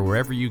 SoundCloud, or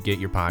wherever you get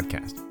your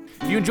podcast.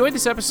 If you enjoyed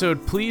this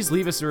episode, please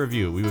leave us a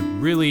review. We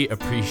would really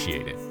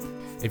appreciate it.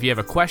 If you have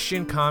a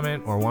question,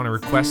 comment, or want to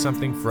request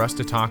something for us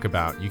to talk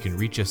about, you can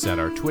reach us at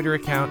our Twitter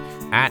account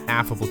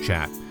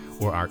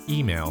 @AffableChat or our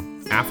email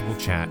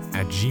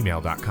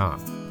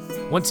affablechat@gmail.com.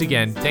 Once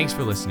again, thanks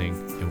for listening,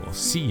 and we'll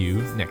see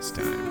you next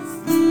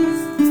time.